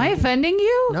 Am I offending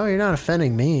you? no, you're not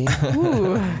offending me.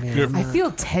 Ooh, You're- I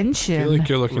feel tension. I feel like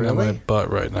you're looking at my Really?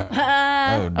 butt right now.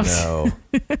 Oh no.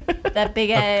 That big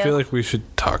I ass. feel like we should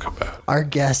talk about it. Our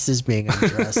guest is being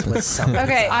undressed with something.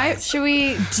 Okay, should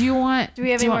we Do you want? Do we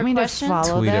have do you any want more me questions? to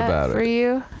follow Tweet that about for it.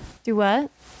 you? do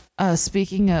what?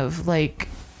 Speaking of like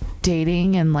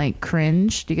dating and like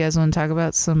cringe, do you guys want to talk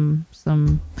about some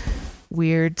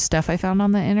weird stuff I found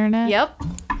on the internet? Yep.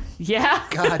 Yeah.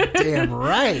 God damn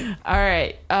right. All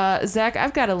right. Zach,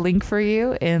 I've got a link for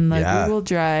you in the Yeah. Google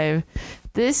Drive.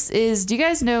 This is, do you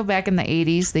guys know back in the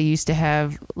 80s, they used to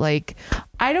have like,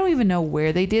 I don't even know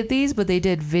where they did these, but they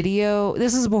did video.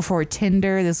 This was before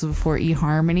Tinder. This was before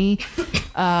eHarmony.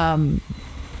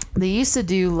 They used to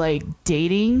do like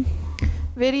dating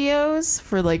videos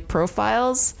for like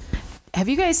profiles. Have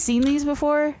you guys seen these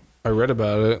before? I read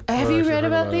about it. Have Or you actually read heard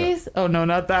about these? Oh, no,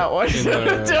 not that one. In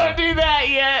the- Don't do that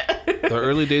yet. The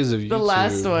early days of YouTube. The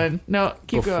last one. No,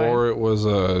 keep going. Before it was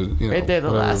Right there, the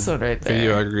whatever last one right there.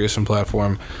 video aggregation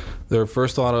platform. Their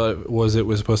first thought of it was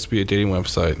supposed to be a dating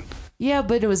website. Yeah,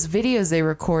 but it was videos they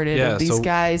recorded Yeah, of these so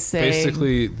guys saying.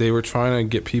 Basically, they were trying to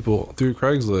get people through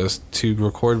Craigslist to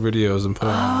record videos and put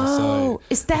them on the site. Oh,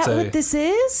 is that It's what this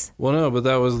is? Well, no, but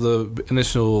that was the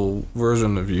initial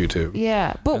version of YouTube.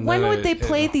 Yeah, but And when then would they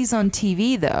play these on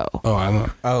TV though? Oh, I don't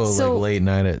know. Oh, So- like late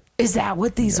night at. Is that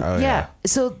what these? Oh, yeah. yeah.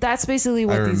 So that's basically I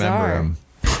what these remember are. them.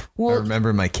 I Well,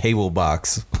 remember my cable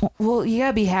box. well, you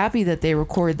gotta be happy that they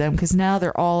record them because now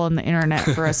they're all on the internet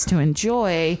for us to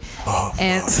enjoy.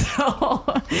 And so,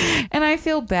 and I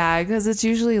feel bad because it's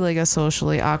usually like a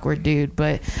socially awkward dude,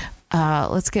 but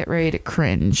let's get ready to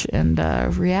cringe and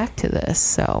react to this.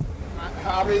 So.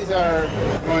 Hobbies are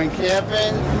going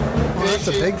camping, that's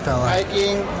a fishing, big fella.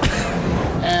 hiking,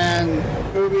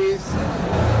 and boobies.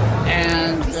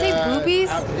 And Did you say boobies?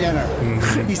 out to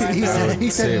dinner. He said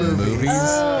Say movies. movies?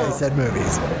 Yeah, he said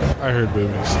movies. I heard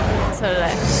boobies. So did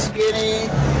I. Skinny,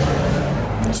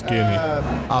 Skinny.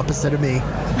 Opposite of me.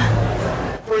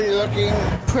 pretty looking.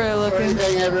 Pretty looking. First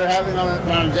thing ever happened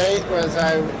on a date was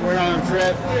I went on a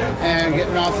trip and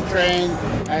getting off the train.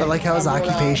 I like how his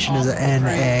occupation is an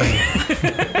NA.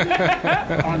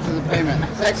 Onto the pavement.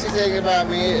 Sexy thing about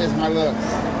me is my looks.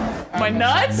 My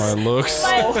nuts? My looks.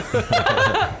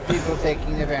 People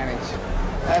taking advantage.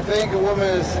 I think a woman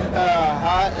is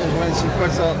hot is when she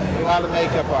puts a lot of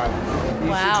makeup on. You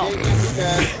Wow. should date me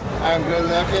because I'm good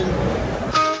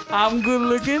looking. I'm good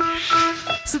looking.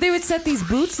 So they would set these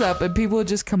booths up and people would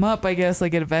just come up, I guess,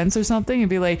 like at events or something and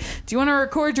be like, do you want to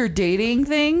record your dating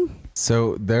thing?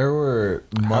 So there were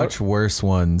much worse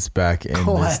ones back in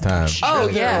Oh, this time. Oh,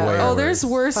 there yeah. Way Oh, there's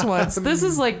worse ones. This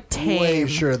is like tame. Way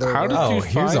sure there How were. did Oh, you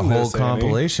here's a find whole this, Annie?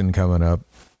 compilation coming up.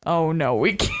 Oh, no,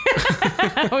 we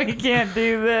can't. We can't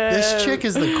do this. This chick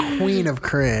is the queen of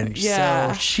cringe.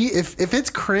 Yeah. So she, if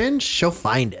it's cringe, she'll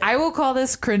find it. I will call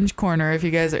this Cringe Corner if you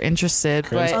guys are interested.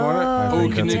 Cringe but corner? I Oh,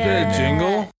 think can you that's a get a good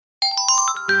jingle?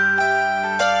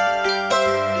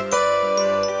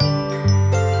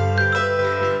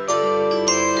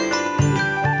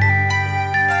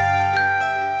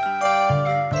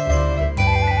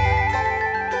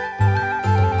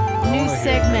 New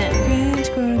segment. Cringe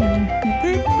Corner.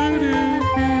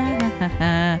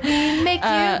 Make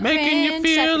you Making you cringe,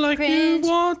 feel like like you cringe.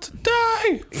 want to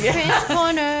die. Cringe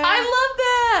corner. I love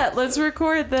that. that. Let's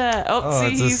record that. Oh, See,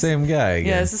 it's the same guy again.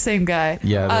 Yeah, it's the same guy.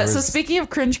 Yeah. So speaking of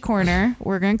Cringe Corner,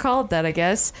 we're going to call it that, I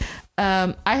guess.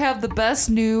 I have the best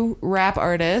new rap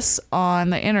artist on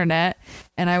the internet,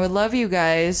 and I would love you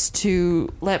guys to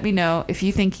let me know if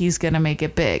you think he's going to make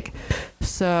it big.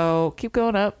 So keep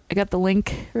going up. I got the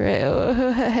link.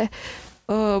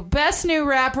 Best new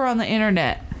rapper on the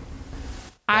internet.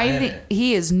 I think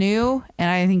he is new, and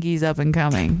I think he's up and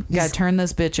coming. You gotta turn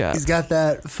this bitch up. He's got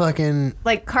that fucking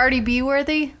Like Cardi B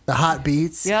worthy? the hot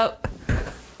beats. Yep.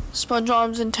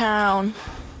 SpongeBob's in town.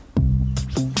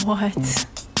 What?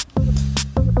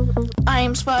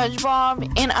 I'm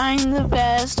SpongeBob, and I'm the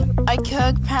best. I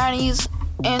cook patties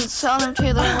and sell them to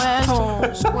the West.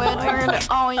 Squidward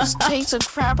always takes a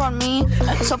crap on me,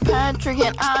 so Patrick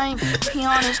and I pee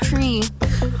on his tree.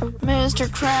 Mr.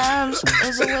 Krabs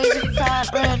is a lazy fat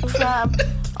red crab.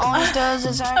 All he does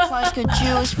is act like a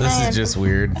Jewish man. This is just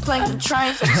weird. Like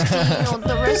tries to steal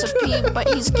the recipe, but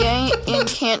he's gay and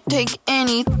can't take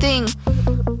anything.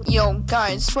 Yo,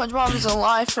 guys, SpongeBob is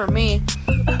alive for me.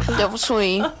 Double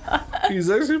sweet.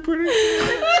 He's actually pretty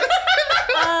good.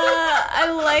 I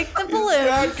like the balloons. He's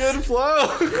got good flow.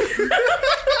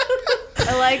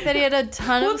 I like that he had a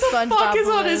ton of SpongeBob What the fuck is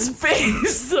on balloons. his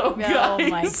face, though, guys? Oh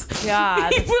my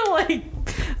god. He put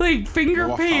like finger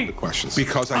Go off paint topic questions.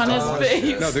 Because on his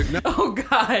face. No. Oh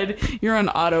god, you're on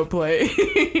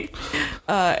autoplay.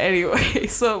 Anyway,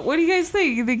 so what do you guys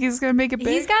think? You think he's gonna make it big?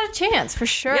 He's got a chance for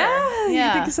sure. Yeah,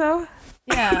 you think so?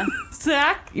 Yeah.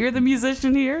 Zach, you're the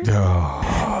musician here.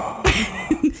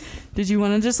 Did you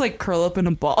want to just like curl up in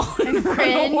a ball and run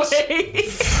cringe? away?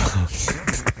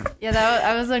 Yeah,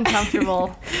 I was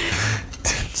uncomfortable.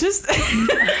 Just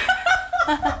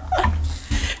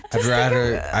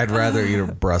I'd rather eat a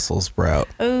Brussels sprout.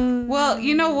 well,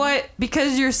 you know what?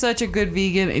 Because you're such a good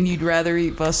vegan and you'd rather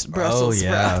eat Brussels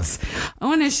sprouts, I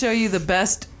want to show you the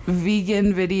best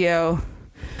vegan video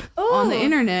on the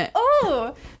internet.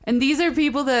 Oh. And these are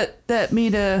people that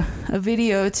made a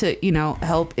video to, you know,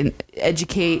 help and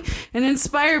educate and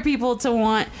inspire people to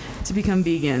want to become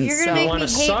vegans. You're gonna make me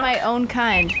hate my own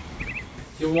kind.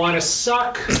 You want to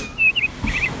suck?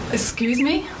 Excuse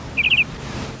me?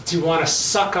 Do you want to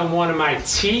suck on one of my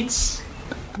teats?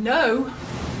 No.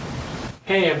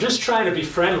 Hey, I'm just trying to be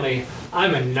friendly.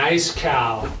 I'm a nice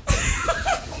cow.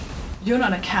 You're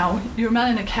not a cow. You're a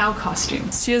man in a cow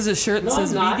costume. She has a shirt that No,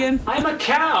 says I'm not. vegan. I'm a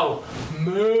cow.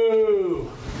 Moo.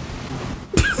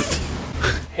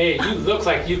 Hey, you look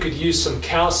like you could use some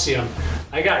calcium.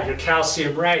 I got your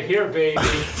calcium right here, baby.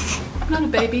 I'm not a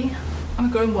baby. I'm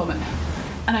a grown woman.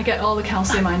 And I get all the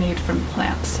calcium I need from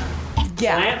plants.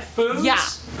 Yeah. Plant foods? Yeah.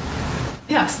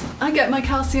 Yes, I get my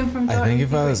calcium from I think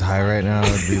if I was high right now, I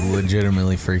would be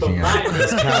legitimately freaking out.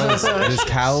 This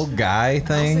cow guy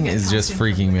thing is just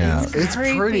freaking me out. It's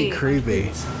pretty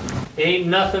creepy. Ain't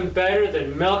nothing better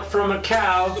than milk from a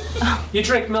cow. You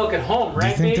drink milk at home, Do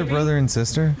right, you think baby? they're brother and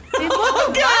sister? They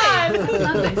look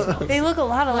alike. They look a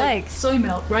lot alike. Soy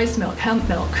milk, rice milk, hemp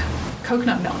milk,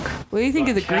 coconut milk. What do you think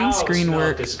of the green Cow's screen milk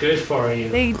work? is good for you.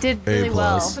 They did really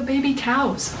well. For baby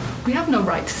cows. We have no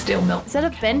right to steal milk. Is that a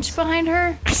bench behind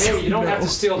her? Hey, you don't have to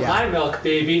steal my milk,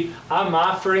 baby. I'm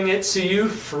offering it to you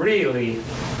freely.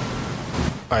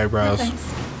 Eyebrows.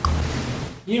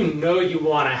 You know you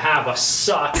want to have a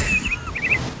suck.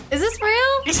 Is this real?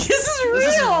 This is real.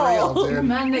 This is real,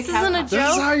 dude. This isn't a This is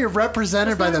how joke. you're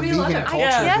represented by the vegan culture,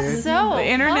 Yes, dude. so. The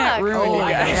internet Fuck. ruined you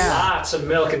I guys. got lots of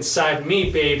milk inside me,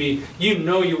 baby. You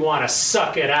know you want to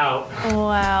suck it out.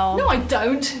 Wow. No, I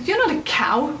don't. You're not a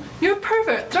cow. You're a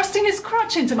pervert thrusting his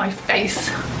crotch into my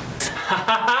face.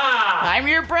 I'm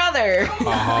your brother.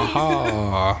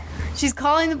 She's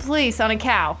calling the police on a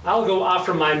cow. I'll go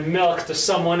offer my milk to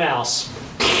someone else.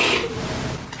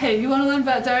 Hey, you want to learn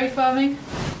about dairy farming?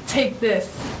 Take this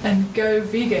and go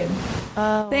vegan.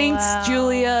 Oh, Thanks, wow.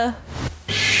 Julia.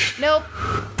 Nope.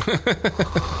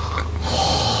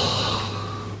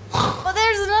 Well,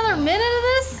 there's another minute of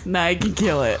this? Nah, I can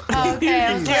kill it. Oh, okay,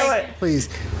 I was like, Please.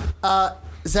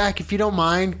 Zach, if you don't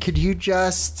mind, could you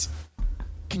just...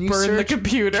 Can you Burn the search?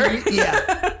 computer. Can you-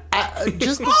 yeah.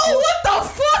 Just Oh, what the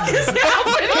fuck is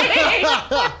happening?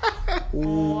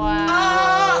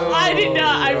 wow. I did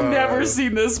not. I've never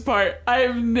seen this part.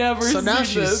 I've never So seen now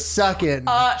she's this. sucking.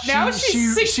 Now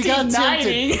she's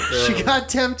 69. She got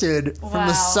tempted from Wow.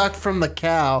 the suck from the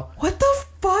cow. What the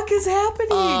fuck is happening?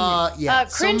 Yeah.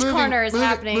 Cringe Corner is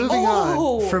happening. Moving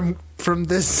Oh. on from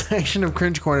this section of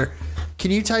Cringe Corner. Can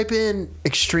you type in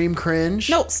extreme cringe?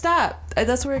 No, stop.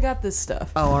 That's where I got this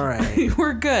stuff. Oh, all right.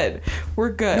 We're good. We're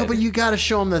good. No, but you got to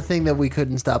show them the thing that we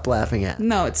couldn't stop laughing at.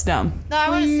 No, it's dumb. No, I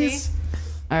want to see.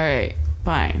 All right,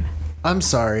 fine. I'm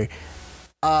sorry.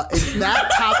 It's that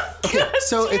top. Okay,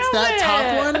 so it's that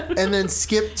top one, and then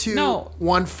skip to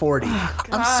 140.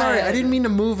 I'm sorry, I didn't mean to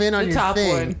move in on your top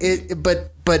thing. one.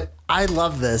 But I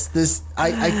love this.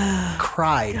 I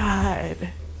cried. God.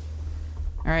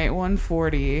 All right,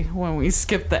 140 when we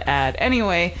skip the ad.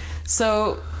 Anyway,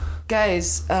 so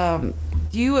guys, do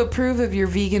you approve of your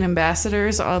vegan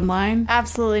ambassadors online?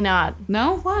 Absolutely not.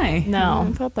 No? Why? No.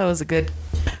 I thought that was a good.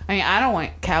 I mean, I don't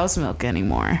want cow's milk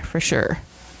anymore, for sure.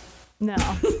 No.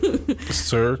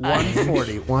 Sir,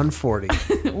 140. 140.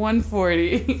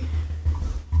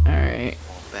 All right.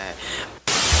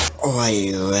 Are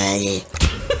you ready?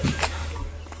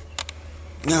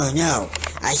 No.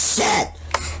 I said,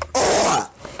 are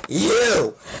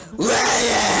you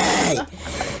ready?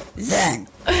 Then,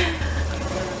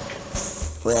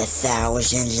 for the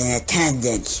thousands in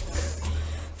attendance,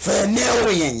 for the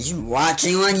millions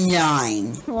watching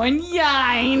online,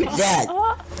 that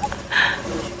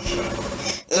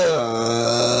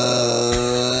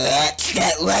let's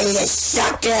get ready to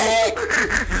suck it.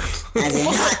 And if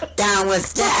you're not down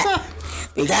with that,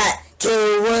 we got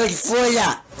 2 words for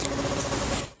ya.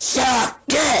 Suck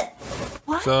it.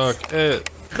 Suck it.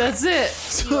 That's it.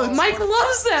 Mike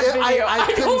loves that video. I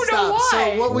couldn't don't stop. know why.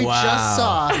 So what we just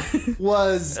saw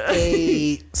was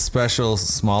a special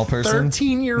small person,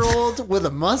 13-year-old with a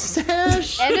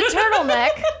mustache and a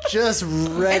turtleneck, just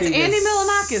ready. It's Andy to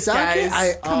Milonakis, suck guys.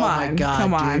 it. Come on, my God,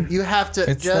 come on. dude. You have to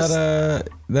It's just.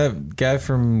 that guy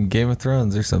from Game of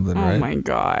Thrones or something, right? Oh my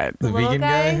God. The little vegan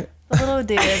guy. The little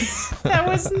dude. That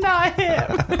was not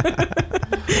him.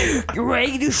 You're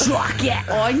ready to suck it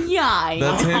on yine.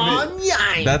 That's him.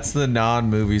 That's the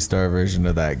non-movie star version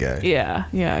of that guy. Yeah,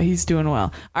 he's doing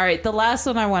well. All right, the last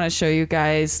one I want to show you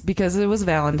guys, because it was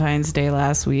Valentine's Day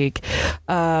last week.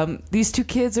 These 2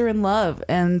 kids are in love,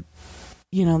 and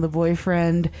the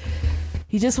boyfriend,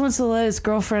 he just wants to let his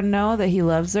girlfriend know that he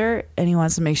loves her, and he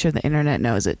wants to make sure the internet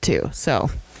knows it too. So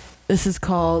this is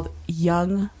called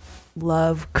Young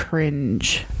Love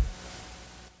Cringe.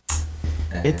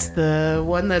 It's the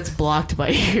one that's blocked by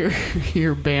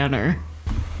your banner.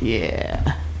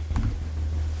 Yeah.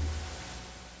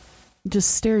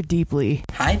 Just stare deeply.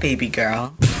 Hi, baby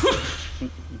girl.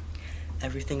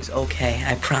 Everything's okay,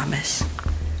 I promise.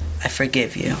 I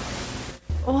forgive you.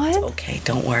 What? It's okay,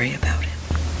 don't worry about it.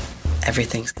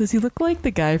 Everything's... Does he look like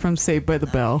the guy from Saved by the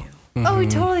Bell? Oh, he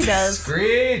totally does.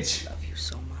 Screech! I love you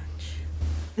so much.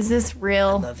 Is this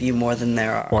real? I love you more than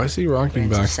there are. Why is he rocking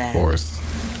grains of back sand and forth?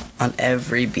 On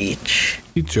every beach.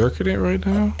 He jerking it right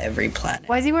now? Every planet.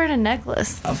 Why is he wearing a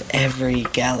necklace? Of every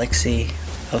galaxy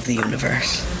of the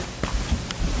universe.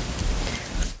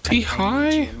 Is he high?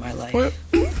 In my life. What?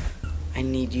 I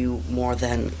need you more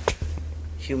than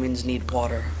humans need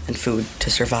water and food to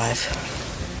survive.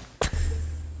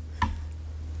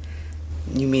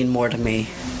 You mean more to me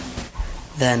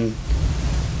than...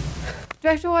 Do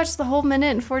I have to watch the whole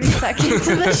minute and 40 seconds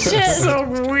of this shit? So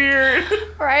weird.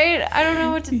 Right? I don't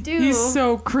know what to do. He's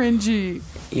so cringy.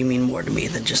 You mean more to me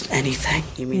than just anything.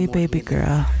 You mean Hey, more baby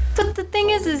girl. But the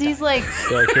thing is he's like...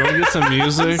 Yeah, can we get some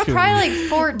music? He's probably like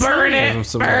 14. Burn Give him it.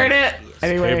 some- Burn it.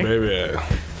 Anyway. Hey, baby.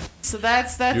 So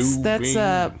that's You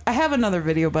I have another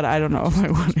video, but I don't know if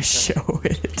I want to show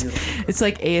it. It's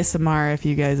like ASMR, if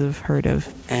you guys have heard of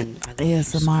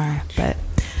ASMR. But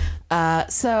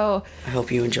so I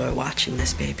hope you enjoy watching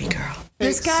this, baby girl.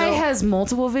 this guy has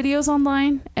multiple videos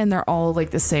online, and they're all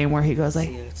like the same, where he goes like,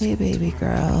 "Hey, baby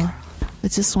girl, I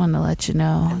just want to let you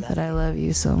know that I love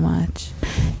you so much,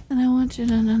 and I want you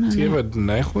to know." Does he have a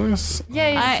necklace?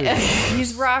 Yeah,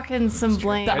 he's rocking some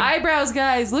bling. The eyebrows,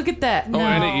 guys, look at that. Oh,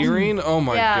 and an earring? Oh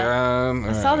my god.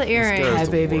 I saw the earring. Hi,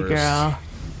 baby girl.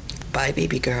 Bye,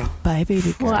 baby girl. Bye,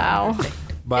 baby girl. Wow.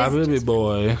 Bye, baby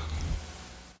boy.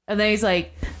 And then he's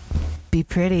like, "Be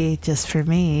pretty just for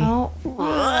me." Oh.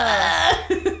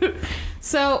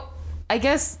 So, I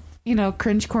guess,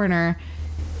 Cringe Corner.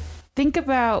 Think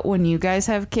about when you guys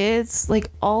have kids, like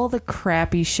all the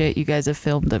crappy shit you guys have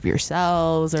filmed of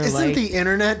yourselves, or Isn't the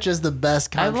internet just the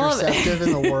best I love it. contraceptive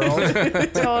in the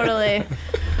world? Totally.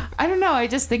 I don't know. I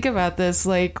just think about this.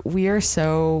 Like, we are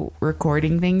so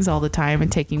recording things all the time and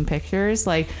taking pictures.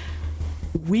 Like,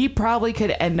 we probably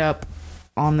could end up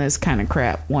on this kind of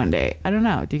crap one day. I don't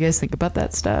know. Do you guys think about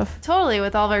that stuff? Totally,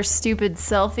 with all of our stupid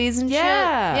selfies and shit.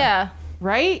 Yeah. Yeah.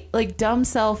 Right? Like dumb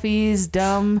selfies,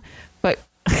 but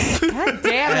God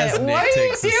damn As it. Nick What are you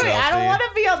takes a doing? I don't selfie. want to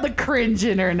be on the cringe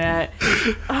internet.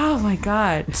 Oh my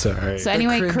God. Sorry. So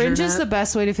anyway, cringe cringe is internet. the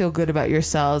best way to feel good about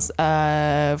yourselves.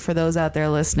 For those out there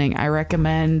listening, I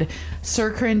recommend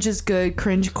Sir Cringe is good,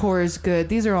 Cringe Core is good.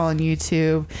 These are all on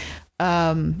YouTube.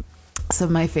 Some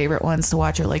of my favorite ones to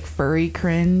watch are like furry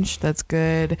cringe. That's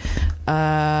good.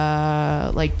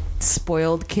 Like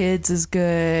Spoiled Kids is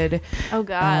good. Oh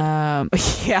God.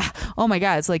 Yeah. Oh my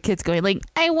God. It's like kids going like,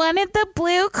 I wanted the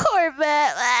blue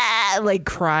Corvette, like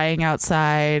crying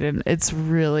outside, and it's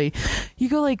really, you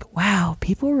go like, wow,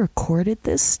 people recorded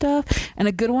this stuff. And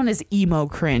a good one is emo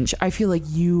cringe. I feel like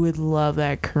you would love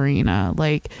that, Karina.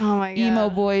 Like, oh my God. Emo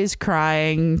boys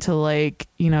crying to like,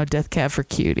 Death Cab for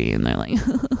Cutie, and they're like.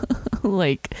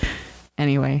 Like,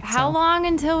 anyway. How long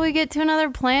until we get to another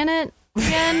planet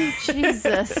again?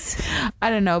 Jesus.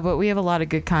 I don't know, but we have a lot of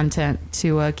good content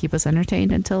to keep us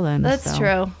entertained until then. That's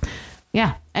true.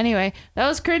 Yeah. Anyway, that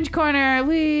was Cringe Corner.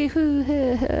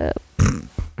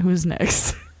 Who's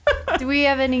next? Do we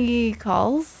have any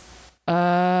calls?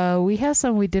 We have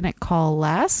some we didn't call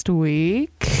last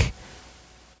week.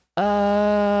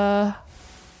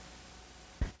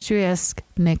 Should we ask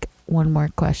Nick one more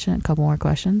question? A couple more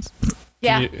questions?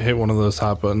 Yeah. Can you hit one of those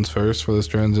hot buttons first for this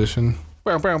transition?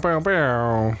 Bow, bow, bow,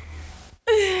 bow.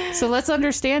 So let's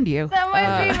understand you. That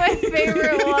might be my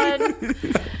favorite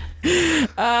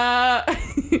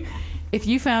one. If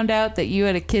you found out that you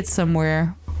had a kid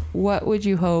somewhere, what would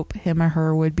you hope him or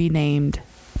her would be named?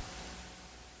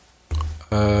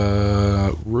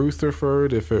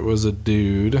 Rutherford if it was a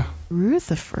dude.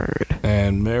 Rutherford.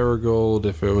 And Marigold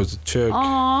if it was a chick.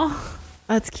 Aw.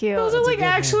 That's cute. Those are like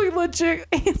actually legit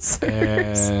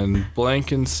answers. And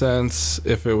Blankinsense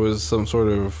if it was some sort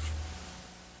of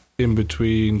in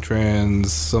between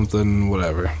trans something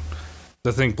whatever.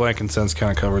 I think Blankinsense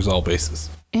kind of covers all bases.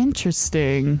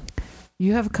 Interesting.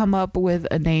 You have come up with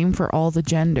a name for all the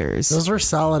genders. Those were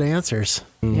solid answers.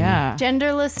 Mm-hmm. Yeah.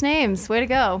 Genderless names. Way to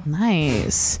go.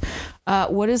 Nice.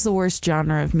 What is the worst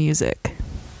genre of music?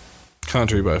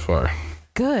 Country by far.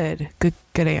 Good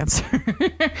answer.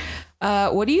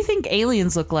 What do you think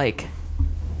aliens look like?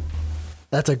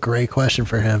 That's a great question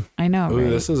for him. I know. Ooh, right?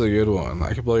 this is a good one.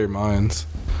 I could blow your minds.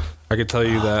 I could tell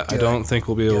you that I don't think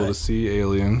we'll be able to see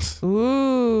aliens.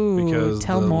 Ooh, because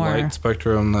tell the more. light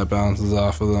spectrum that bounces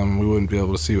off of them, we wouldn't be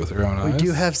able to see with our own eyes. We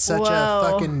do have such a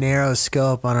fucking narrow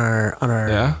scope on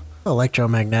our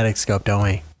electromagnetic scope, don't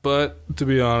we? But to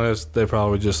be honest, they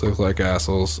probably just look like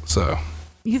assholes. So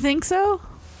You think so?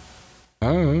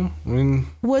 I don't know. I mean,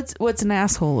 What's an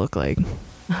asshole look like?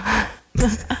 a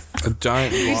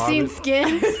giant. You've blob. seen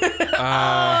skins?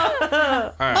 All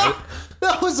right.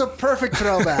 That was a perfect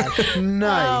throwback.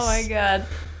 Nice. Oh my God.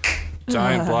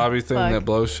 Giant blobby thing Fuck. that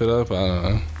blows shit up. I don't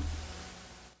know.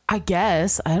 I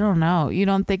guess. I don't know. You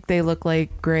don't think they look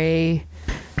like gray,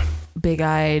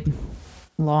 big-eyed,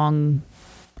 long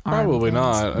Probably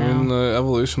not. No. I mean, the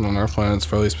evolution on our planet's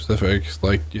fairly specific.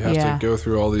 Like, you have Yeah. to go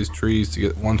through all these trees to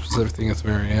get one specific thing at the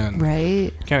very end.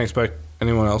 Right. You can't expect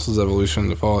anyone else's evolution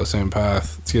to follow the same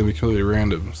path. It's going to be completely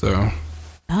random. So,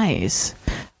 Nice.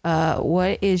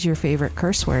 What is your favorite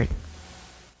curse word?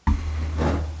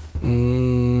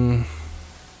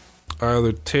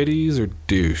 either titties or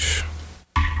douche.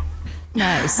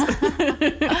 Nice.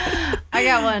 I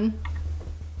got one.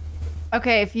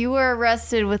 Okay, if you were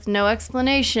arrested with no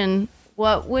explanation,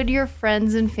 what would your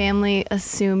friends and family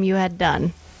assume you had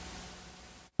done?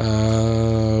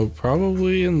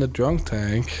 Probably in the drunk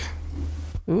tank.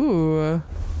 Ooh.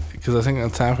 Because I think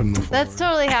that's happened before. That's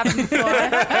totally happened before.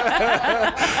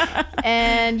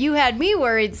 And you had me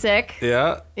worried sick.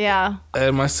 Yeah. Yeah.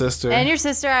 And my sister. And your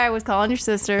sister. I was calling your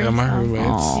sister. And my So,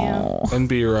 roommates. yeah. And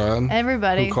B-Rod.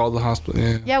 Everybody. Who called the hospital.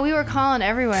 Yeah. Yeah, we were calling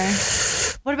everywhere.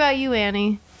 What about you,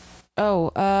 Annie?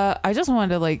 Oh, I just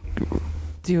wanted to like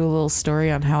do a little story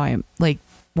on how I like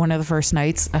one of the first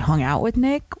nights I hung out with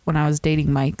Nick when I was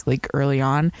dating Mike like early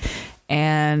on,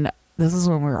 and this is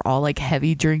when we were all like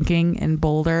heavy drinking in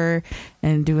Boulder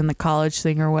and doing the college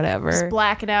thing or whatever. Just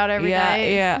blacking out every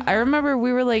night. Yeah. I remember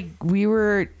we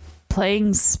were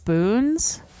playing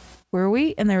spoons. Were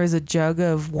we? And there was a jug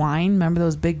of wine. Remember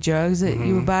those big jugs that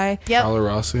you would buy? Yep. Charlie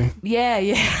Rossi. Yeah.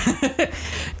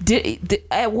 Did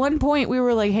at one point we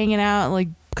were like hanging out, like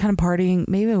kind of partying.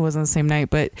 Maybe it wasn't the same night,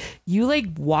 but you like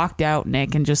walked out,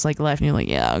 Nick, and just like left. And you're like,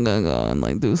 yeah, I'm gonna go and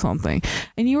like do something.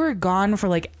 And you were gone for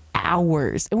like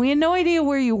hours, and we had no idea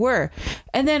where you were.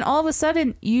 And then all of a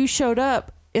sudden, you showed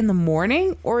up in the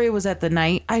morning, or it was at the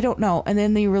night. I don't know. And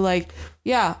then you were like,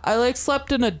 yeah, I like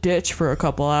slept in a ditch for a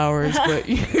couple hours, but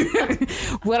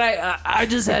when I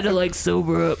just had to like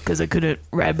sober up because I couldn't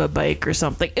ride my bike or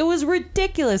something. It was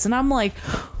ridiculous. And I'm like,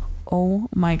 oh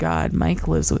my God, Mike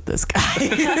lives with this guy.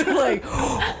 Like,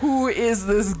 who is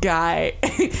this guy?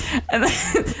 And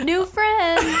then, New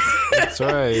friends. That's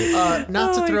right.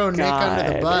 Not to throw Nick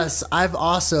under the bus, I've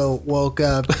also woke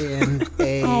up in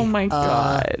a Oh my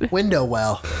God. window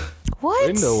well. What?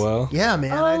 Didn't go well. Yeah,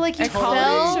 man. Oh, like you totally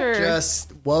fell?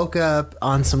 just woke up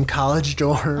on some college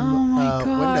dorm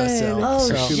windowsill. Oh,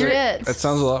 So- shit. That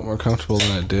sounds a lot more comfortable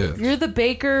than it did. You're the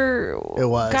baker It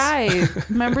was. guy.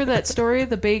 Remember that story?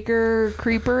 The baker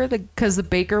creeper? Because the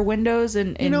baker windows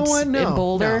in You know what? No, in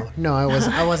Boulder? No, I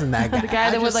wasn't that guy. The guy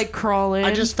I that would just- like crawl in.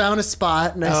 I just found a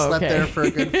spot and I Oh, slept okay. there for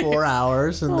a good 4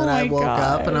 hours, and Oh then I my woke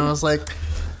up God. and I was like,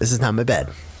 "This is not my bed."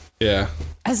 Yeah.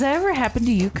 Has that ever happened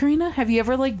to you, Karina? Have you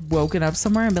ever like woken up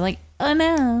somewhere and been like, oh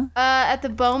no? At the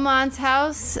Beaumont's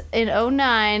house in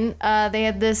 2009, they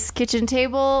had this kitchen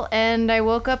table, and I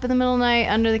woke up in the middle of the night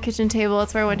under the kitchen table.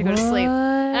 That's where I went to go to sleep.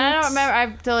 And I don't remember. I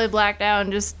totally blacked out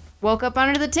and just woke up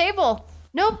under the table.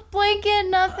 No blanket,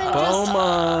 nothing.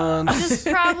 Beaumont. Just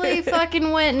probably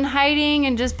fucking went in hiding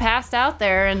and just passed out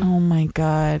there. And oh my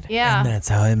God. Yeah. And that's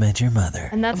how I met your mother.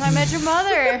 And that's how I met your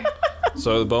mother.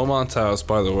 So the Beaumont's house,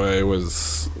 by the way,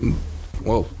 was...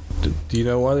 Well, do you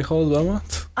know why they call it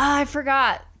Beaumont? I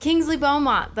forgot. Kingsley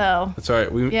Beaumont, though. That's right.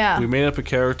 We made up a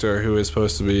character who is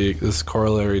supposed to be this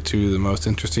corollary to the most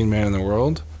interesting man in the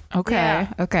world. Okay.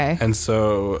 Yeah. Okay. And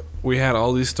so we had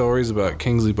all these stories about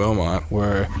Kingsley Beaumont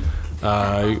where...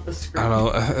 I don't know.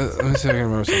 Let me see if I can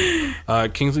remember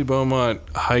something. Kingsley Beaumont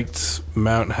hiked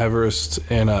Mount Everest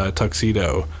in a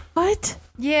tuxedo. What?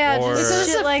 Yeah, Or- just So this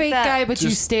is shit a like fake that. guy, but you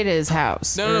Just- stayed at his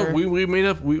house. No, or- we made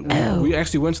up. We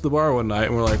actually went to the bar one night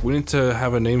and we're like, we need to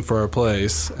have a name for our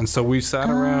place. And so we sat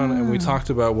around and we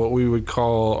talked about what we would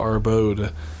call our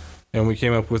abode. And we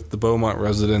came up with the Beaumont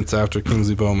residence after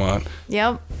Kingsley Beaumont.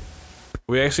 Yep.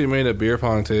 We actually made a beer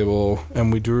pong table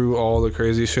and we drew all the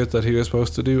crazy shit that he was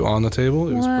supposed to do on the table.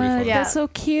 It was pretty fun. Yeah. That's so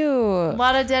cute. A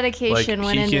lot of dedication Like,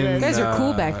 went he into can, this. You guys are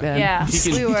cool back then. Yeah, He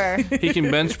can- we were. He can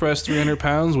bench press 300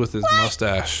 pounds with his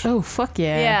mustache. Oh, fuck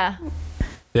yeah.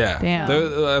 Yeah. Yeah.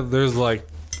 Damn. There's like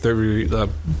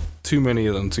too many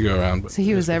of them to go around. But So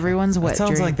he was everyone's wet That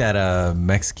sounds dream. like that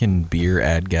Mexican beer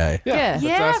ad guy. Yeah.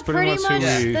 Yeah, pretty who much.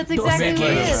 we- That's exactly what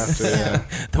it is. Yeah.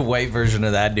 The white version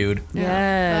of that dude.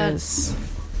 Yes.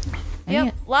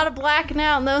 Yep, a lot of blacking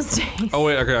out in those days. Oh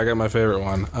wait, okay, I got my favorite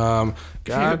one.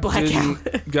 God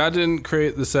didn't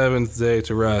create the seventh day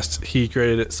to rest. He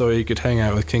created it so he could hang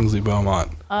out with Kingsley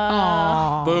Beaumont. Boom.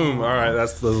 All right,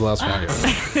 that's the last one I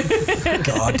got.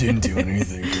 God didn't do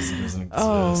anything because he doesn't exist.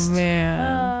 Oh,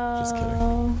 man. Just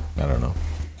kidding. I don't know.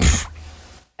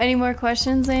 Any more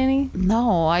questions, Annie?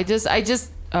 No, I just.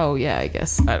 Oh yeah, I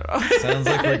guess. I don't know. Sounds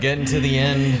like we're getting to the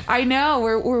end. I know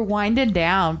we're winding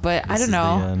down, but I This don't is the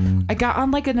know. end. I got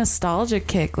on like a nostalgia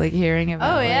kick, like hearing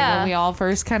about like, yeah. when we all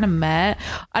first kind of met.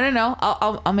 I don't know.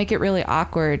 I'll make it really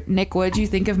awkward. Nick, what'd you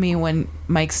think of me when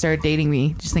Mike started dating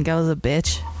me? Did you think I was a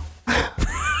bitch?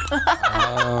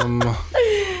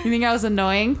 You think I was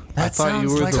annoying? I thought you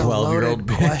were like the a 12-year-old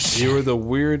loaded question. You were the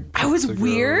weird. I was girl.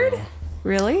 weird.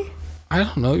 Really? I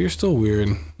don't know. You're still weird.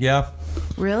 Yeah.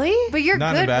 Really? But you're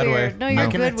Not in a good bad weird. way. No, you're I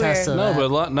can good attest weird. to No, that.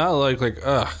 but not like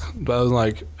ugh. But I was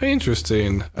like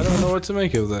interesting. I don't know what to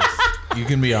make of this. You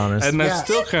can be honest. And I Yeah.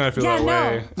 still kind of feel Yeah, that no.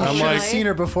 way. You I'm should like, have seen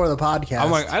her before the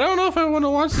podcast. I don't know if I want to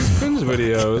watch these cringe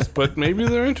videos, but maybe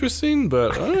they're interesting.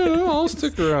 But I don't know. I'll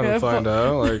stick around and find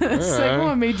out. Like, The second alright.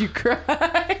 one made you cry.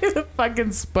 The fucking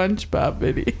SpongeBob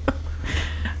video.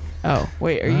 Oh,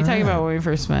 wait. Are you talking about when we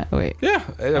first met? Wait. Yeah,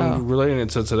 I'm relating it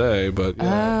to today, but yeah,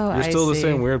 Oh, you're I still the see.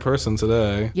 same weird person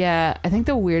today. Yeah, I think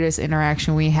the weirdest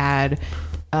interaction we had,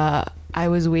 I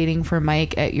was waiting for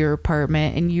Mike at your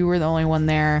apartment and you were the only one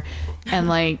there. And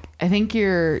like, I think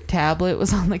your tablet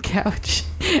was on the couch.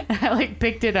 And I like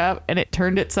picked it up and it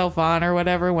turned itself on or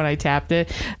whatever when I tapped it.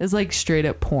 It was like straight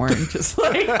up porn, just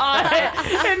like on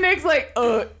it. And Nick's like,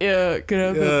 oh, yeah, can I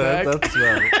have that back? That's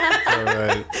right. That's all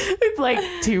right. It's like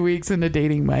 2 weeks into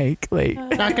dating Mike. Like,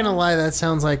 Not gonna lie, that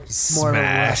sounds like more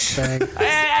Smash. of a Russ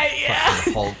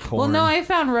thing. Hulk well, no, I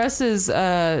found Russ's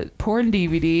porn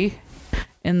DVD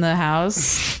in the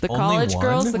house. The Only college one?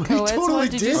 girls, the We co-eds totally one.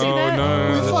 Did you did. see Oh, that?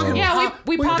 no. We fucking Yeah,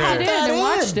 we popped it in and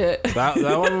watched it. That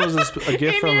one was a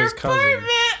gift from his cousin.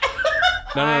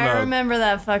 No, I remember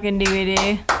that fucking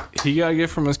DVD. He got a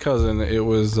gift from his cousin. It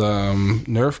was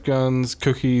Nerf guns,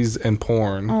 cookies, and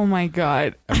porn. Oh my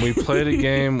god. And we played a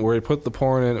game where he put the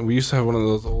porn in. We used to have one of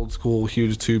those old school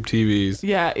huge tube TVs.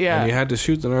 Yeah, yeah. And you had to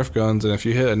shoot the Nerf guns, and if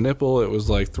you hit a nipple, it was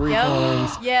like 3 Yep.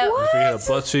 points. Yep. If you hit a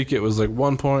butt cheek, it was like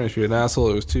 1 point. If you hit an asshole,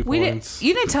 it was 2 We points.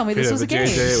 you didn't tell me If you this hit was a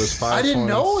JJ, game. it was 5 I didn't points.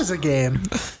 know it was a game.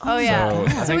 Oh yeah. So I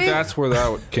think we- that's where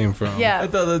that came from. Yeah. I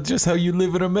thought that's just how you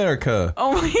live in America.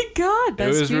 Oh my god, It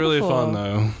that's was really fun,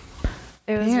 though.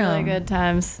 It was Damn. really good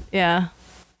times. Yeah.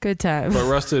 Good time. But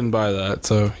Russ didn't buy that,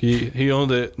 so he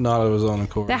owned it not of his own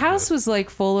accord. The house was like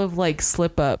full of like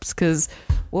slip ups because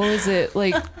what was it?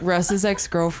 Like Russ's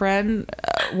ex-girlfriend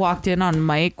walked in on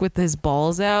Mike with his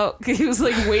balls out. He was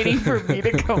like waiting for me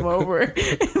to come over.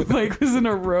 And Mike was in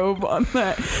a robe on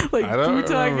that like I don't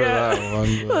futon remember that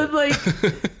one, but-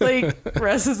 like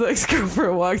Russ's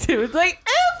ex-girlfriend walked in and was like,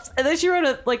 oops, and then she wrote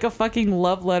a fucking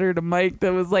love letter to Mike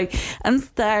that was like, I'm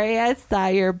sorry I saw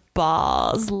your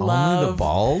balls, love. Only the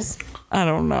balls? I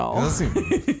don't know.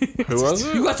 Who was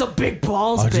it? You got some big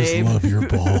balls, I babe. just love your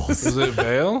balls. Was it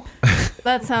Vale?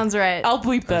 That sounds right. I'll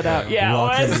bleep that out. Yeah,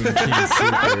 Walking it was. in King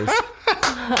Soopers.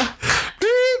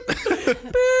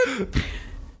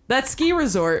 That ski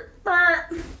resort.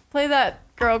 Play that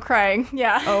girl crying.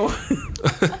 Yeah. Oh.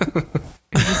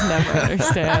 I just never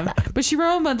understand. But she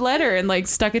wrote him a letter and like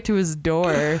stuck it to his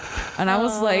door, and I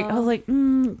was like,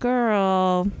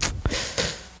 girl,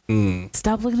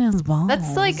 stop looking at his balls.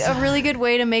 That's like a really good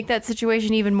way to make that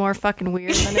situation even more fucking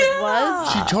weird than it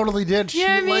was. She totally did. You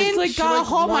know what I mean? Like got a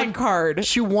Hallmark card.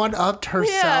 She one-upped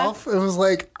herself and was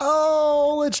like,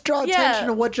 oh, let's draw attention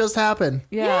to what just happened.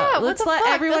 Yeah, what let's the let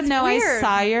fuck? everyone That's know I weird.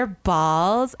 saw your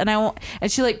balls, and I won't.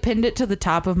 And she like pinned it to the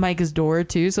top of Mike's door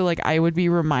too, so like I would be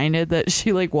reminded that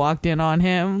she like walked in on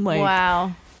him. Like,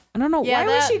 Wow. I don't know, Yeah,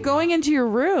 why was that- she going into your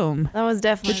room? That was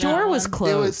definitely The door not was one.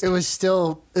 closed. It was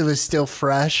still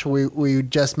fresh. We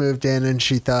just moved in and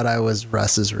she thought I was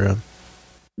Russ's room.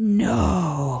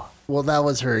 No. Well, that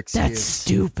was her excuse. That's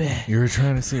stupid. You were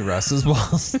trying to see Russ's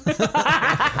balls?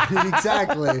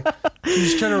 Exactly. She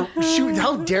was trying to shoot.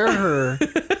 How dare her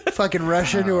fucking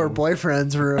rush into her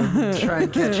boyfriend's room and try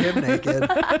and catch him naked.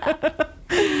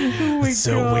 It's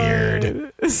so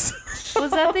weird. Was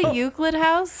that the Euclid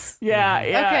house? Yeah.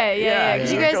 Okay, yeah.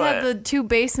 Because you guys had the 2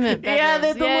 basement bedrooms. Yeah, they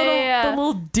had the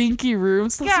little dinky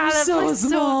rooms. Those God, were that so place is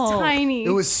small. so tiny. It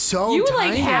was so You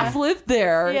tiny. like half lived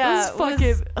there. Yeah, it was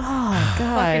fucking. Oh god.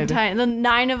 fucking tiny. The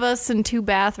 9 of us in 2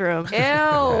 bathrooms. Ew.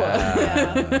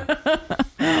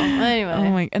 Anyway. Oh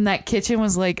my! And that kitchen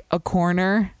was like a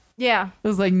corner. Yeah. It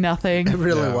was like nothing. It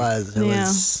really was. It Yeah.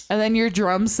 was. And then your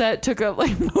drum set took up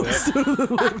like most of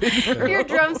the living room. Your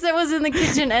drum set was in the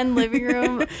kitchen and living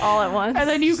room all at once. And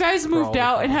then you guys moved Sprawled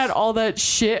out and house. had all that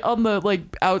shit on the like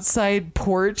outside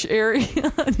porch area.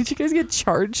 Did you guys get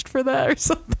charged for that or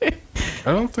something?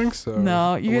 I don't think so.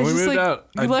 No, you When guys we just moved like out,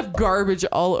 you left garbage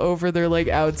all over their like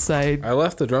outside. I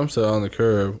left the drum set on the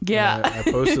curb. Yeah. I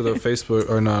posted a Facebook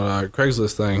or not a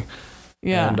Craigslist thing.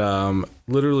 Yeah. And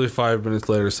literally 5 minutes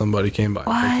later, somebody came by.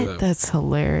 And picked it What? up. That's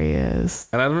hilarious.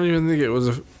 And I don't even think it was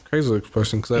a Craigslist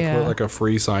person because I Yeah. put like a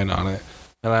free sign on it.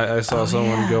 And I saw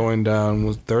someone going down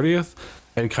with 30th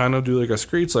and kind of do like a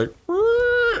screech, like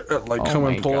come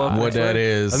my and pull God. up. What that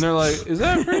is. And they're like, is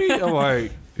that free? I'm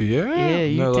like, yeah. Yeah,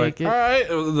 And you they're take like, it. all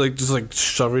right. Like just like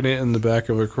shoving it in the back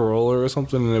of a Corolla or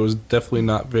something. And it was definitely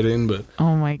not fitting, but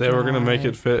Oh my god. they were going to make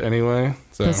it fit anyway.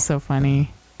 So, That's so funny.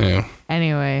 yeah.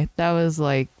 Anyway, that was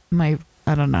like my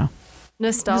I don't know.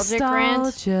 Nostalgic rant.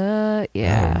 Nostalgia.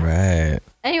 Yeah. All right.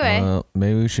 Anyway. Well,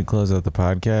 maybe we should close out the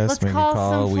podcast. Let's make call a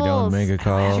call. some We don't fools. make a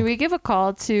call. Should we give a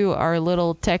call to our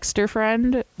little texter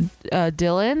friend,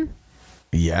 Dylan?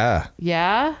 Yeah.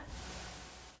 Yeah?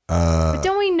 But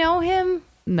don't we know him?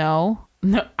 No.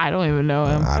 No, I don't even know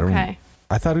him. I don't. Okay.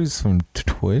 I thought he was from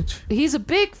Twitch. He's a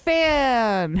big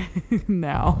fan.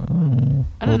 now.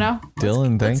 I don't know.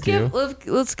 Dylan, thank you.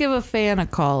 Let's give a fan a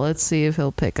call. Let's see if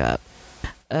he'll pick up.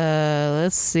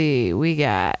 Let's see. We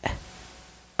got.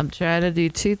 I'm trying to do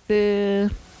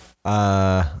tooth.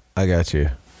 I got you.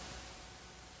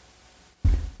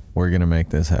 We're gonna make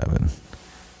this happen.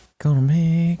 Gonna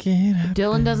make it happen.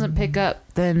 Dylan doesn't pick up,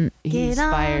 then he's Get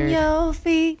on fired. your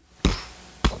feet.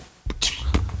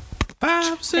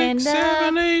 5, 6, Stand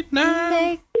 7, up. 8, 9.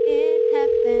 Make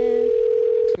it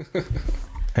happen.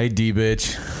 Hey, D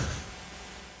bitch.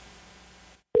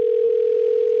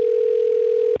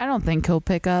 I don't think he'll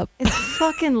pick up. It's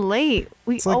fucking late.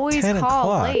 We It's like always 10 call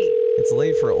o'clock. late. It's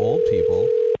late for old people.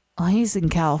 Well, he's in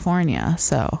California,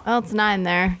 so Well, it's 9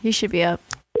 there. He should be up.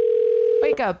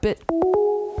 wake up, bit.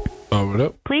 Oh, what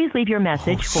up? Please leave your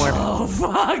message for. Oh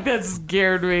fuck! That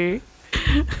scared me.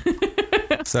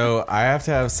 So I have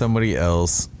to have somebody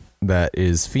else that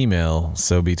is female.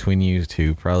 So between you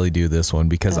two, probably do this one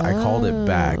because I called it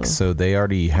back. So they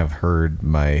already have heard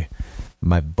my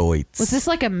voice. Was this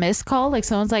like a missed call? Like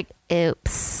someone's like,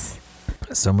 "Oops."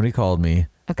 Somebody called me.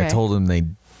 Okay. I told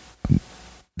them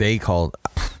they called.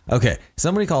 Okay,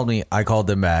 somebody called me. I called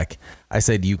them back. I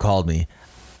said, "You called me."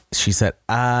 She said,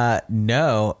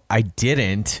 no, I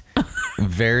didn't."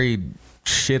 Very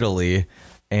shittily.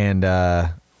 And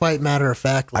Quite matter of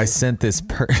fact. I sent this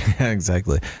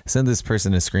exactly. I sent this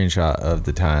person a screenshot of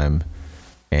the time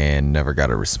and never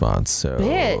got a response. So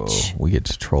Bitch. we get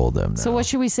to troll them now. So what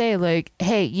should we say? Like,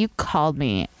 hey, you called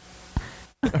me.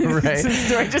 Right.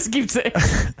 Do I just keep saying?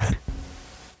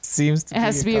 Seems to It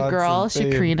has to be a girl.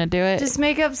 Should Karina do it? Just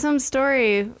make up some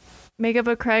story. Make up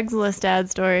a Craigslist ad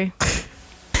story.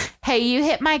 Hey, you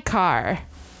hit my car.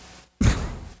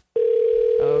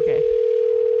 Okay.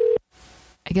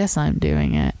 I guess I'm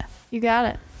doing it. You got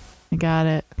it. I got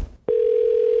it.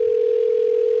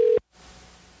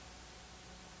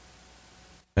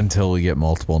 Until we get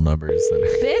multiple numbers. Then.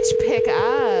 Bitch, pick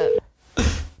up.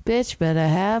 Bitch, better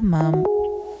have mom.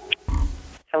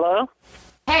 Hello?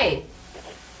 Hey.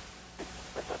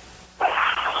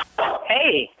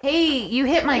 Hey. Hey, you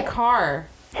hit my car.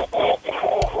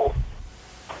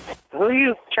 Who are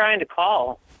you trying to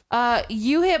call?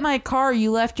 You hit my car.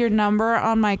 You left your number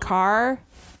on my car.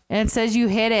 And it says you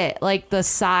hit it, like the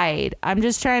side. I'm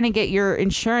just trying to get your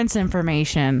insurance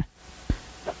information.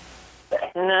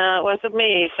 No, it wasn't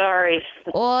me. Sorry.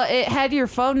 Well, it had your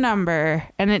phone number.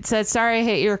 And it said, sorry, I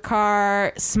hit your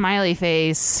car. Smiley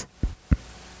face.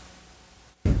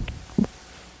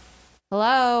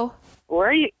 Hello?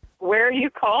 Where are you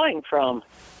calling from?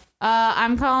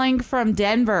 I'm calling from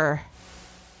Denver.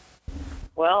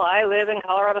 Well, I live in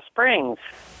Colorado Springs.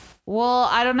 Well,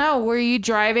 I don't know. Were you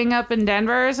driving up in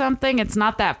Denver or something? It's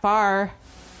not that far.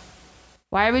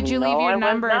 Why would you leave your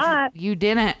number if you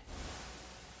didn't?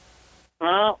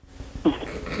 Well,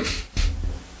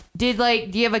 do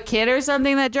you have a kid or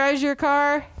something that drives your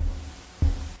car?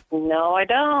 No, I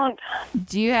don't.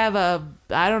 Do you have a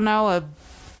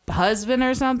husband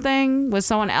or something? Was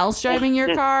someone else driving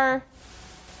your car?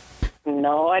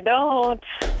 No, I don't.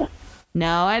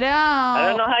 No, I don't. I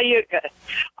don't know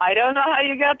how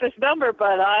you got this number,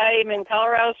 but I'm in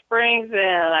Colorado Springs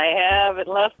and I haven't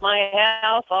left my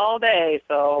house all day.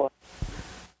 So.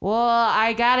 Well,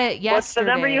 I got it yesterday. What's the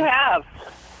number you have?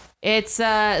 It's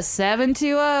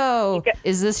 720.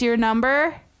 Is this your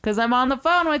number? Because I'm on the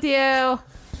phone with you.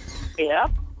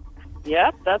 Yep,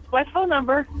 that's my phone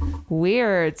number.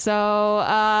 Weird.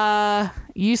 So,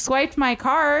 you swiped my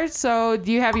card. So,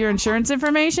 do you have your insurance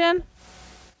information?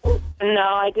 No,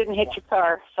 I didn't hit your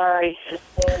car. Sorry.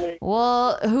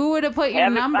 Well, who would have put your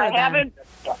number then?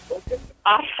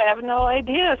 I have no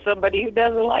idea. Somebody who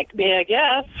doesn't like me, I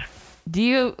guess. Do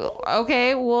you?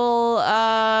 Okay, well,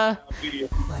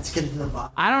 let's get into the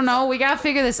bottom. I don't know. We got to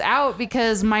figure this out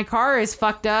because my car is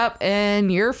fucked up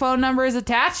and your phone number is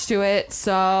attached to it,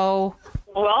 so.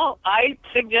 Well, I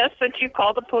suggest that you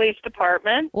call the police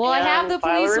department. Well, I have the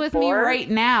police with me right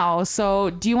now, so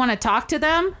do you want to talk to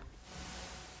them?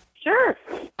 Sure.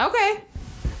 Okay.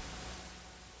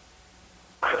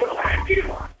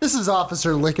 This is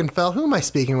Officer Lickenfeld. Who am I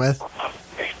speaking with?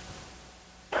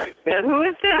 And who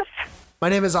is this? My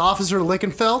name is Officer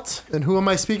Lickenfeld, and who am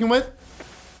I speaking with?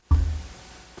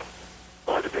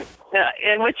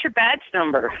 And what's your badge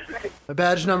number? My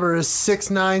badge number is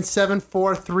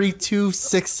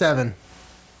 69743267.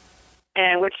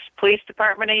 And which police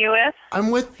department are you with?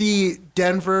 I'm with the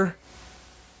Denver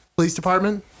Police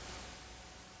Department.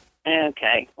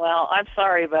 Okay. Well, I'm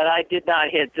sorry, but I did not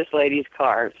hit this lady's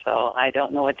car, so I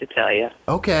don't know what to tell you.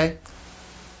 Okay.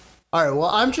 All right, well,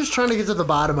 I'm just trying to get to the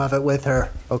bottom of it with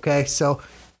her, okay? So,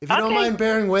 if you don't mind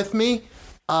bearing with me,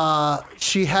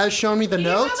 she has shown me the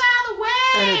note,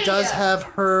 and it does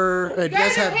have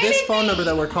this phone number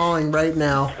that we're calling right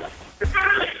now.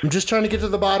 I'm just trying to get to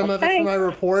the bottom of it for my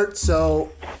report,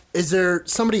 so is there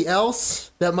somebody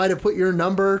else that might have put your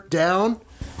number down?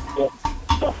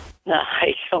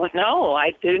 I don't know.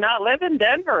 I do not live in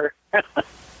Denver.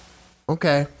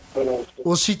 Okay.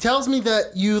 Well, she tells me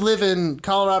that you live in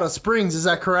Colorado Springs. Is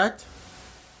that correct?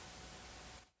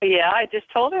 Yeah, I just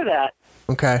told her that.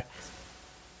 Okay.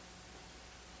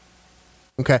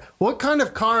 Okay. What kind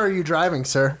of car are you driving,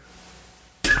 sir?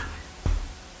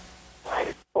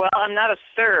 Well, I'm not a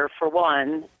sir, for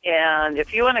one. And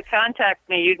if you want to contact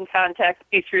me, you can contact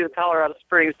me through the Colorado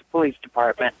Springs Police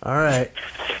Department. All right.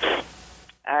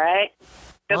 All right?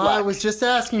 Good luck. I was just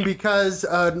asking because,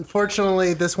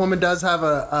 unfortunately, this woman does have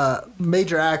a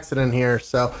major accident here.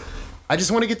 So I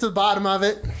just want to get to the bottom of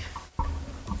it.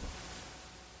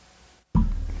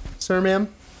 Sir, ma'am?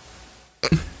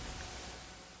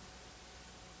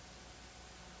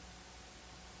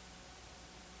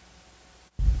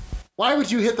 Why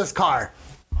would you hit this car?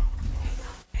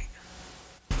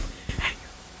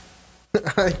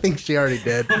 I think she already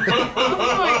did. Oh my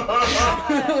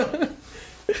God.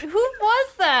 Who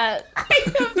was that? I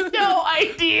have no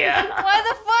idea. Why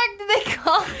the fuck did they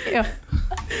call you?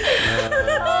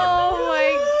 Oh my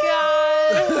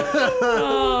God.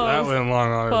 That went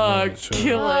long on.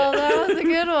 Kill it. Oh, that was a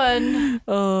good one.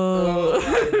 Oh.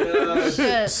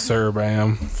 Shit. Sir,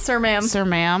 ma'am. Sir, ma'am. Sir,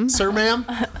 ma'am. Sir, ma'am.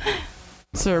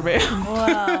 Sir, ma'am.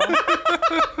 Wow.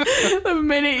 The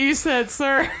minute you said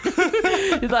sir,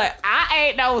 he's like, I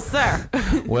ain't no sir.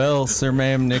 Well, Sir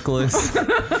Ma'am Nicholas,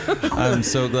 I'm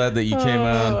so glad that you came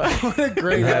out. What a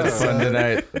great and had episode. fun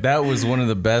tonight. That was one of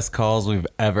the best calls we've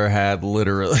ever had,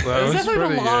 literally. That was definitely the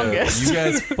pretty longest. You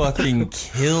guys fucking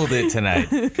killed it tonight.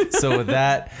 So with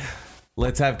that,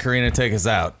 let's have Karina take us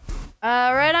out.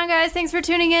 Right on, guys. Thanks for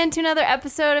tuning in to another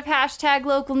episode of Hashtag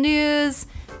Local News.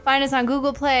 Find us on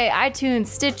Google Play, iTunes,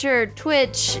 Stitcher,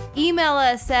 Twitch. Email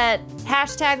us at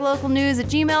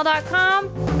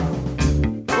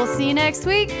hashtaglocalnews@gmail.com. We'll see you next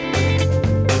week.